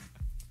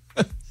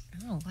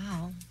 Oh,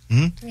 wow.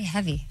 Mhm. It's really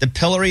heavy. The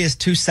pillory is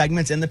 2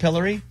 segments in the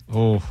pillory.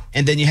 Oh.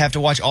 And then you have to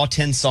watch all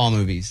 10 Saw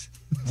movies.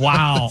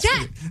 Wow.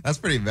 Yeah. That's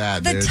pretty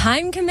bad, The dude.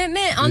 time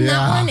commitment on Yeah.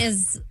 that one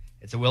is.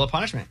 It's a Wheel of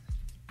Punishment.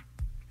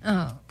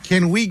 Oh.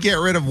 Can we get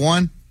rid of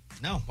one?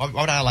 No, why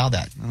would I allow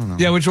that? I don't know.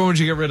 Yeah, which one would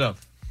you get rid of?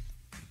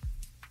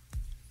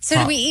 So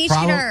do we each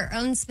Problem- get our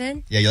own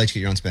spin? Yeah, you let you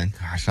get your own spin.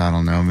 Gosh, I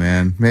don't know,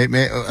 man.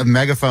 A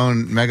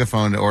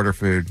megaphone to order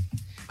food.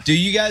 Do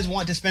you guys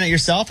want to spin it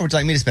yourself or would you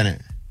like me to spin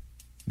it?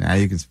 Nah,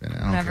 you can spin it. I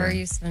don't Whenever care.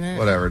 you spin it.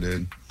 Whatever,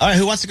 dude. All right,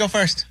 who wants to go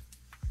first?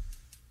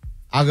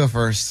 I'll go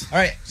first. All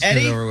right, Let's get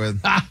Eddie. it over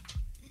with.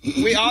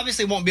 We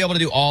obviously won't be able to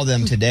do all of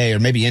them today, or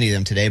maybe any of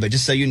them today, but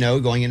just so you know,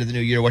 going into the new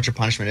year, what your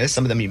punishment is.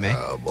 Some of them you may.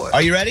 Oh, boy.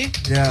 Are you ready?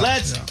 Yeah.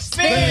 Let's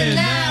spin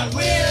that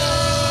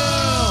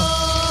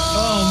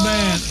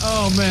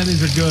Oh man,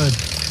 these are good.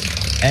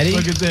 Eddie,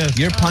 Look at this.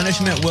 your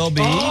punishment will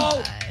be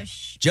Oh.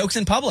 jokes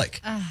in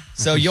public.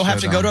 So you'll have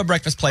to go to a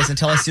breakfast place and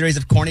tell a series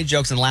of corny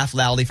jokes and laugh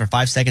loudly for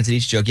 5 seconds at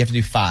each joke. You have to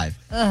do 5.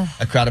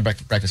 A crowded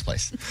breakfast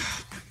place.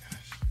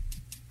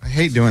 I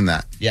hate doing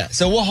that. Yeah.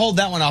 So we'll hold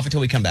that one off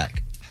until we come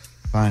back.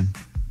 Fine.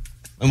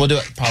 And we'll do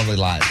it probably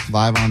live.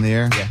 Live on the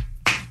air? Yeah.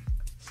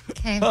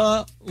 Okay.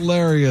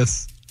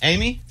 Hilarious.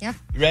 Amy? Yep.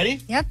 You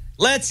ready? Yep.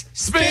 Let's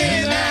spin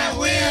that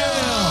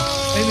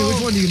wheel. Amy,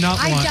 which one do you not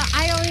want?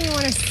 I don't even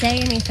want to say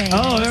anything.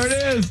 Oh, there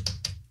it is.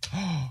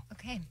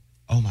 Okay.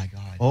 Oh my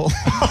God.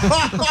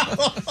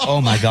 Oh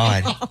my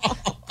God.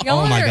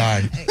 Oh my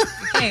God.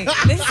 Okay,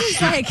 this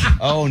is like.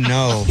 Oh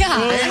no. Yeah.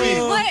 I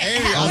mean, what?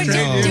 Oh,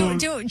 no.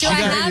 Do I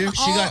have all?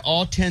 She got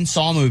all 10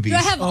 Saw movies. Do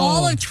I have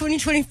all of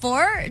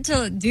 2024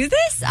 to do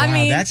this? I Wow,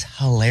 mean, that's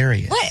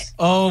hilarious. What?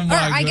 Oh Or my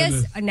I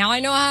goodness. guess now I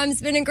know how I'm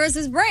spending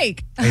Christmas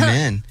break.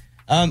 Amen.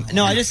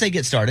 No, I just say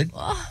get started.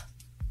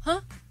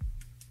 Huh?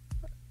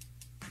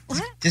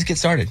 What? Just get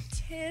started.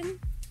 10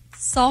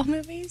 Saw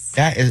movies?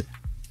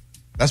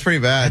 That's pretty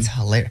bad. That's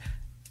hilarious.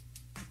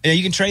 Yeah,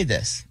 you can trade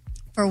this.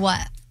 For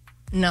what?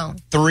 No.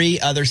 3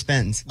 other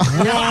spins.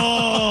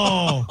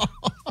 Whoa.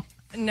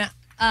 No.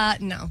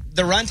 No.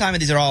 The runtime of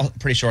these are all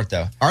pretty short,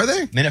 though. Are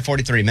they? Minute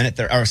 43,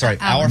 hour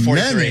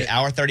 43, Minute.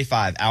 hour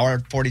 35, hour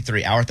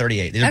 43, hour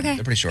 38. They're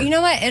pretty short. You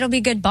know what? It'll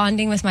be good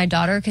bonding with my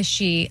daughter because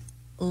she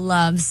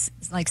loves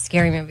like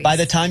scary movies. By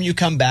the time you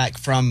come back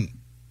from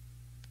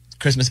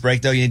Christmas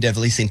break, though, you need to have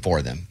at least seen 4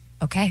 of them.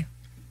 Okay.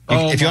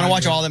 If you want to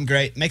watch all of them,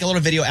 great. Make a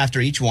little video after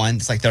each one.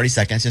 It's like 30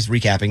 seconds, just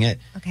recapping it.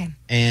 Okay.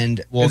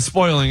 And And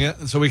spoiling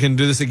it so we can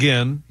do this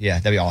again. Yeah,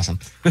 that'd be awesome.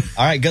 All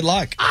right, good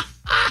luck.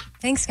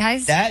 Thanks,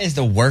 guys. That is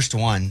the worst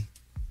one.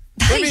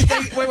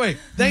 Wait.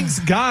 Thanks,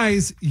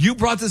 guys. You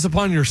brought this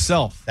upon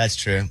yourself. That's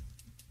true.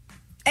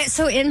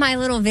 So in my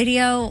little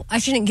video, I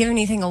shouldn't give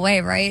anything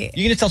away, right?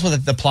 You can just tell us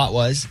what the plot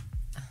was.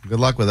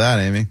 Good luck with that,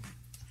 Amy.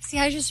 See,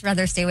 I just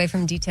rather stay away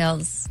from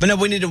details. But no,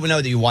 we need to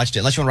know that you watched it.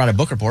 Unless you want to write a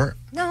book report.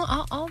 No,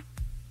 I'll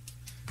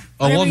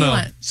Oh, whatever we'll you know.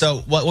 want.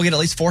 So we'll get at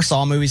least 4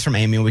 Saw movies from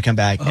Amy when we come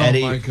back. Oh, my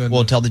Eddie goodness.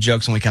 will tell the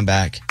jokes when we come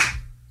back.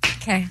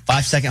 Okay.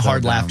 5-second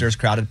hard dumb. laughter's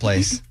crowded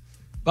place.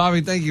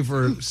 Bobby, thank you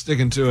for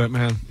sticking to it,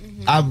 man.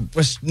 I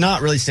was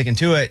not really sticking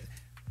to it,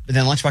 but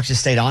then Lunchbox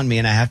just stayed on me,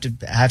 and I have to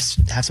have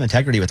some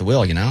integrity with the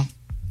wheel, you know?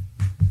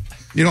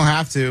 You don't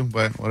have to,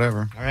 but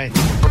whatever. All right.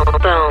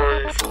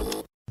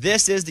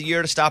 This is the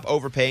year to stop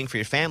overpaying for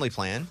your family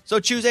plan.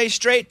 So choose a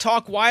straight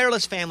talk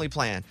wireless family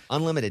plan.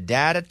 Unlimited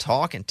data,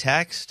 talk, and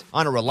text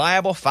on a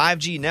reliable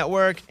 5G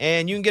network.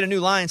 And you can get a new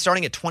line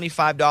starting at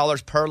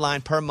 $25 per line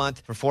per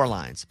month for 4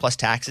 lines, plus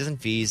taxes and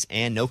fees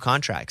and no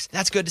contracts.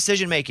 That's good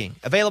decision making.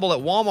 Available at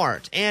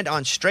Walmart and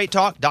on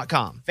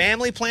straighttalk.com.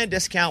 Family plan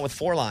discount with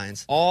 4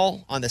 lines,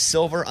 all on the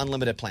Silver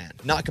Unlimited plan.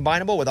 Not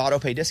combinable with auto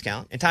pay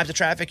discount. In times of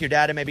traffic, your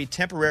data may be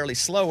temporarily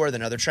slower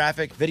than other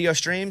traffic. Video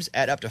streams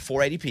at up to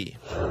 480p.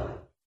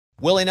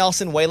 Willie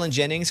Nelson, Waylon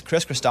Jennings,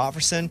 Chris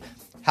Christopherson.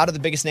 How did the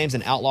biggest names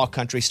in outlaw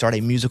country start a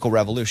musical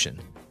revolution?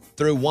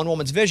 Through one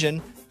woman's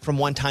vision from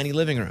one tiny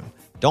living room.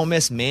 Don't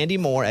miss Mandy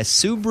Moore as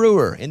Sue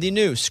Brewer in the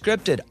new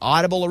scripted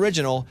Audible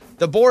original,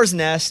 The Boar's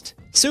Nest,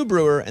 Sue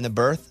Brewer and the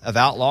Birth of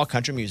Outlaw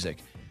Country Music.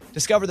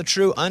 Discover the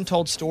true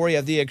untold story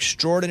of the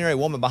extraordinary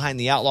woman behind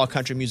the outlaw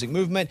country music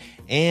movement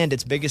and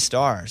its biggest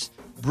stars.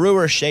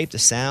 Brewer shaped the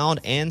sound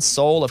and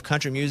soul of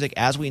country music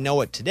as we know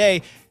it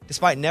today,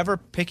 despite never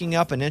picking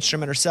up an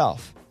instrument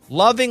herself.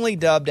 Lovingly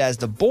dubbed as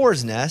the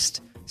Boar's Nest,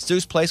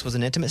 Sue's place was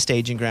an intimate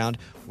staging ground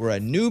where a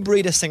new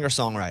breed of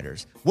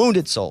singer-songwriters,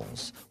 wounded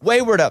souls,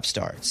 wayward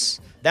upstarts,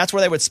 that's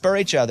where they would spur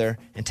each other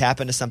and tap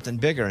into something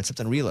bigger and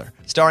something realer.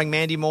 Starring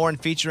Mandy Moore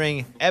and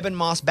featuring Eben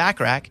Moss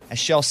Backrack as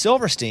Shel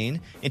Silverstein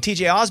and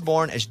TJ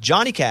Osborne as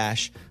Johnny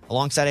Cash,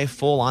 alongside a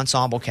full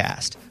ensemble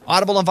cast.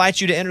 Audible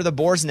invites you to enter the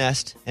Boar's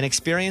Nest and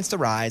experience the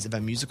rise of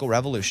a musical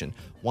revolution.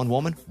 One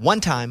woman,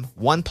 one time,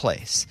 one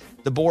place.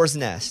 The Boar's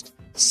Nest.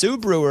 Sue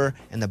Brewer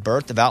and the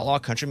Birth of Outlaw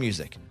Country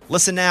Music.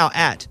 Listen now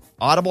at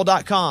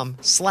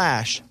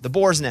audible.com/The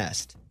Boar's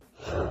Nest.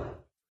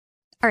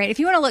 All right, if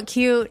you want to look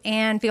cute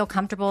and feel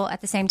comfortable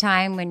at the same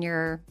time when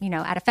you're,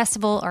 at a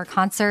festival or a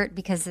concert,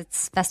 because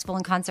it's festival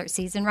and concert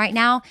season right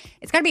now,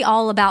 it's got to be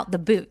all about the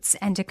boots.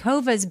 And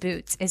Takova's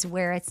Boots is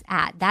where it's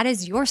at. That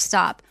is your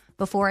stop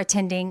before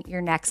attending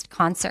your next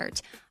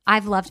concert.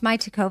 I've loved my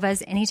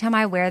Tacovas. Anytime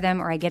I wear them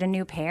or I get a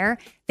new pair,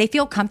 they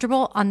feel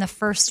comfortable on the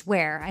first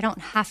wear. I don't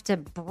have to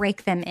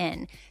break them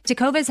in.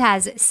 Tacovas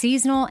has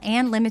seasonal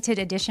and limited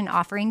edition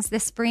offerings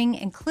this spring,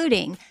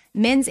 including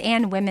men's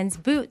and women's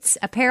boots,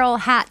 apparel,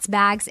 hats,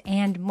 bags,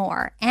 and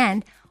more.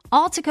 And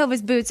all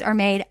Tacovas boots are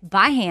made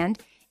by hand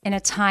in a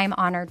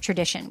time-honored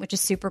tradition, which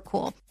is super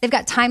cool. They've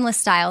got timeless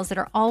styles that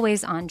are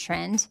always on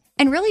trend.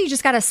 And really, you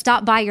just got to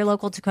stop by your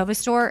local Tacova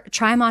store,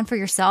 try them on for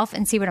yourself,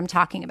 and see what I'm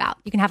talking about.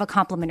 You can have a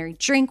complimentary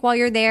drink while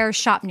you're there,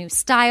 shop new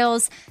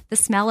styles. The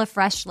smell of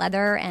fresh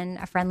leather and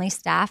a friendly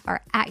staff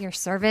are at your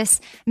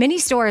service. Many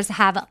stores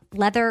have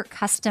leather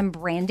custom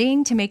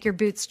branding to make your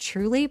boots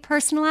truly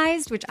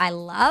personalized, which I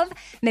love. And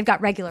they've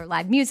got regular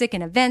live music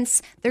and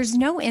events. There's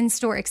no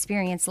in-store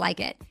experience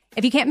like it.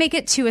 If you can't make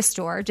it to a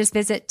store, just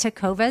visit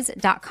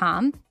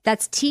tacovas.com.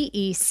 That's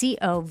TECOVAS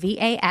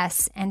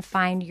and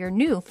find your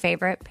new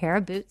favorite pair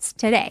of boots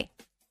today.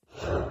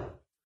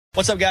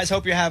 What's up, guys?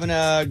 Hope you're having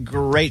a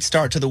great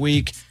start to the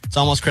week. It's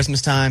almost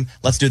Christmas time.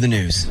 Let's do the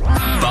news.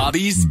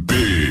 Bobby's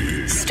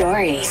Big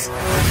Stories.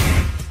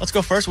 Let's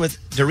go first with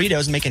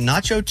Doritos making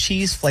nacho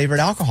cheese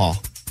flavored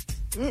alcohol.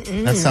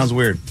 That sounds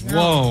weird.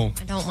 Whoa.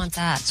 I don't want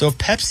that. So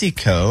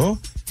PepsiCo,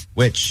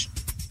 which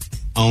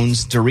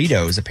owns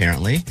Doritos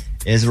apparently,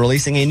 is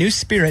releasing a new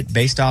spirit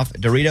based off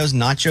Doritos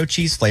nacho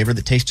cheese flavor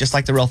that tastes just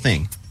like the real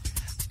thing.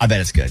 I bet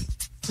it's good.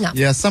 No.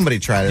 Yeah, somebody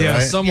tried it,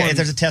 right? Yeah, if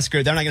there's a test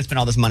group, they're not going to spend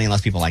all this money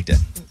unless people liked it.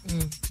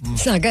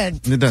 It's not good.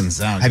 It doesn't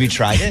sound Have you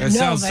tried it? It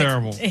sounds but-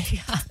 terrible.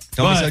 Yeah.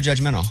 Don't be so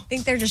judgmental. I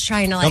think they're just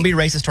trying to Don't be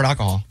racist toward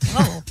alcohol.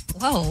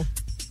 Whoa.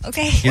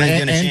 Okay. You're not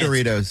giving a and chance.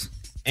 Doritos.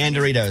 And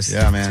Doritos.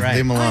 Yeah, man. That's right.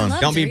 Leave them alone.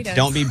 love Don't be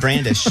Doritos.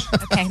 brandish.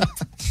 Okay.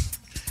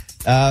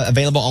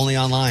 Available only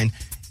online.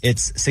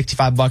 It's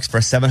 $65 for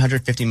a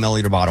 750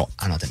 milliliter bottle.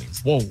 I don't know what that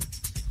means. Whoa.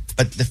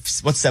 But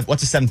what's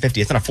a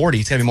 750? It's not a 40.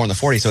 It's got to be more than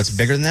 40, so it's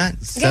bigger than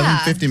that.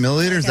 750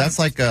 milliliters? That's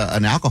like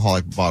an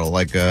alcoholic bottle,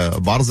 like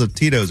bottles of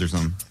Tito's or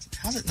something.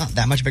 How's it not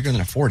that much bigger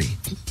than a 40?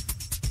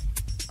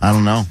 I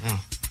don't know.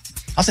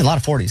 I'll say a lot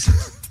of 40s.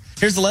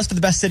 Here's the list of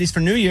the best cities for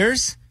New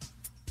Year's.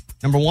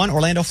 Number 1,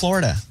 Orlando,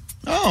 Florida.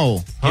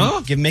 Oh.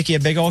 Give Mickey a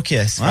big old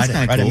kiss Well, that's right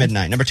kinda at cool.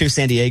 midnight. Number 2,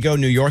 San Diego.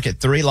 New York at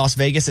 3. Las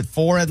Vegas at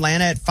 4.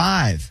 Atlanta at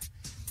 5.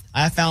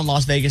 I found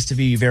Las Vegas to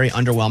be very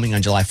underwhelming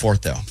on July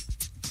 4th, though.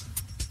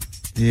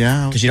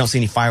 Yeah. Because you don't see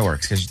any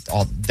fireworks. Because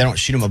they don't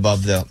shoot them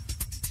above the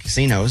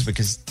casinos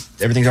because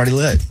everything's already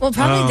lit. Well,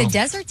 probably the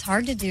desert's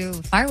hard to do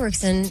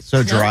fireworks in.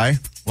 So dry?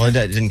 Well, it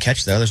didn't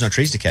catch, though. There's no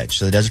trees to catch.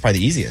 So the desert's probably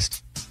the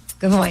easiest.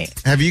 Good point.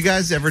 Have you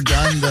guys ever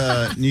done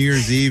the New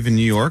Year's Eve in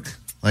New York?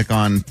 Like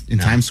in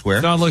Times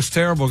Square? No, it looks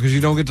terrible because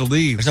you don't get to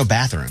leave. There's no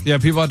bathroom. Yeah,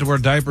 people have to wear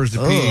diapers to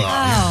pee.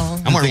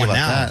 Oh. I'm wearing think one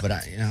about now, that. but I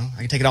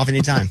can take it off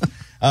anytime.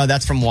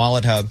 That's from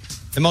Wallet Hub.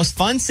 The most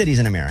fun cities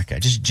in America,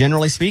 just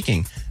generally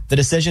speaking. The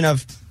decision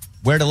of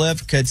where to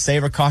live could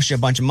save or cost you a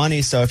bunch of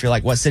money. So if you're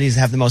like, what cities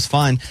have the most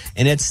fun?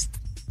 And it's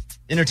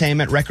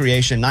entertainment,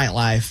 recreation,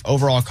 nightlife,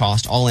 overall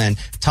cost, all in.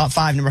 Top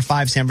 5, number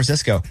 5, San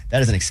Francisco.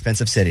 That is an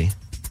expensive city.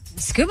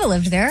 Scuba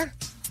lived there,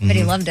 but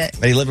he loved it.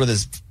 But he lived with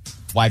his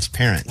wife's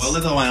parents. Well, I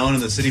lived on my own in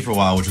the city for a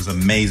while, which was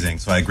amazing.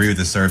 So I agree with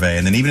this survey.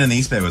 And then even in the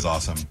East Bay was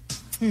awesome.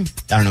 I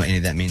don't know what any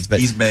of that means, but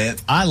East Bay.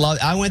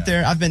 I went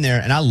there. I've been there,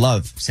 and I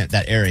love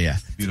that area.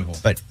 Beautiful.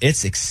 But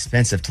it's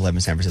expensive to live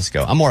in San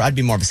Francisco. I'd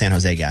be more of a San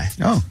Jose guy.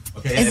 Oh.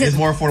 Okay, it is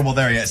more affordable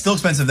there. Yeah, it's still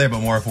expensive there, but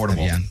more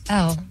affordable. Yeah.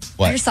 Oh.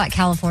 What? I just thought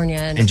California.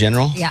 And, In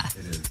general? Yeah.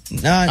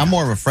 No, I'm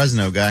more of a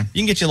Fresno guy. you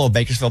can get you a little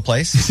Bakersfield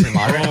place. It's pretty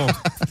moderate.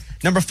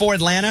 Number 4,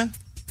 Atlanta.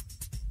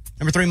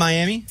 Number 3,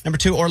 Miami. Number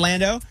 2,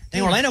 Orlando.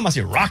 Dang, Orlando must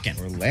be rocking.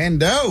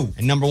 Orlando.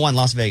 And number 1,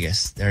 Las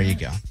Vegas. There you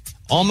go.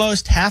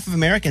 Almost half of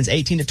Americans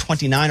 18 to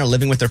 29 are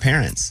living with their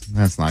parents.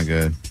 That's not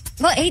good.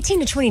 Well, 18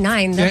 to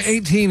 29. Yeah, That's,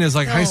 18 is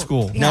like high Oh,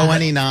 school. yeah.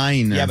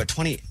 29. Yeah, but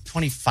 20,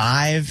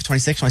 25,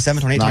 26,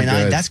 27, 28, Not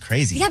 29, good. that's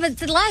crazy. Yeah, but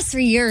the last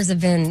 3 years have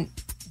been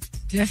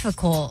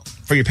difficult.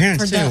 For your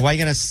parents, For too. the- Why are you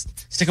going to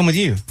stick them with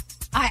you?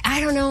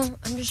 I don't know.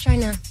 I'm just trying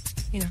to,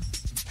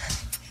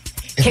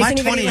 If case my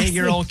anybody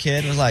 28-year-old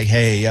kid was like,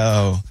 hey,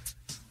 yo.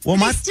 Well,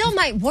 They still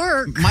might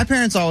work. my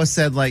parents always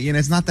said, like,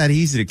 it's not that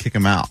easy to kick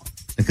him out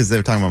because they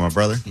were talking about my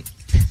brother.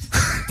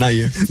 Not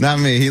you. Not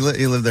me. He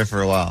lived there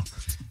for a while.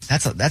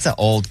 That's an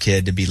old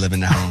kid to be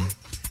living at home.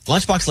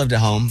 Lunchbox lived at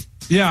home.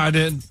 Yeah, I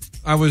did.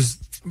 I was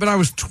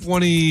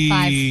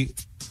 20.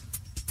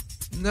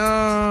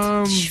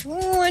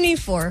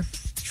 24.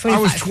 I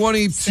was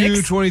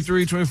 22,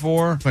 23,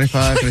 24.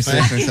 25,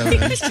 26,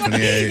 27,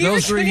 28. You were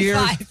Those 3 years.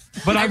 25.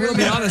 But I will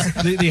be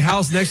honest, the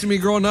house next to me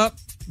growing up,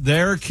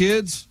 their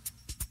kids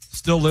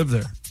still live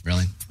there.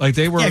 Really? Like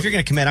they were. Yeah, if you're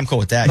going to commit, I'm cool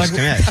with that. Like, Just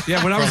commit.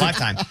 yeah, when I for was a a-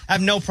 lifetime. I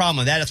have no problem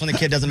with that. That's when the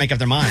kid doesn't make up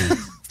their mind.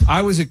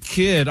 I was a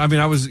kid. I mean,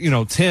 I was,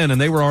 10 and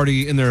they were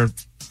already in their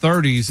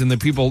 30s and the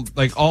people,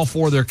 like all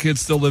 4 of their kids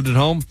still lived at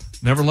home,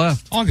 never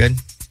left. All good.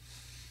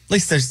 At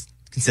least there's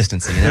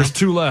consistency. You know? There's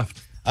 2 left.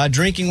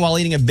 Drinking while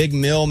eating a big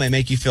meal may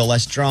make you feel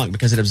less drunk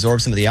because it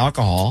absorbs some of the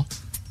alcohol,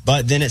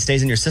 but then it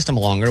stays in your system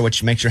longer,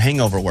 which makes your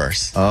hangover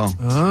worse.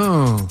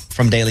 Oh.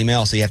 From Daily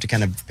Mail, so you have to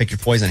kind of pick your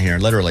poison here,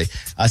 literally.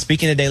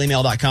 Speaking of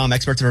dailymail.com,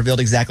 experts have revealed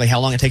exactly how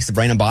long it takes the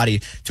brain and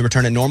body to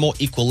return to normal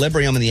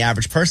equilibrium in the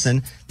average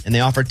person, and they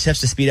offer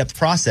tips to speed up the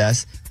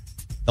process.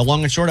 The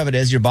long and short of it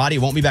is your body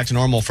won't be back to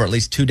normal for at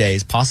least 2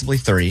 days, possibly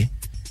 3.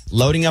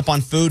 Loading up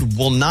on food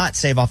will not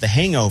save off the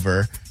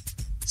hangover,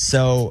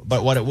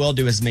 but what it will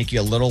do is make you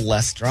a little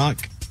less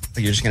drunk,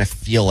 but you're just going to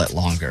feel it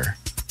longer.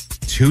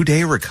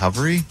 2-day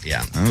recovery?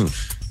 Yeah.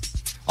 Oof.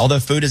 Although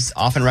food is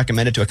often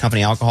recommended to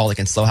accompany alcohol, it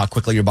can slow how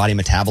quickly your body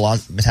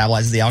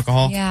metabolizes the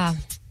alcohol. Yeah.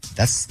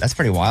 That's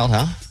pretty wild,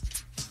 huh?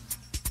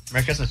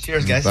 Merry Christmas.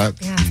 Cheers, guys.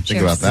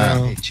 Think about that.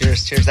 Hey,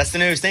 cheers. That's the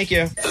news. Thank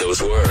you. Those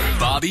were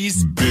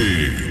Bobby's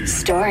Big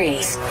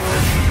Stories.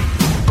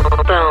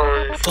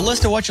 The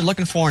list of what you're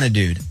looking for in a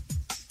dude.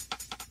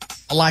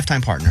 A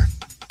lifetime partner.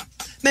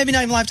 Maybe not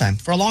even lifetime,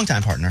 for a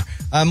long-time partner.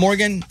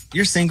 Morgan,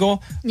 you're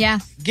single. Yeah.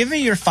 Give me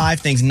your 5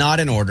 things, not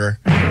in order.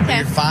 Okay.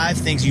 Your 5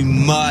 things you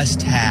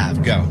must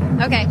have. Go.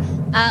 Okay.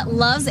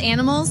 Loves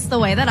animals the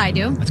way that I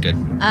do. That's good.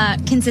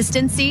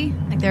 Consistency.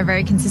 Like they're a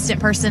very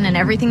consistent person in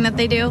everything that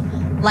they do.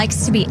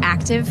 Likes to be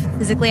active,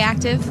 physically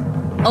active.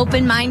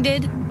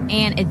 Open-minded.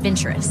 and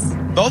adventurous.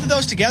 Both of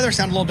those together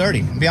sound a little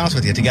dirty. I'll be honest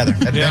with you, together.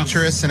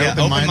 Adventurous and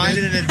open-minded.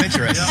 Open-minded and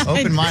adventurous.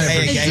 Open-minded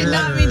for Hey, sure.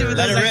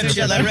 let it rip,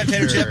 Chip. Let it rip,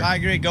 Tater Chip. I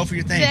agree. Go for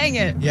your thing. Dang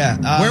it. Yeah.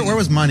 Where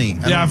was money?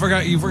 Yeah, I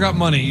forgot. You forgot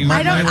money.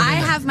 I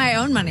have my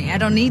own money. I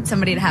don't need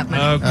somebody to have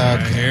money.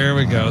 Okay, here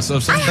we go. So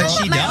if I somebody,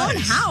 have my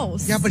own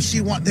house. Yeah, but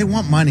they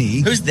want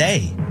money. Who's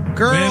they?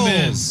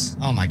 Girls.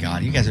 Oh my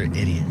God, you guys are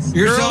idiots.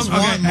 Girls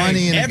want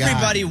money in a guy.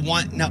 Everybody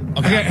want no.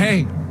 Okay,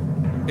 hey,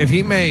 if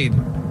he made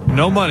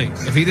no money,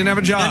 if he didn't have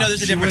a job, No,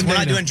 there's a difference. We're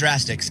not doing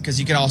drastics because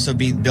you could also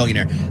be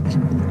billionaire.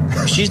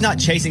 She's not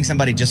chasing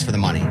somebody just for the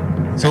money.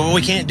 So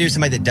we can't do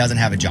somebody that doesn't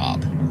have a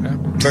job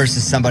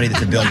versus somebody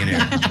that's a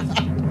billionaire.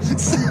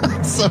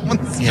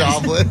 Someone's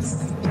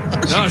jobless.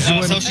 No,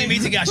 so she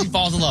meets a guy. She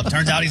falls in love.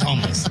 Turns out he's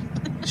homeless.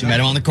 She met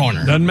him on the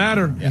corner. Doesn't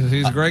matter.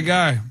 He's a great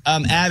guy.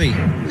 Abby.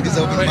 He's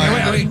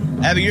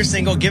open-minded. Abby, you're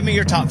single. Give me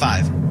your top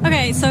 5.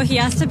 Okay, so he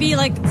has to be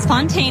like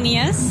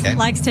spontaneous, Okay.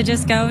 likes to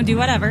just go and do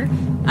whatever.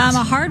 A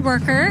hard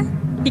worker.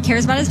 He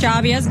cares about his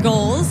job. He has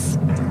goals.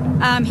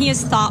 He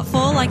is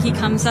thoughtful, like he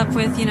comes up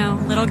with,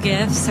 little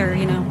gifts or,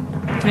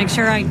 to make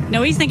sure I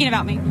know he's thinking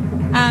about me.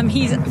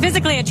 He's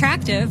physically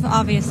attractive,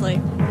 obviously.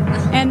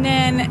 And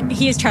then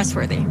he is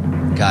trustworthy.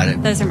 Got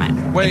it. Those are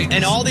mine. Wait,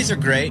 and all these are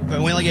great,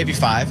 but we only gave you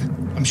 5.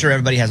 I'm sure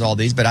everybody has all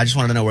these, but I just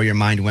wanted to know where your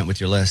mind went with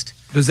your list.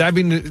 Does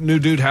Abby new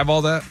dude have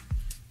all that?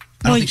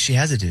 I don't think she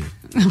has a dude.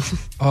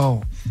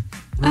 Oh.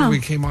 Remember we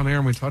came on air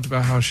and we talked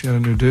about how she had a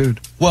new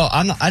dude. Well,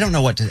 I don't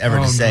know what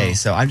to say,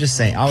 so I'm just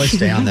saying I always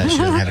stay on that. She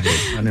doesn't have a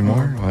dude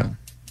anymore. What?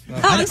 Oh,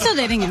 I'm still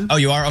dating him. Oh,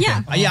 you are? Okay.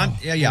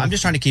 Yeah. I'm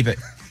just trying to keep it.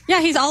 Yeah,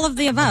 he's all of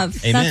the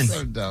above. Amen.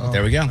 That's-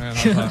 There we go.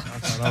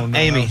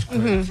 Amy,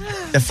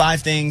 Mhm. the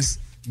 5 things,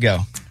 go.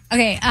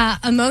 Okay,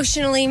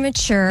 emotionally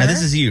mature. Now,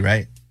 this is you,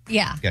 right?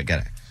 Yeah. Got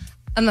it.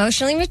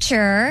 Emotionally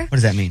mature. What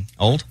does that mean?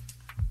 Old?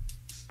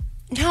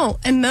 No,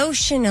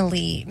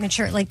 emotionally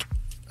mature, like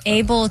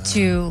able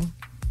to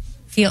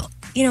feel,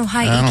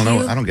 high I don't EQ.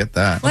 know. I don't get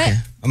that. What? Okay.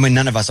 I mean,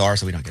 none of us are,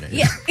 so we don't get it.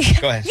 Yeah.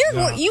 Go ahead.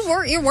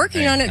 You're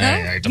working on it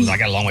though. I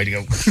got a long way to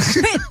go.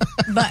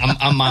 But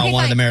I'm mile okay,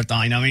 1 of the fine.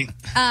 marathon, you know what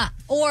I mean?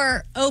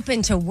 Or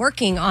open to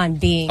working on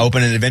being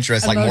Open and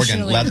adventurous like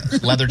Morgan. Emotionally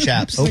Leather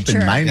chaps.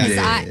 Open-minded.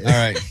 All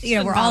right.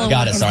 we're all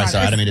Got a it. work in Sorry. I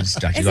progress. didn't mean to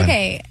distract you. It's Go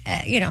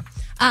ahead.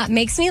 okay.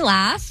 Makes me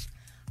laugh.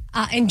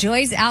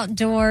 Enjoys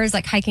outdoors,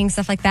 like hiking,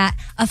 stuff like that.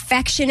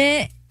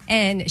 Affectionate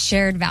and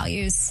shared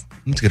values.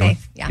 That's a good one.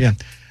 Yeah.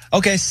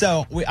 Okay,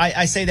 so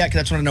I say that because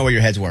I just want to know where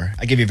your heads were.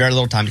 I gave you very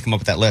little time to come up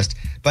with that list.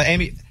 But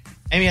Amy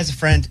has a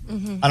friend.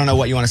 Mhm. I don't know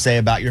what you want to say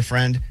about your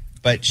friend,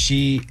 but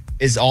she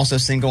is also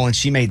single and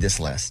she made this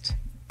list.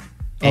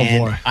 Oh,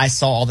 And boy. I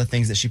saw all the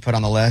things that she put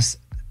on the list,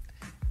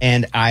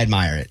 and I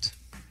admire it.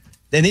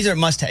 And these are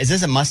must-have. Is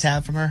this a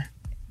must-have from her?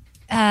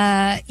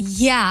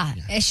 Yeah.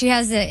 She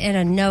has it in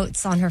a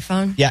notes on her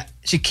phone. Yeah,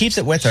 she keeps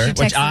it with her, She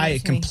which texted I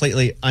it to me.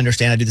 completely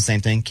understand. I do the same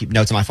thing. Keep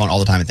notes on my phone all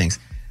the time and things.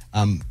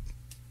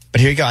 But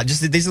here you go.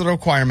 Just these are the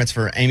requirements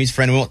for Amy's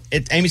friend.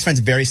 Amy's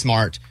friend's very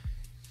smart,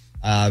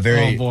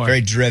 very Oh, boy.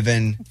 very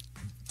driven.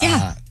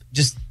 Yeah.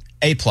 Just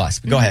A+.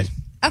 Go ahead.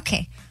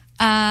 Okay.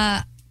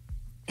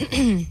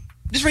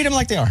 Just read them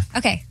like they are.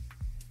 Okay.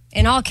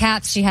 In all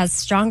caps, she has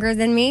stronger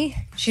than me.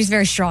 She's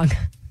very strong.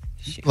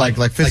 Like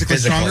physically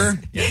physical.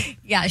 stronger?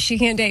 Yeah, she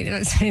can't date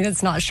somebody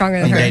that's not stronger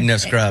than I'm her. dating no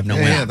scrub, no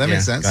Yeah, wimp. yeah, that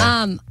makes sense. go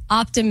ahead.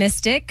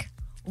 Optimistic,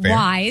 Fair.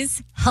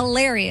 wise,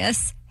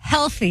 hilarious,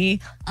 healthy,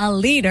 a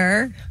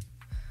leader.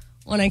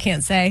 One I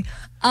can't say.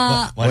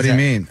 What What is do you that?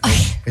 mean?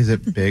 Is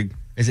it big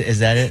Is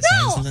that it?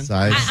 No. Something?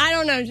 size? I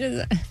don't know.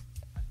 Just,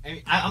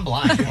 Amy, I'm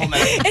blind. You're holding my-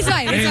 it's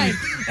fine. It's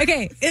fine.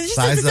 Okay. It's just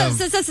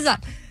Size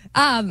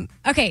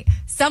okay.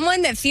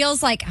 Someone that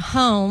feels like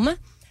home.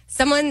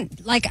 Someone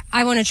like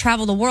I want to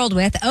travel the world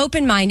with.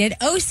 Open-minded,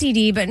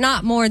 OCD, but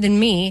not more than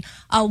me.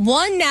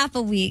 1 nap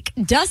a week.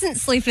 Doesn't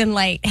sleep in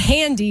late.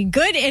 Handy.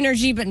 Good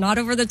energy, but not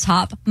over the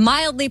top.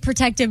 Mildly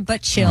protective,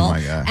 but chill. Oh,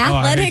 my God. Oh, I hate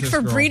Athletic this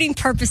for girl. breeding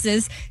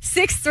purposes.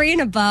 6'3"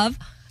 and above.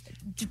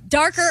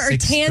 Darker or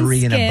tan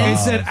 6'3" and skin. He above.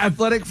 said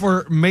athletic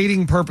for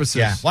mating purposes.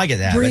 Yeah, well, I get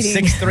that. Breeding.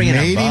 But 6'3" and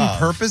Mating above.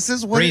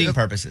 purposes? What Breeding is-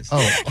 purposes.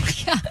 Oh,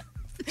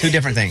 Two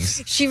different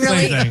things. She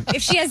really, Same thing.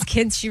 if she has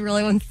kids, she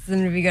really wants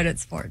them to be good at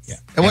sports.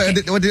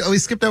 Yeah, we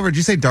skipped over. Did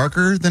you say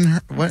darker than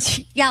her? What?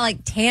 like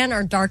tan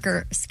or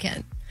darker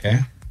skin. Okay.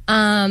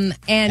 And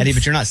Eddie,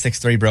 but you're not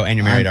 6'3", bro, and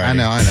you're married I already.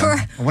 know.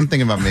 One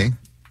thing about me.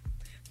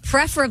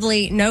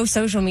 preferably no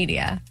social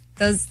media.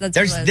 That's her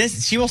There's list.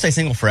 this. She will stay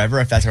single forever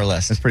if that's her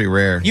list. That's pretty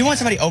rare. You want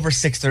somebody over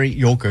 6'3",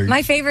 yoker.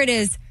 My favorite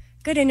is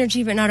good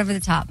energy, but not over the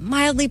top.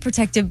 Mildly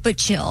protective, but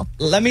chill.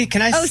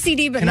 Can I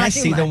OCD, but can not I too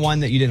see the much. one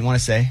that you didn't want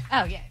to say?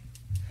 Oh yeah.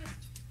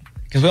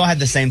 Because we all had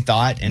the same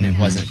thought, and it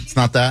wasn't. It's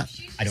not that.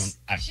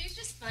 She's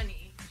just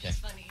funny. She's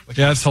funny.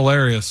 Yeah, it's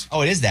hilarious.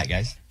 Oh, it is that,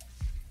 guys.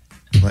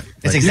 What?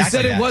 It's You exactly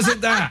said it that.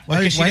 wasn't that.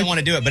 Because she didn't want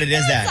to do it, but it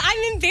is that.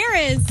 I'm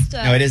embarrassed.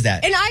 No, it is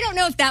that. And I don't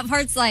know if that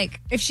part's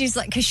like if she's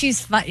like because she's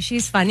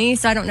funny,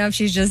 so I don't know if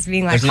she's just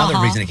being like. There's another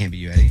 "Ha-ha." reason it can't be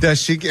you, Eddie.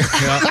 Does she give?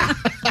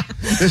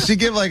 Does she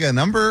give like a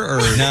number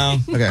or No.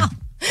 Okay.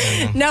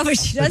 No, but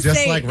she does Just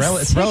say like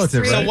it's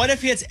relative, So right? what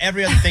if he hits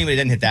every other thing but he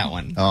didn't hit that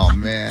one? Oh,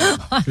 man.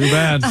 Too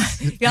bad.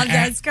 Yeah,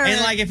 that's correct.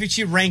 And like if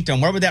she ranked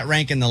him, where would that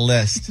rank in the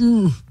list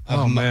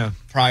of man.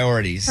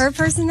 priorities? Her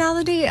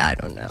personality, I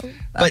don't know.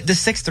 But the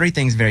 6'3"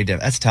 thing's very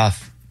different. That's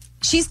tough.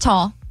 She's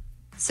tall,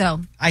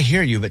 so. I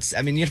hear you, but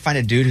I mean, you have to find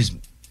a dude who's.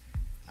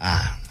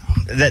 I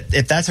don't know. That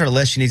if that's her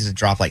list, she needs to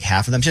drop like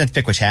half of them. She doesn't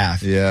pick which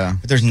half. Yeah.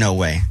 But there's no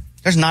way.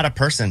 There's not a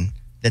person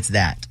that's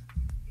that.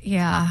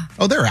 Yeah.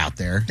 Oh, they're out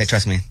there. They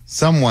trust me.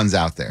 Someone's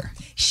out there.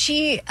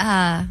 She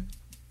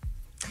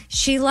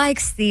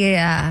likes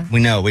the. We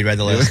know. We read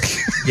the list.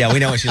 Yeah, we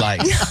know what she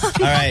likes. All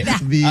right.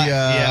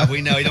 Yeah,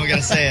 we know. You don't got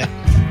to say it.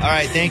 All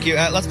right. Thank you.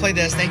 Let's play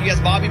this. Thank you, guys.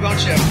 Bobby Bone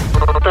Show.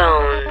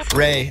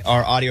 Ray,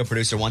 our audio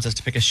producer, wants us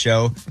to pick a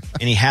show,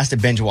 and he has to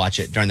binge watch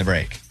it during the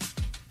break.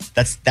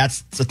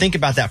 That's. So think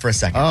about that for a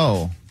second.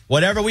 Oh.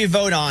 Whatever we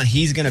vote on,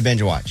 he's going to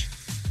binge watch.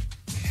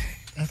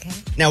 Okay.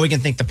 Now we can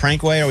think the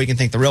prank way or we can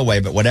think the real way,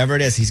 but whatever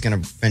it is, he's going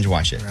to binge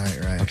watch it.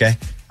 Right. Okay.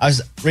 I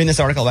was reading this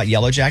article about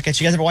Yellow Jackets.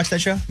 You guys ever watch that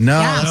show? No,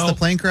 Yeah. that's the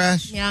plane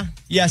crash? Yeah.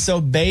 Yeah. So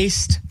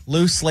based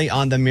loosely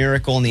on the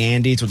miracle in the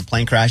Andes with the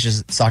plane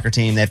crashes, soccer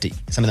team,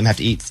 some of them have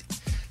to eat.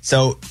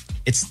 So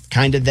it's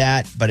kind of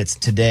that, but it's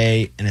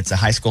today and it's a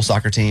high school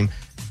soccer team.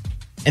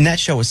 And that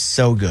show was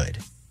so good.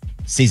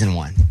 Season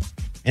 1.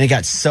 And it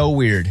got so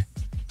weird.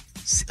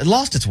 It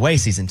lost its way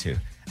season 2.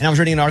 And I was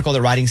reading an article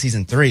they're writing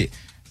season 3.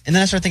 And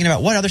then I started thinking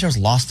about what other shows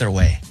lost their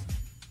way.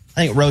 I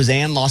think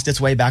Roseanne lost its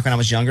way back when I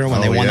was younger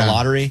when they won the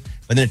lottery.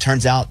 But then it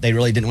turns out they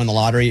really didn't win the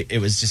lottery. It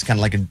was just kind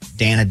of like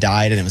Dan had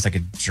died and it was like a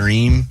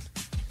dream.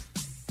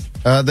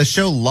 The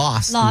show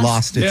Lost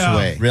its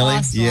way. Really?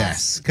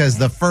 Yes. Because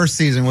the first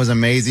season was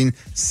amazing.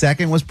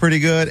 Second was pretty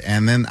good.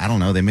 And then, I don't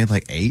know, they made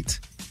like 8.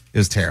 It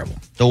was terrible.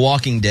 The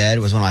Walking Dead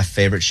was one of my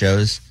favorite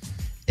shows.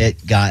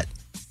 It got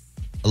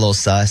a little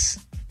sus.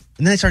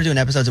 And then they started doing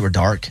episodes that were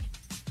dark.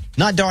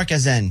 Not dark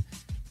as in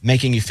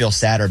making you feel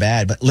sad or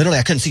bad, but literally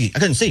I couldn't see.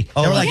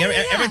 Oh, They were like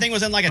everything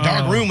was in like a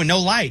dark room with no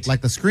light.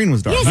 Like the screen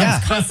was dark. Yes, I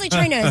was constantly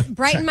trying to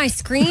brighten my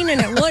screen and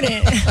it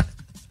wouldn't.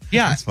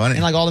 Yeah. That's funny.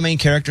 And like all the main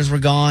characters were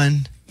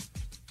gone.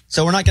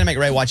 So we're not going to make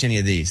Ray watch any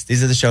of these.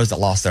 These are the shows that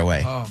lost their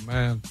way. Oh,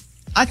 man.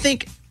 I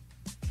think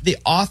The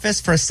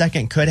Office for a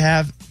second could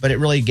have, but it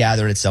really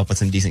gathered itself with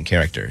some decent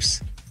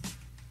characters.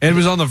 It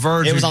was on the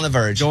verge. It was on the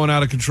verge. Going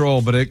out of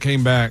control, but it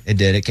came back. It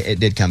did. It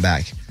did come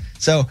back.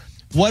 So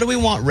what do we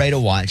want Ray to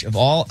watch of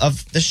all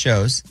of the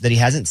shows that he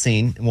hasn't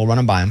seen, and we'll run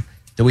them by him,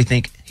 that we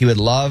think he would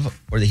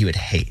love or that he would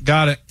hate?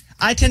 Got it.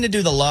 I tend to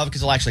do the love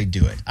because he'll actually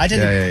do it.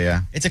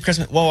 Yeah. It's a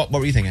Christmas. Well, what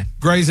were you thinking?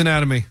 Grey's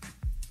Anatomy.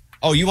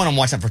 Oh, you want him to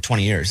watch that for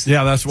 20 years.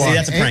 Yeah, that's why. See,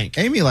 that's a prank.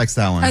 Amy likes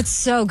that one. That's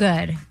so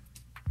good.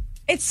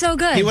 It's so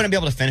good. He wouldn't be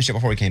able to finish it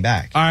before we came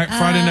back. All right,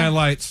 Friday Night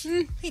Lights.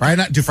 Friday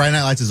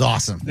Night Lights is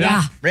awesome.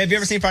 Yeah. Ray, have you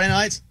ever seen Friday Night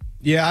Lights?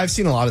 Yeah, I've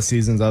seen a lot of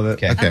seasons of it.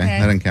 Okay, that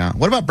doesn't count.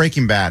 What about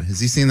Breaking Bad?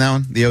 Has he seen that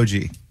one? The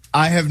OG.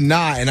 I have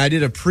not, and I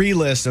did a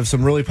pre-list of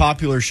some really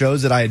popular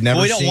shows that I had never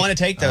Well, we seen. don't want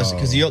to take those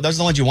because those are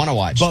the ones you want to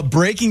watch. But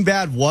Breaking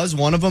Bad was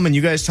one of them, and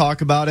you guys talk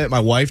about it.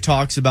 My wife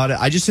talks about it.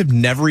 I just have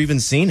never even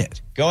seen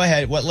it. Go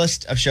ahead. What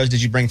list of shows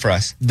did you bring for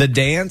us? The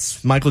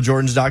Dance, Michael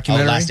Jordan's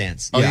documentary. Last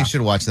Dance. Oh, you should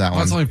watch that one.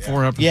 That's only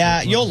 4 episodes.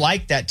 Yeah, you'll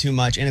like that too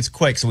much, and it's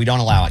quick, so we don't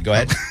allow it. Go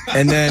ahead.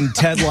 And then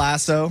Ted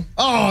Lasso.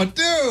 Oh,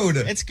 dude.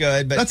 It's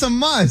good, but that's a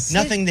must.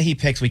 Nothing that he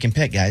picks we can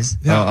pick, guys.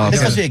 Oh, It's okay.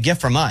 supposed to be a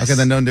gift from us. Okay,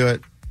 then don't do it.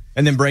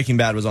 And then Breaking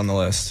Bad was on the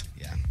list.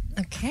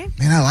 Okay.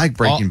 Man, I like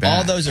Breaking Bad.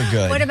 All those are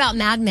good. What about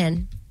Mad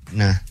Men?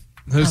 Nah.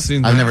 Who's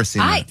seen that? I've never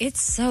seen that.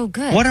 It's so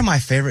good. What are my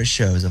favorite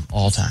shows of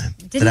all time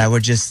Didn't- that I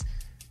would just...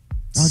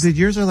 Oh, dude,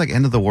 yours are like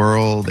End of the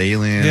World,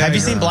 Alien. Have you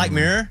seen Black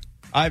Mirror?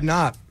 I have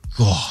not.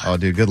 Oh,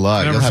 dude, good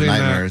luck. Never You'll have seen that.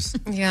 nightmares.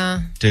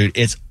 Yeah. Dude,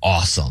 it's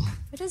awesome.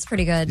 It is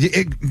pretty good.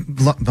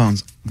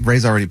 Bones,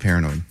 Ray's already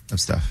paranoid of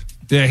stuff.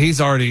 Yeah,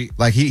 he's already...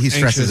 Like, he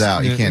stresses anxious.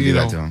 out. You can't do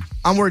that to him.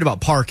 I'm worried about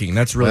parking.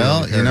 That's really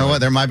Well, you know what?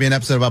 There might be an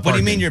episode about What do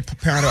parking. you mean you're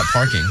paranoid about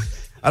parking?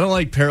 I don't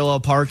like parallel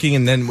parking,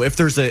 and then if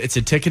it's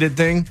a ticketed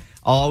thing,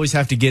 I'll always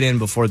have to get in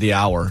before the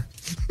hour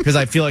because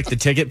I feel like the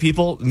ticket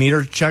people,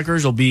 meter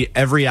checkers, will be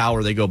every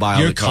hour they go by.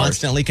 You're all the cars.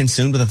 constantly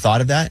consumed with the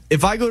thought of that?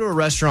 If I go to a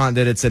restaurant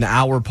that it's an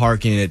hour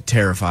parking, it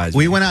terrifies me.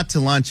 We went out to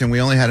lunch and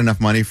we only had enough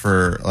money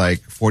for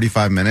like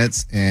 45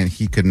 minutes, and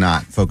he could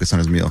not focus on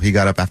his meal. He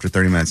got up after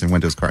 30 minutes and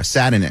went to his car,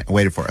 sat in it, and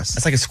waited for us.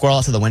 That's like a squirrel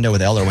outside the window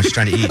with Eller when she's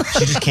trying to eat.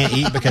 She just can't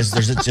eat because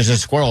there's a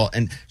squirrel,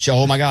 and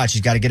oh my God,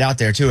 she's got to get out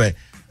there to it.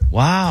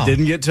 Wow.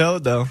 Didn't get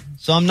towed though.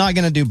 So I'm not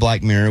going to do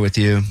Black Mirror with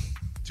you.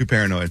 Too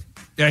paranoid.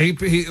 Yeah,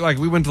 he like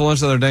we went to lunch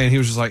the other day and he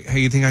was just like, "Hey,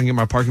 you think I can get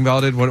my parking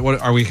validated?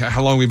 What are we?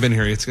 How long have we been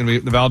here? It's gonna be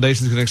the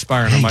validation's gonna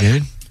expire." And I'm like,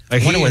 dude.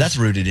 Like, I wonder where that's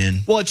rooted in.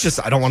 Well, it's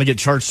just I don't want to get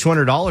charged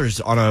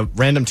 $200 on a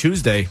random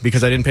Tuesday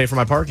because I didn't pay for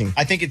my parking.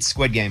 I think it's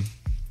Squid Game.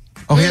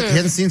 Oh, he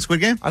hasn't seen Squid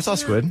Game? I saw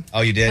Squid.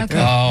 Oh, you did? Okay.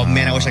 Oh,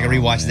 man, I wish I could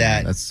rewatch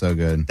that. That's so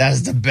good.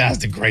 That's the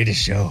best, the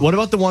greatest show. What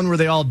about the one where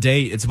they all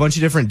date? It's a bunch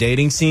of different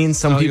dating scenes.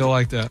 Some Oh, people you'll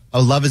like that.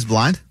 Oh, Love is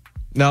Blind?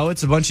 No,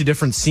 it's a bunch of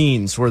different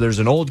scenes where there's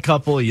an old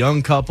couple, a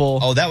young couple.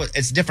 Oh,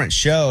 it's different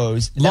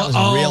shows. That was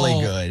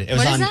really good. It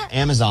was on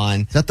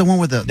Amazon. Is that the one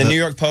with the New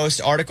York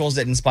Post articles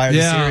that inspired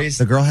the series?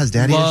 The girl has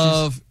daddy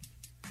Love.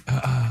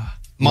 issues?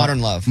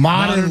 Modern Love.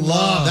 Modern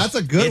Love. That's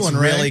a good one,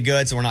 right? It's really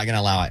good, so we're not going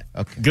to allow it.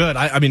 Okay. Good.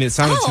 I mean, it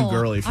sounded too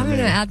girly for I'm me.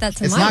 going to add that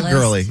to It's my not list.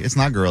 girly. It's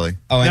not girly.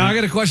 Oh, now I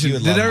got a question. you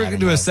would Did love they ever Modern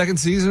do a Love. second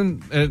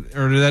season?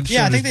 Or did that show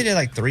Yeah, I think just- they did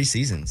like 3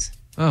 seasons.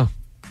 Oh.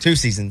 2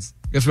 seasons.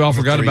 Guess we all Over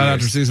forgot 3 about it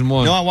years. after season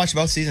 1. No, I watched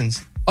both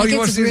seasons. Oh, you Like,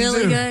 watched it's season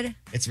really 2? good.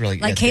 It's really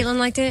good. Like Caitlin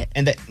liked it.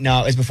 And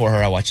no, it's before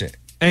her. I watched it.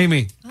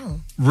 Amy. Oh.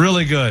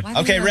 Really good. Why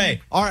Okay, would I-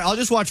 Ray. All right, I'll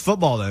just watch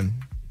football then.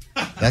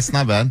 That's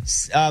not bad.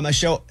 A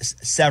show,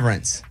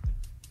 Severance.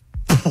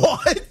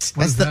 What?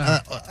 That's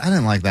I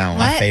didn't like that one.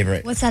 What? My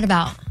favorite. What's that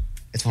about?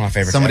 It's one of my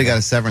favorites. Somebody ever. got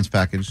a severance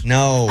package.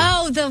 No.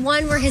 Oh, the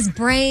one where his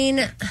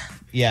brain,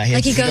 Yeah,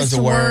 Like he goes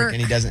to work.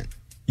 and he doesn't.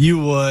 You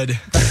would.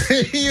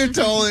 You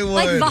totally would.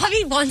 like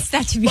Bobby wants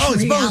that to be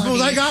Bones,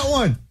 reality. I got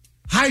one.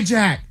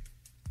 Hijack.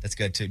 That's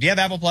good too. Do you have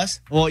Apple Plus?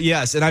 Well,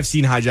 yes, and I've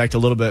seen Hijacked a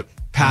little bit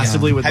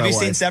passively with Have my you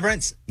wife. seen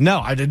Severance? No,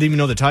 I didn't even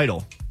know the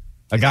title.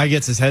 A guy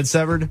gets his head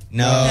severed?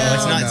 No,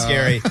 it's not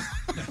scary.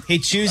 He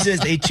chooses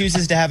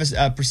to have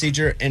a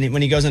procedure, and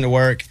when he goes into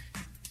work,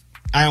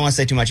 I don't want to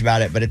say too much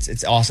about it, but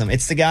it's awesome.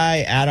 It's the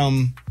guy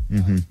Adam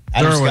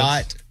Derwitz.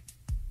 Scott.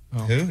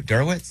 Who?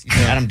 Derwitz? You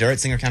think Adam Derwitz,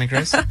 Singer County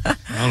Chris? I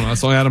don't know.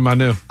 That's the only Adam I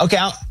knew. Okay,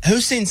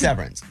 who's seen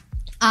Severance?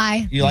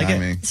 You like Not it?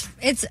 me.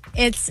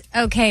 It's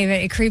okay, but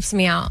it creeps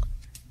me out.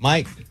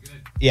 Mike?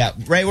 Yeah,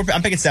 Ray,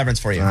 I'm picking Severance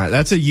for you. All right,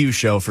 that's a you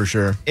show for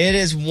sure. It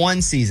is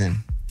 1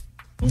 season.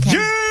 Okay.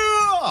 Yeah!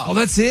 Oh,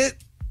 that's it?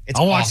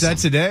 I'll watch awesome. that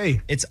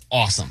today. It's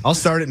awesome. I'll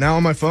start it now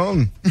on my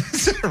phone.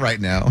 Right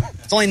now.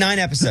 It's only 9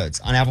 episodes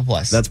on Apple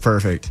Plus. That's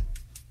perfect.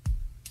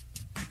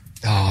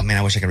 Oh man,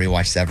 I wish I could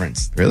rewatch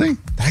Severance. Really?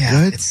 That Yeah,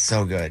 good? it's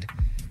so good.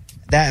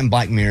 That and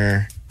Black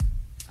Mirror.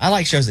 I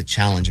like shows that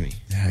challenge me.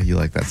 Yeah, you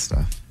like that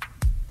stuff.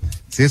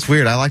 See, it's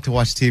weird. I like to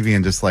watch TV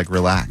and just like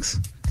relax.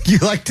 You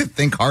like to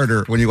think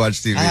harder when you watch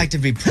TV. I like to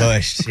be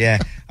pushed. Yeah.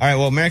 All right.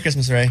 Well, Merry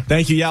Christmas, Ray.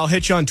 Thank you. Yeah, I'll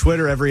hit you on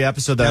Twitter every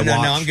episode that I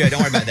watch. No, I'm good. Don't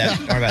worry about that.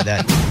 Don't worry about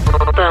that.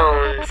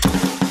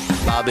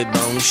 Bobby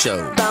Bones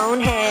Show.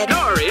 Bonehead.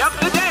 Story of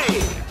the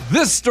day.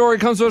 This story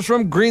comes to us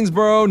from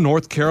Greensboro,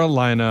 North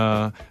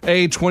Carolina.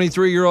 A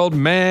 23-year-old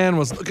man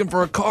was looking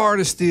for a car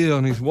to steal,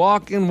 and he's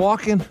walking.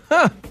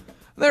 Huh,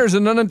 there's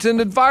an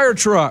unattended fire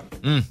truck.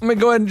 Let me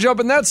go ahead and jump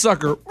in that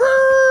sucker.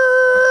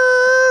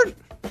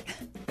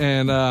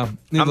 And I'm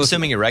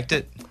assuming you wrecked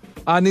it.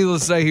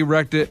 Needless to say, he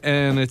wrecked it,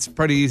 and it's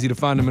pretty easy to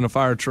find him in a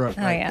fire truck.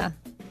 Oh yeah.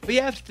 But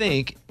you have to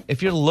think,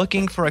 if you're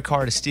looking for a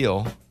car to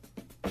steal,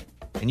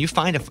 and you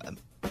find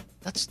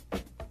that's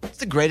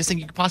the greatest thing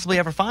you could possibly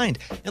ever find,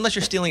 unless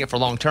you're stealing it for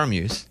long-term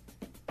use.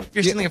 If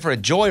you're stealing it for a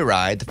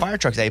joyride, the fire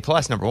truck's A+,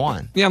 number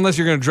one. Yeah, unless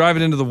you're going to drive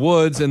it into the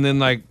woods and then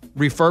like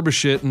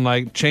refurbish it and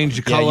like change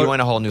the color. Yeah, you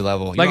went a whole new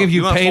level. Like if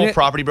you went paint full it-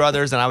 Property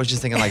Brothers, and I was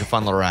just thinking like a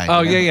fun little ride.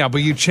 Oh, you know? yeah, but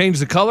you change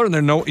the color and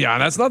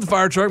that's not the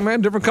fire truck, man.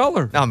 Different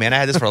color. No, man, I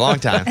had this for a long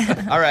time.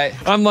 All right.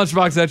 I'm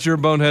Lunchbox. That's your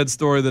bonehead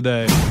story of the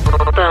day.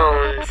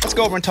 Let's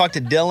go over and talk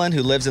to Dylan,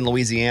 who lives in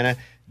Louisiana.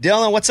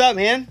 Dylan, what's up,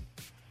 man?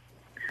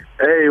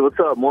 Hey, what's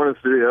up? Morning,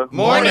 studio.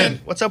 Morning.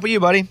 What's up with you,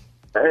 buddy?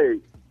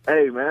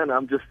 Hey, man,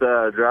 I'm just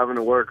driving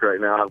to work right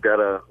now. I've got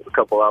a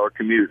couple-hour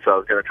commute, so I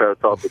was going to try to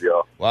talk with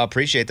y'all. Well, I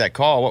appreciate that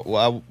call.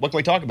 What can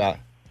we talk about?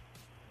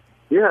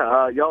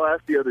 Yeah, y'all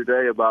asked the other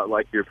day about,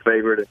 like, your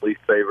favorite and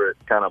least favorite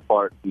kind of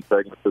parts and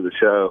segments of the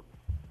show.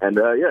 And,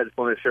 I just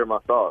wanted to share my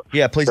thoughts.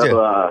 Yeah, please so,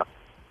 do.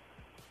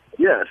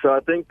 So I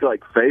think,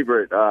 like,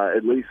 favorite,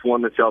 at least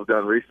one that y'all have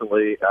done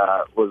recently,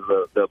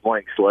 was the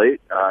blank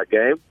slate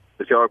game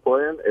that y'all are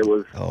playing. It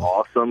was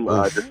awesome,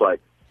 just, like,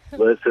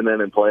 listening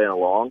and playing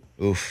along.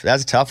 Oof,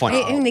 that's a tough one.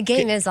 And the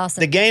game is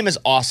awesome. The game is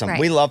awesome. Right.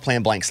 We love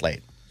playing Blank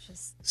Slate.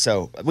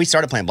 So we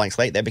started playing Blank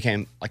Slate. They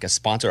became like a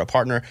sponsor, a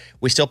partner.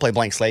 We still play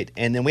Blank Slate.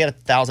 And then we had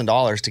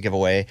 $1,000 to give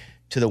away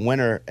to the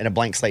winner in a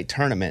Blank Slate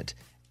tournament.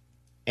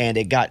 And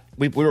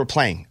we were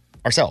playing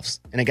ourselves,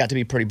 and it got to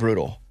be pretty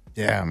brutal.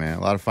 Yeah, man.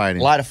 A lot of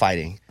fighting. A lot of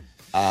fighting.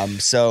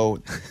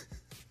 So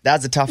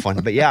that's a tough one.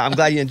 But yeah, I'm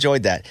glad you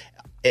enjoyed that.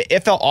 It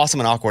felt awesome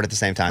and awkward at the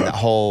same time, that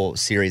whole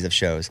series of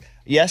shows.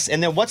 Yes,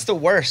 and then what's the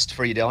worst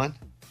for you, Dylan?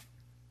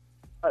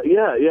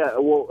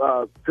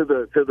 Well, to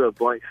the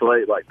blank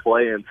slate, like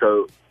playing.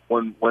 So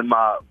when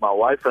my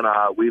wife and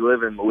I, we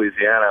live in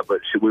Louisiana,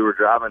 but we were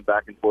driving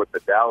back and forth to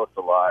Dallas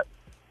a lot.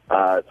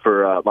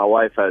 For my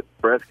wife had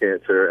breast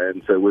cancer,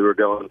 and so we were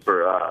going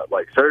for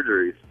like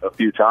surgeries a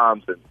few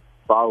times and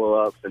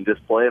follow-ups, and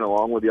just playing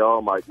along with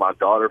y'all. My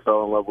daughter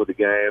fell in love with the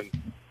game,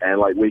 and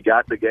like we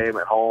got the game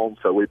at home,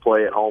 so we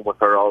play at home with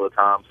her all the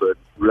time. So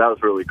that was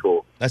really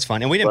cool. That's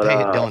fun. And we didn't pay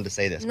Dylan to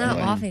say this. No, by the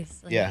way.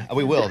 obviously. Yeah,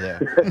 we will, though.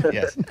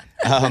 Yes.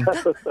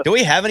 Do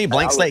we have any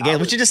blank slate games?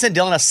 Would you just send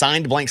Dylan a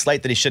signed blank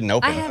slate that he shouldn't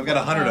open? I've got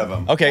 100 of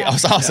them. Okay,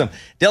 that's awesome.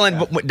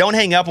 Dylan, don't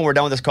hang up when we're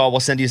done with this call. We'll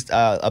send you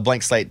a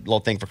blank slate little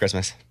thing for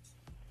Christmas.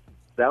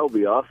 That would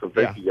be awesome.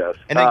 Thank you, guys.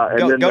 And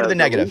then go to the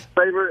negative. Least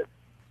favorite,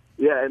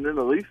 and then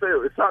the least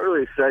favorite, it's not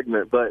really a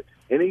segment, but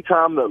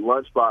anytime that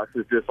Lunchbox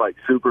is just like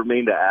super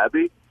mean to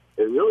Abby,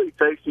 it really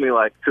takes me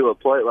like to a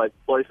place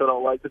I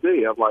don't like to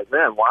be. I'm like,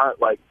 man, why?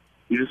 Like,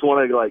 you just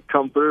want to like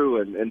come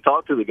through and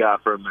talk to the guy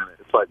for a minute.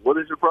 It's like, what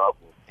is your problem?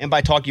 And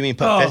by talk, you mean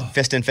put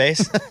fist in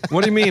face?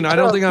 What do you mean? I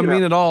don't think I'm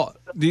mean at all.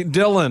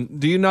 Dylan,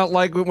 do you not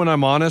like it when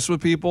I'm honest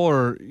with people,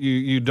 or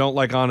you don't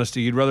like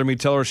honesty? You'd rather me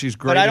tell her she's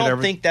great But I at don't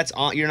everything? think that's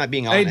you're not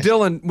being Hey, honest.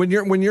 Dylan,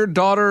 when your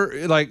daughter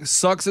like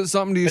sucks at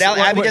something, do you? But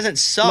Abby doesn't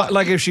suck.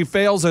 Like if she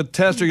fails a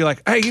test, or you're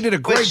like, hey, you did a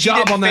But great she job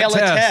didn't on that fail a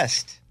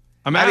test. test.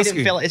 I'm Abby asking.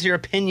 didn't fail. It's your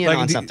opinion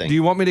on something. Do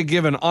you want me to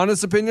give an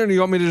honest opinion, or do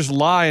you want me to just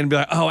lie and be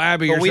like, oh,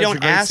 Abby, But you're we such a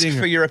don't great ask singer?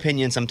 for your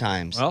opinion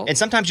sometimes. Well. And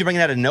sometimes you bring it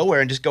out of nowhere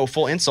and just go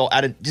full insult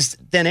out of just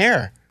thin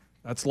air.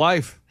 That's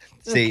life.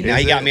 See, now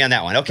you got me on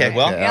that one. Okay,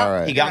 well, all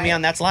right. he got me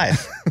on that's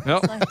life.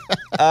 Yep.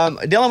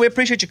 Dylan, we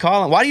appreciate you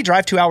calling. Why do you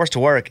drive 2 hours to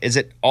work? Is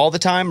it all the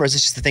time, or is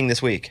this just the thing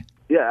this week?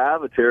 Yeah, I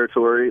have a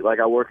territory. Like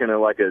I work in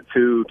a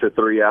 2 to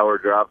 3 hour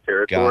drive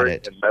territory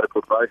in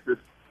medical crisis.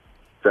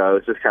 So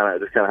it's just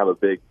kind of have a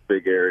big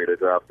area to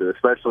drive to,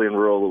 especially in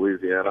rural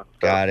Louisiana.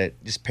 Got it.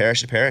 Just parish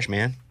to parish,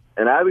 man.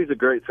 And Abby's a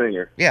great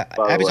singer. Yeah,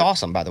 Abby's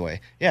awesome, by the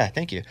way. Yeah,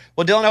 thank you.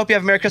 Well, Dylan, I hope you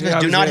have a Merry Christmas. Yeah,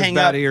 Do not has hang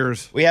bad up.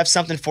 ears. We have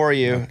something for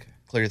you. Okay.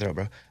 Clear your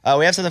throat, bro.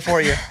 We have something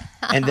for you.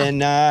 And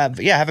then,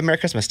 have a Merry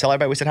Christmas. Tell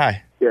everybody we said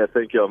hi. Yeah,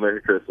 thank you all.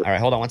 Merry Christmas. All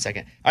right, hold on 1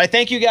 second. All right,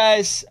 thank you,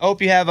 guys. I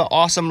hope you have an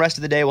awesome rest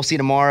of the day. We'll see you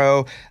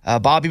tomorrow.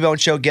 Bobby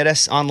Bones Show. Get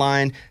us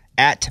online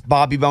at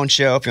Bobby Bones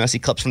Show if you want to see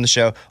clips from the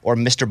show, or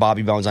Mr.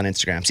 Bobby Bones on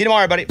Instagram. See you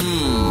tomorrow, everybody.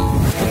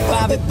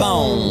 Bobby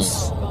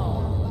Bones.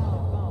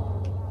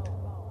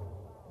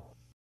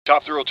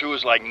 Top Thrill 2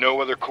 is like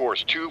no other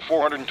course. 2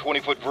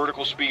 420-foot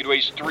vertical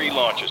speedways, 3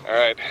 launches. All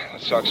right,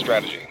 let's talk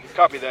strategy.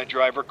 Copy that,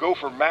 driver. Go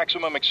for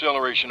maximum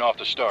acceleration off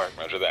the start.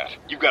 Roger that.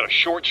 You've got a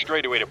short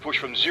straightaway to push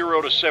from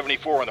 0 to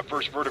 74 on the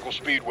first vertical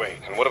speedway.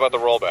 And what about the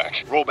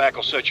rollback? Rollback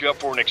will set you up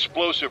for an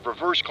explosive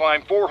reverse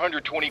climb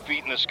 420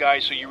 feet in the sky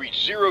so you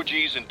reach 0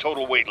 Gs in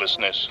total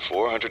weightlessness.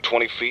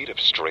 420 feet of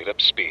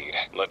straight-up speed.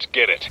 Let's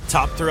get it.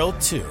 Top Thrill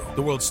 2,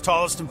 the world's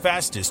tallest and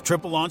fastest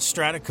triple-launch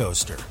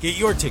stratocoaster. Get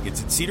your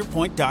tickets at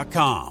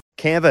cedarpoint.com.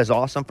 Canva is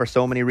awesome for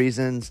so many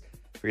reasons,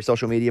 for your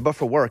social media, but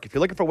for work. If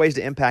you're looking for ways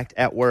to impact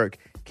at work,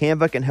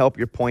 Canva can help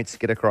your points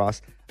get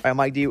across. All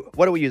right, Mike,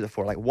 what do we use it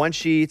for? Like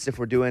one-sheets, if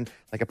we're doing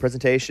like a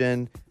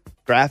presentation,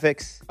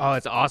 graphics? Oh,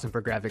 it's awesome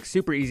for graphics.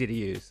 Super easy to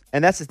use.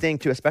 And that's the thing,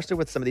 too, especially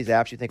with some of these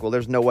apps, you think, well,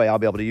 there's no way I'll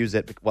be able to use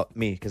it, well,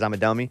 me, because I'm a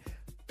dummy.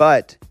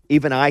 But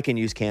even I can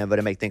use Canva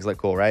to make things look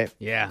cool, right?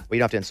 Yeah. Well, you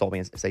don't have to insult me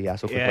and say yeah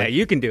so quickly. Yeah,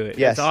 you can do it.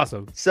 Yes. It's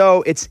awesome.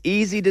 So it's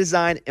easy to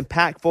design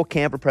impactful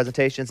Canva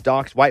presentations,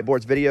 docs,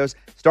 whiteboards, videos.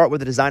 Start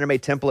with a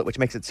designer-made template, which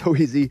makes it so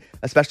easy,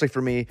 especially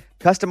for me.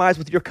 Customize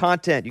with your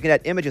content. You can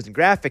add images and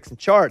graphics and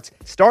charts.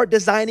 Start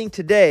designing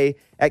today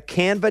at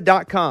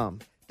canva.com.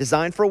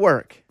 Design for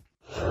work.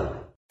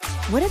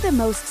 What do the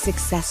most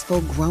successful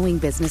growing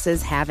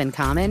businesses have in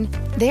common?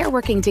 They're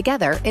working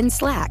together in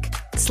Slack.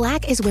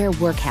 Slack is where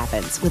work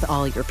happens, with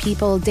all your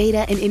people,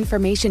 data, and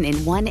information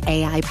in one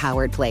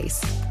AI-powered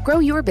place. Grow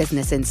your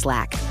business in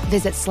Slack.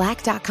 Visit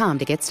slack.com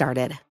to get started.